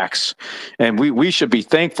rid of Axe. And we should be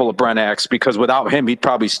thankful of Brent Axe, because without him, he'd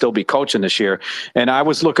probably still be coaching this year. And I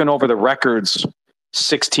was looking over the records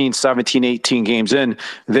 16, 17, 18 games in.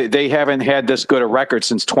 They haven't had this good a record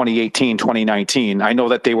since 2018, 2019. I know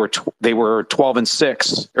that they were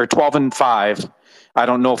 12-6 or 12-5. I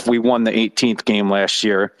don't know if we won the 18th game last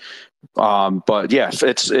year. But yes,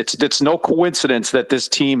 it's no coincidence that this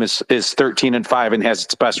team is 13-5 and has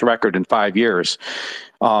its best record in 5 years.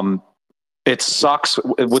 It sucks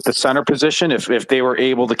with the center position. If they were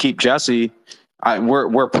able to keep Jesse,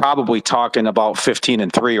 we're probably talking about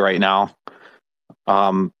 15-3 right now.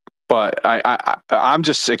 But I'm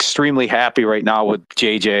just extremely happy right now with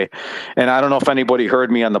JJ. And I don't know if anybody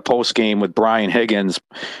heard me on the post game with Brian Higgins.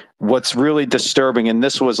 What's really disturbing, and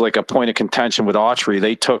this was like a point of contention with Autry,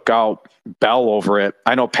 they took out Bell over it.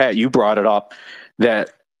 I know, Pat, you brought it up,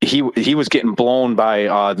 that he was getting blown by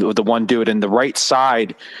the one dude in the right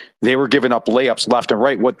side. They were giving up layups left and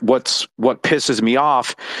right. What pisses me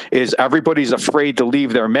off is everybody's afraid to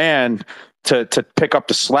leave their man to pick up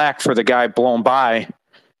the slack for the guy blown by,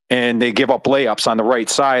 and they give up layups on the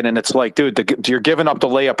right side. And it's like, dude, you're giving up the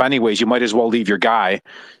layup anyways. You might as well leave your guy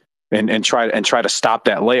and try to stop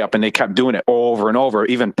that layup. And they kept doing it over and over.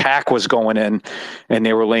 Even Pack was going in, and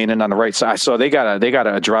they were laying in on the right side. So they gotta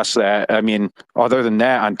address that. I mean, other than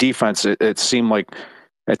that, on defense, it seemed like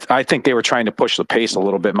I think they were trying to push the pace a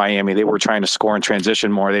little bit. Miami, they were trying to score in transition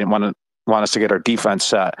more. They didn't want us to get our defense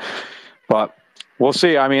set. But we'll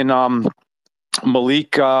see. I mean,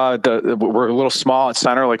 Malik, we're a little small at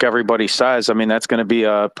center, like everybody says. I mean, that's going to be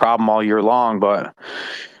a problem all year long. But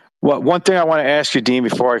one thing I want to ask you, Dean,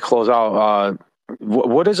 before I close out,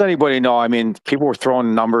 what does anybody know? I mean, people were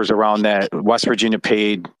throwing numbers around that West Virginia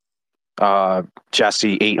paid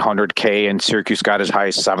Jesse $800K and Syracuse got as high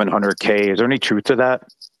as $700K. Is there any truth to that?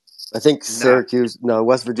 I think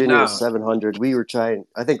West Virginia was 700. We were trying.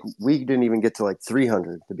 I think we didn't even get to like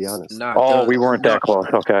 300, to be honest. We weren't that close.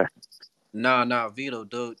 Okay. Vito.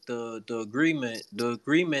 The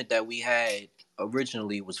agreement that we had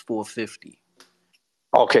originally was 450.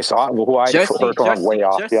 Okay, so way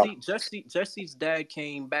off. Jesse's dad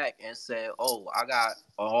came back and said, "Oh, I got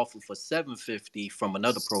an offer for 750 from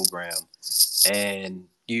another program," and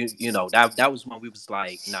that was when we was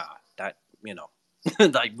like, "Nah, that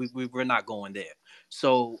like we're not going there."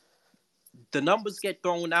 So the numbers get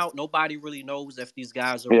thrown out. Nobody really knows if these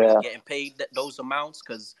guys are really getting paid those amounts,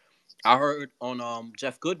 because I heard on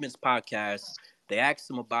Jeff Goodman's podcast they asked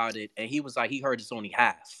him about it, and he was like, he heard it's only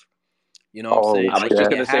half. You know what I'm saying? I was just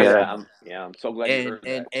going to say that. I'm so glad you heard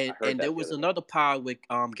that. And there was another pod with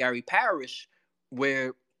Gary Parrish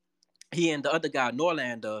where he and the other guy,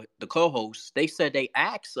 Norlander, the co-host, they said they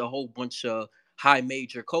asked a whole bunch of high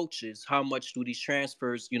major coaches, how much do these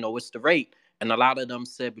transfers, what's the rate? And a lot of them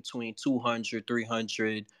said between 200,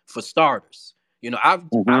 300 for starters.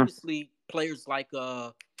 Obviously players like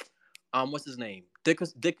what's his name?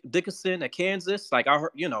 Dickerson at Kansas. Like I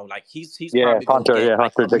heard, like he's probably Hunter, gonna get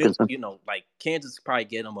like Hunter Dickerson. Like Kansas probably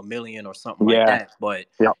get him $1 million or something like that. But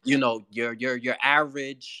your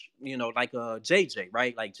average, like JJ,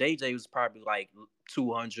 right? Like JJ was probably like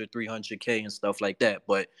 200, 300K and stuff like that.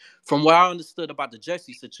 But from what I understood about the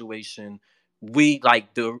Jesse situation, we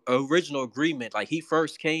like the original agreement. Like he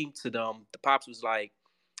first came to them, the pops was like,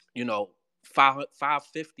 you know,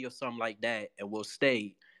 550 or something like that, and we'll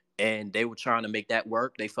stay. And they were trying to make that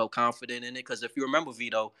work. They felt confident in it because if you remember,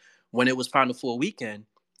 Vito, when it was Final Four weekend,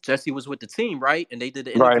 Jesse was with the team, right? And they did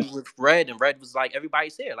the Right. interview with Red, and Red was like,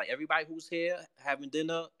 "Everybody's here. Like everybody who's here having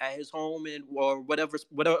dinner at his home and or whatever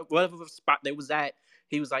spot they was at."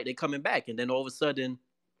 He was like, "They coming back," and then all of a sudden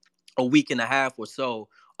a week and a half or so,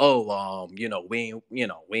 oh, we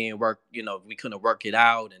ain't work, we couldn't work it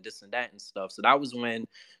out and this and that and stuff. So that was when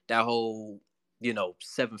that whole,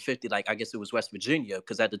 750, like I guess it was West Virginia,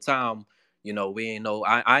 because at the time, we ain't know.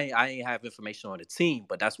 I ain't have information on the team,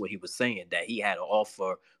 but that's what he was saying, that he had an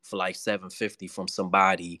offer for like 750 from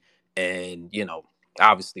somebody, and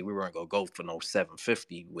obviously we weren't gonna go for no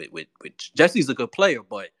 750 with Jesse's a good player,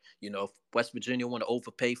 but if West Virginia want to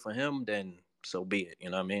overpay for him, then so be it. You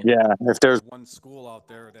know what I mean? Yeah, if there's One school out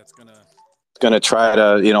there that's gonna going to try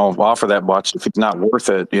to, offer that much, if he's not worth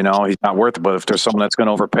it, he's not worth it. But if there's someone that's going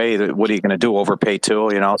to overpay, what are you going to do? Overpay too,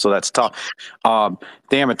 so that's tough.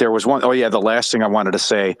 Damn it. There was one. Oh yeah. The last thing I wanted to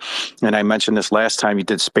say, and I mentioned this last time you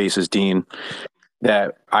did Spaces, Dean,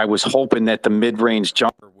 that I was hoping that the mid-range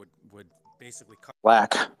jumper would basically cut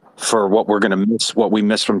black for what we're going to miss, what we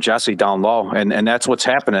miss from Jesse down low. And that's what's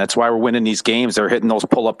happening. That's why we're winning these games. They're hitting those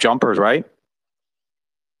pull-up jumpers, right?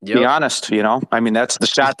 Yep. Be honest, I mean, that's the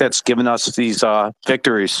shot that's given us these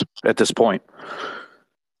victories at this point.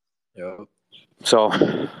 Yep. So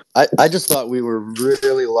I just thought we were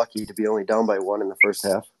really lucky to be only down by 1 in the first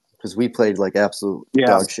half because we played like absolute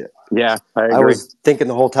dog shit. Yeah, I agree. I was thinking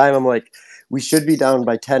the whole time, I'm like, we should be down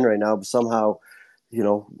by 10 right now, but somehow,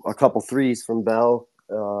 a couple threes from Bell,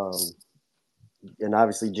 and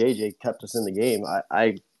obviously JJ kept us in the game.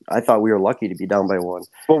 I thought we were lucky to be down by 1.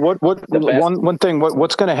 Well, one thing?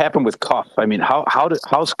 What's going to happen with Cuff? I mean,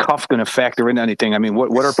 how's Cuff going to factor in anything? I mean,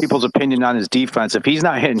 what are people's opinion on his defense? If he's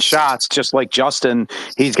not hitting shots, just like Justin,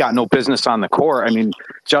 he's got no business on the court. I mean,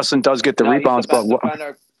 Justin does get the rebounds, he's the best but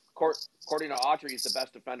defender. According to Autry, he's the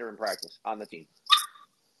best defender in practice on the team.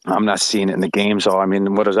 I'm not seeing it in the game. So I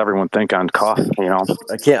mean, what does everyone think on Cuff?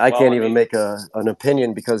 I can't even make an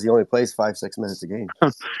opinion because he only plays 5-6 minutes a game.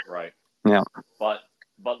 Right. Yeah.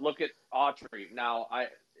 But look at Autry. Now,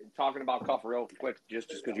 talking about Cuff real quick, just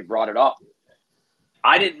because you brought it up.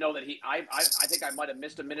 I didn't know that I think I might have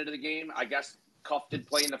missed a minute of the game. I guess Cuff did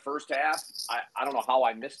play in the first half. I don't know how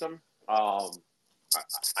I missed him. I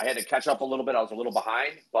had to catch up a little bit. I was a little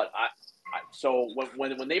behind. But so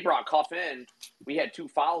when they brought Cuff in, we had 2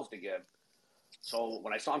 fouls to give. So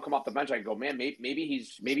when I saw him come off the bench, I go, man, maybe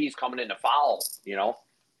he's coming in to foul.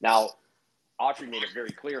 Now. Autry made it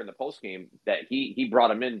very clear in the postgame that he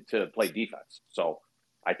brought him in to play defense. So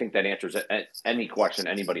I think that answers any question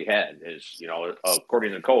anybody had. Is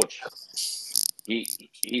according to the coach,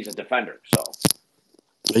 he's a defender. So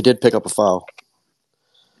he did pick up a foul.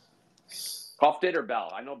 Cuff did or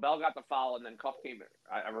Bell? I know Bell got the foul, and then Cuff came.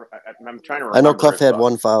 I'm trying to remember. I know Cuff had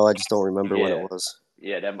 1 foul. I just don't remember when it was.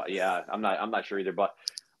 Yeah, I'm not sure either. But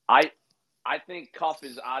I think Cuff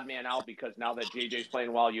is odd man out because now that JJ's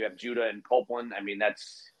playing well, you have Judah and Copeland. I mean,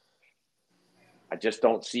 I just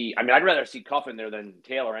don't see. I mean, I'd rather see Cuff in there than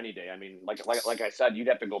Taylor any day. I mean, like I said, you'd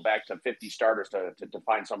have to go back to 50 starters to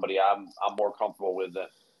find somebody I'm more comfortable with,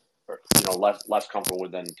 less comfortable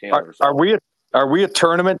with than Taylor. Are we a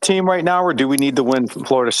tournament team right now, or do we need to win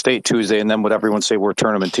Florida State Tuesday and then would everyone say we're a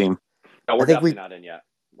tournament team? No, we're definitely not in yet.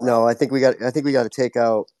 I think we got to take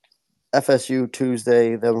out FSU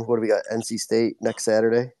Tuesday, then what do we got? NC State next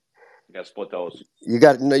Saturday. You got to split those. You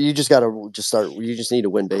just got to start. You just need to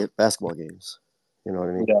win basketball games. You know what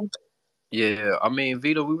I mean? Yeah. I mean,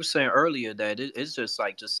 Vito, we were saying earlier that it's just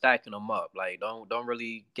like just stacking them up. Like don't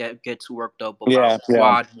really get too worked up about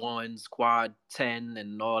quad 1s, quad 10,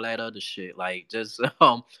 and all that other shit. Like just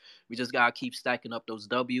we just gotta keep stacking up those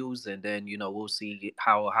W's, and then we'll see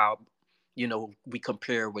how we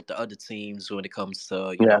compare with the other teams when it comes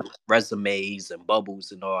to resumes and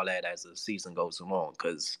bubbles and all that as the season goes along.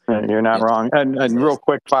 Because you're not wrong. And real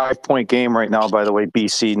quick, 5-point game right now. By the way,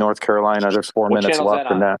 BC, North Carolina. There's 4 minutes left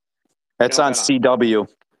in that. That's on CW.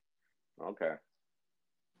 Okay.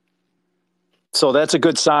 So that's a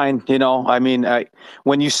good sign. I mean,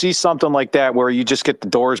 when you see something like that where you just get the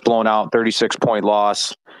doors blown out, 36-point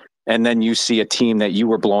loss, and then you see a team that you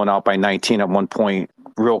were blown out by 19 at one point,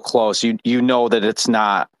 real close, you know that it's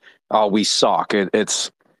not, we suck.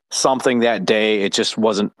 It's something that day. It just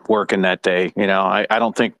wasn't working that day. I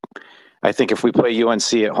think if we play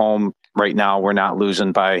UNC at home right now, we're not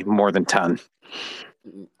losing by more than 10.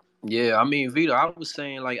 Yeah, I mean, Vito, I was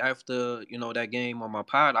saying like after that game on my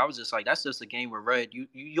pod, I was just like, that's just a game where Red, you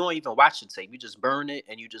don't even watch the tape, you just burn it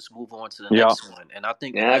and you just move on to the Yeah. next one. And I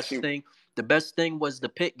think Yeah, actually, the best thing was the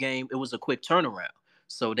Pitt game. It was a quick turnaround,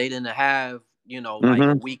 so they didn't have like a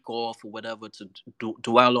Mm-hmm. week off or whatever to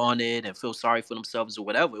dwell on it and feel sorry for themselves or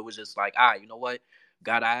whatever. It was just like, all right, you know what,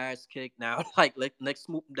 got our ass kicked now. Like let's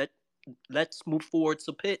move forward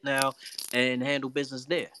to Pitt now and handle business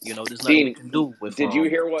there. There's nothing we Dean, can do with did you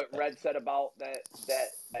hear what Red said about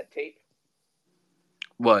that tape?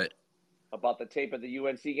 what? About the tape of the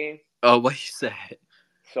UNC game? Oh, what he said.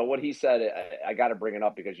 So what he said, I got to bring it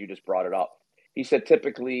up because you just brought it up. He said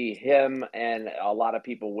typically him and a lot of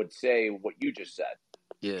people would say what you just said.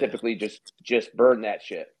 Yeah. Typically just burn that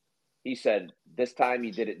shit. He said this time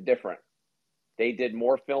he did it different. They did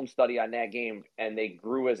more film study on that game and they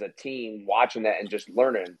grew as a team watching that and just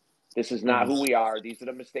learning. This is not who we are. These are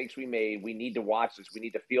the mistakes we made. We need to watch this. We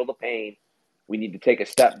need to feel the pain. We need to take a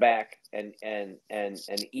step back and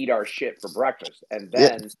eat our shit for breakfast and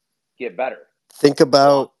Yeah. then get better. Think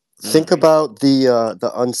about So,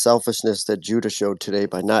 the unselfishness that Judah showed today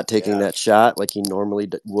by not taking yeah. that shot like he normally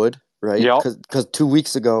would, right? Yep. Because 2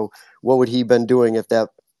 weeks ago, what would he been doing if that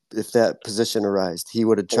position arose? He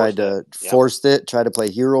would have tried to forced it, try to play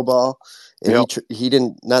hero ball, and Yep. he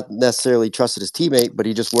didn't not necessarily trusted his teammate, but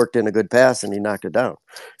he just worked in a good pass and he knocked it down.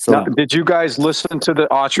 Now, So did you guys listen to the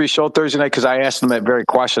Autry show Thursday night? Because I asked him that very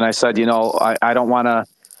question. I said, I don't want to,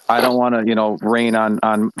 rain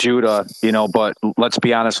on Judah, but let's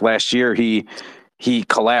be honest. Last year, he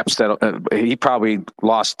collapsed. He probably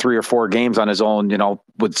lost 3 or 4 games on his own,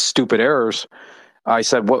 with stupid errors. I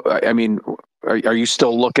said, "What? I mean, are you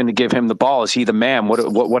still looking to give him the ball? Is he the man?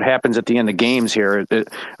 What happens at the end of games here?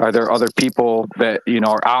 Are there other people that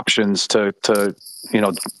are options to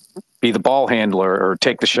be the ball handler or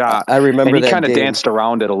take the shot?" I remember and he that kind of game. danced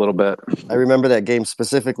around it a little bit. I remember that game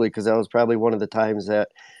specifically because that was probably one of the times that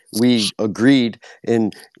we agreed,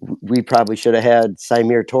 and we probably should have had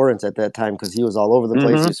Symir Torrance at that time because he was all over the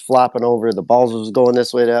place. He was flopping over, the balls was going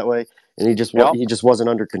this way, that way, and he just wasn't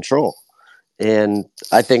under control. And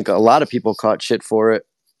I think a lot of people caught shit for it,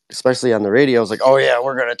 especially on the radio. It was like, "Oh yeah,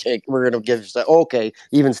 we're gonna give okay."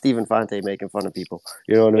 Even Stephen Fonte making fun of people.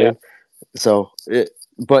 You know what I mean? So,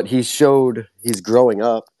 but he's growing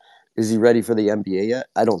up. Is he ready for the NBA yet?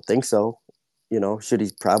 I don't think so. Should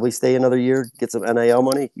he probably stay another year, get some NIL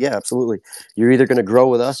money? Yeah, absolutely. You're either going to grow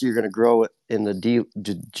with us or you're going to grow in the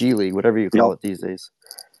G League, whatever you call it these days.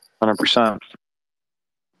 100%.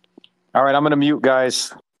 All right, I'm going to mute,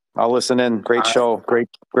 guys. I'll listen in. Great show. Great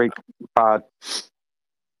pod.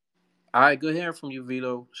 All right, good hearing from you,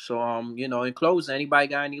 Vito. So, in closing, anybody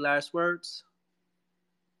got any last words?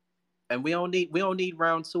 And we don't need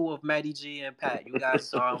round 2 of Matty G and Pat. You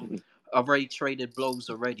guys already traded blows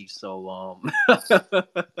already. So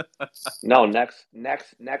No, next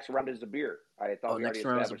round is the beer. I thought we next already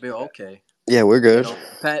round is a established beer. that. Okay. Yeah, we're good.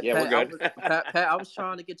 Pat, we're good. Pat, I was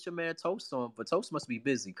trying to get your man Toast on, but Toast must be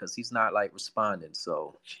busy because he's not like responding.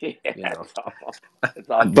 So it's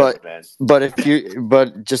all good, man.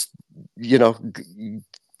 But just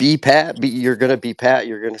be Pat. You're gonna be Pat.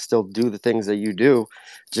 You're gonna still do the things that you do.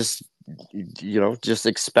 Just just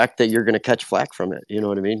expect that you're gonna catch flack from it. You know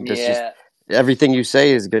what I mean? Just everything you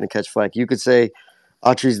say is gonna catch flack. You could say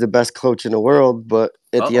Autry's the best coach in the world, but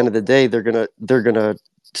at the end of the day, they're gonna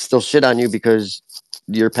still shit on you because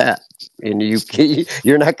you're Pat, and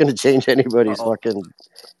you're not gonna change anybody's fucking.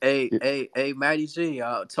 Hey, Matty G,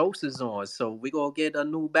 Toast is on, so we gonna get a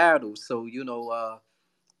new battle. So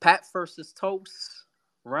Pat versus Toast,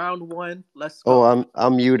 round 1. Let's go. Oh,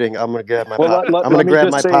 I'm muting. I'm gonna grab my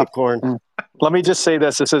say, popcorn. Let me just say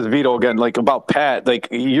this. This is Vito again. Like about Pat, like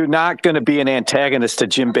you're not going to be an antagonist to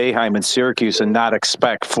Jim Boeheim in Syracuse and not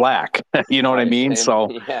expect flack. You know what I mean?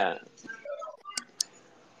 So yeah.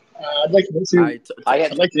 I'd like to issue. I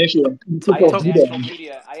had national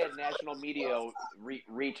media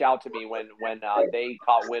reach out to me when they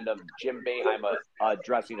caught wind of Jim Boeheim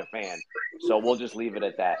addressing a fan. So we'll just leave it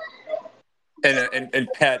at that. And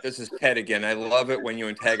Pat, this is Ted again. I love it when you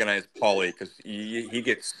antagonize Paulie because he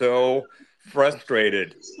gets so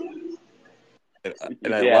frustrated,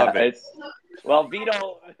 and I love it. Well,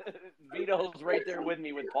 Vito's right there with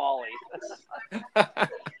me with Paulie.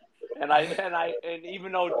 And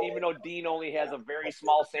even though Dean only has a very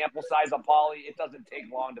small sample size of Paulie, it doesn't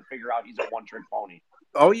take long to figure out he's a one-trick pony.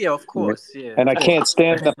 Oh yeah, of course, yeah. And I can't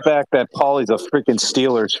stand the fact that Paulie's a freaking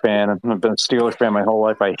Steelers fan. I've been a Steelers fan my whole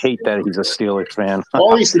life. I hate that he's a Steelers fan.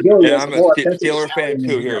 Paulie's the Yeah, I'm a Steelers fan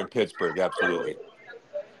too here in Pittsburgh. Absolutely.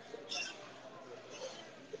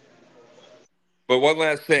 But one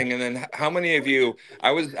last thing, and then how many of you?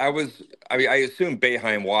 I mean, I assume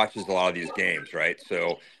Boeheim watches a lot of these games, right?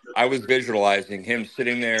 So I was visualizing him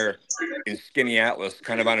sitting there in skinny Atlas,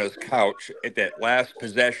 kind of on his couch at that last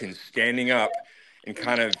possession, standing up and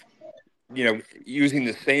kind of, using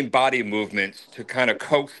the same body movements to kind of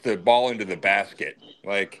coax the ball into the basket.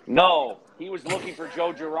 Like, No, he was looking for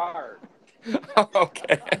Joe Girard.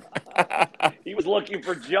 okay, He was looking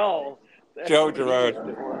for Joe. That's Joe what he was Girard.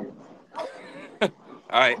 doing.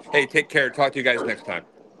 All right, hey, take care. Talk to you guys next time.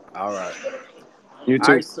 All right. You All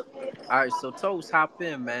too. right. All right. So Toast, hop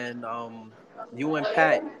in, man. You and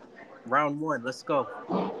Pat, round one. Let's go.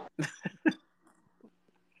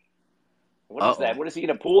 What Uh is that? oh. What is he in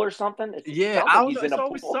a pool or something? It Yeah, sounds I like don't know. he's in a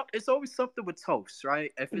pool. It's always something with Toast,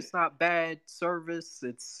 right? If it's not bad service,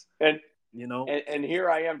 it's And you know. and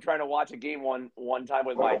here I am trying to watch a game one time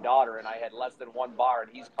with my daughter, and I had less than one bar,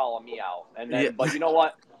 and he's calling me out. And Yeah. then, but you know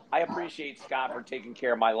what? I appreciate Scott for taking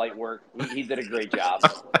care of my light work. He did a great job.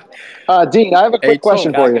 Dean, I have a Hey, quick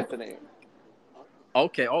question for Scott you. gets the name.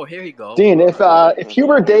 Okay. Oh, here you go. Dean, if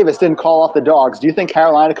Hubert Davis didn't call off the dogs, do you think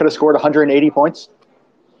Carolina could have scored 180 points?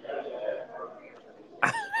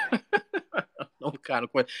 No kind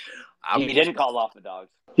of question. I He mean, didn't call off the dogs.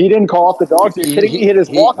 He didn't call off the dogs. Are you kidding me? He hit his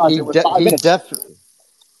walk-ons. It was 5 minutes.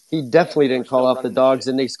 He definitely They were didn't call still off the running the dogs,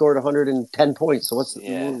 shit. and they scored 110 points. So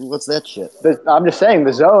Yeah. what's that shit? I'm just saying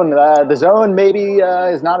the zone. The zone maybe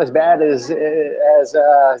is not as bad as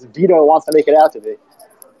Vito wants to make it out to be.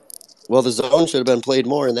 Well, the zone should have been played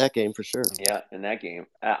more in that game for sure. Yeah, in that game,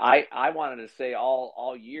 I wanted to say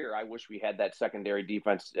all year. I wish we had that secondary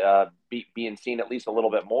defense being seen at least a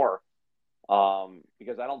little bit more,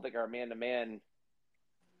 because I don't think our man to man.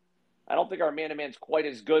 I don't think our man to man's quite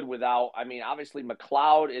as good without. I mean, obviously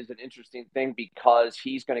McLeod is an interesting thing because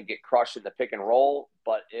he's going to get crushed in the pick and roll.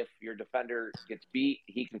 But if your defender gets beat,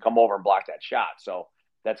 he can come over and block that shot. So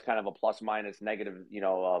that's kind of a plus minus negative,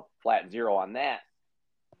 flat zero on that.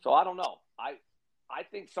 So I don't know. I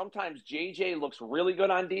think sometimes JJ looks really good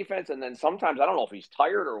on defense, and then sometimes I don't know if he's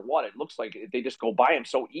tired or what. It looks like they just go by him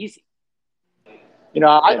so easy.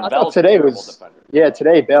 I thought today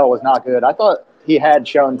today Bell was not good. I thought he had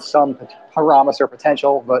shown some promise or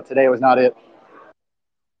potential, but today was not it.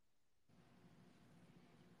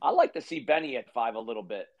 I like to see Benny at 5 a little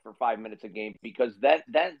bit for 5 minutes a game because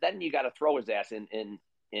then you got to throw his ass in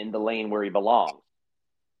the lane where he belongs.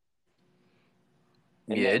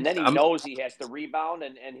 And then he knows he has to rebound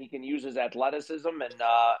and he can use his athleticism. And,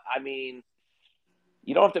 I mean,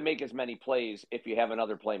 you don't have to make as many plays if you have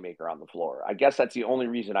another playmaker on the floor. I guess that's the only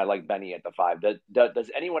reason I like Benny at the 5.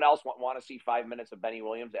 Does anyone else want to see 5 minutes of Benny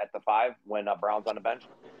Williams at the 5 when Brown's on the bench?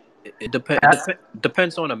 It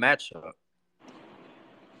depends on the matchup.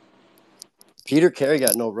 Peter Carey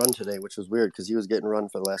got no run today, which was weird because he was getting run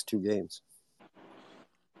for the last 2 games.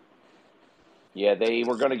 Yeah, they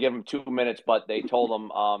were going to give him 2 minutes, but they told him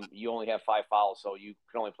you only have 5 fouls, so you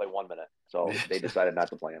can only play 1 minute. So they decided not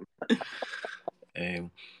to play him.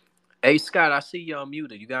 Hey, Scott, I see you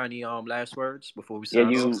unmuted. You got any last words before we sign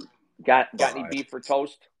off? Yeah, you got any beef for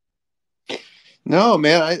Toast? No,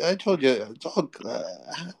 man. I told you. It's all,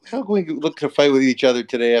 how can we look to fight with each other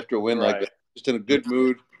today after a win like that? Just in a good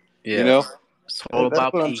mood, Yeah. It's all That's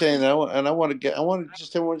about what I'm peace. saying. I want everyone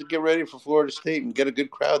to get ready for Florida State and get a good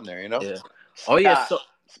crowd in there. Yeah. Oh yeah.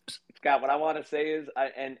 Scott, what I want to say is,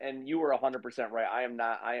 and you were 100% right. I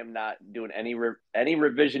am not doing any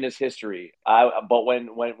revisionist history. But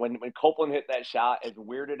when Copeland hit that shot, as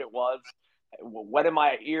weird as it was, what in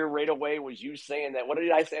my ear right away was you saying that. What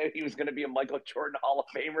did I say? He was going to be a Michael Jordan Hall of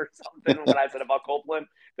Famer or something. When I said about Copeland,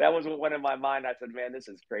 that was what went in my mind. I said, man, this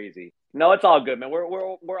is crazy. No, it's all good, man.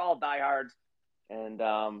 We're all diehards, and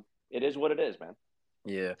it is what it is, man.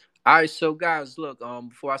 Yeah. All right, so guys, look,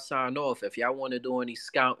 before I sign off, if y'all want to do any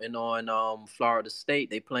scouting on Florida State,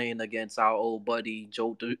 they playing against our old buddy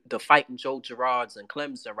the fighting Joe Girards and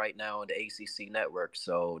Clemson right now on the ACC network.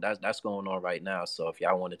 So that's going on right now. So if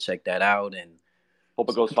y'all want to check that out and hope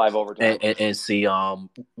it goes 5 overtime and see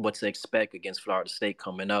what to expect against Florida State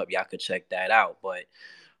coming up, y'all could check that out. But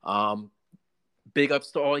big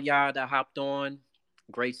ups to all y'all that hopped on.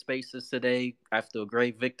 Great spaces today after a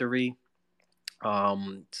great victory.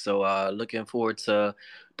 So looking forward to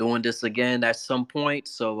doing this again at some point.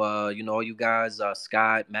 So all you guys,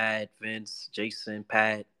 Scott, Matt, Vince, Jason,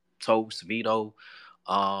 Pat, Toast, Vito,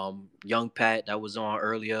 young Pat that was on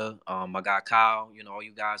earlier. I got Kyle, all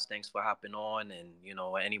you guys, thanks for hopping on. And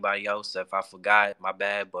anybody else, if I forgot, my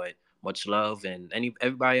bad, but much love. And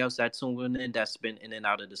everybody else that tuned in that's been in and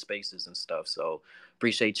out of the spaces and stuff. So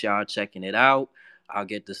appreciate y'all checking it out. I'll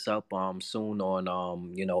get this up soon on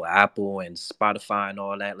Apple and Spotify and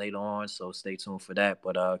all that later on. So stay tuned for that.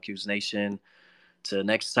 But Q's Nation, till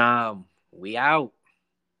next time, we out.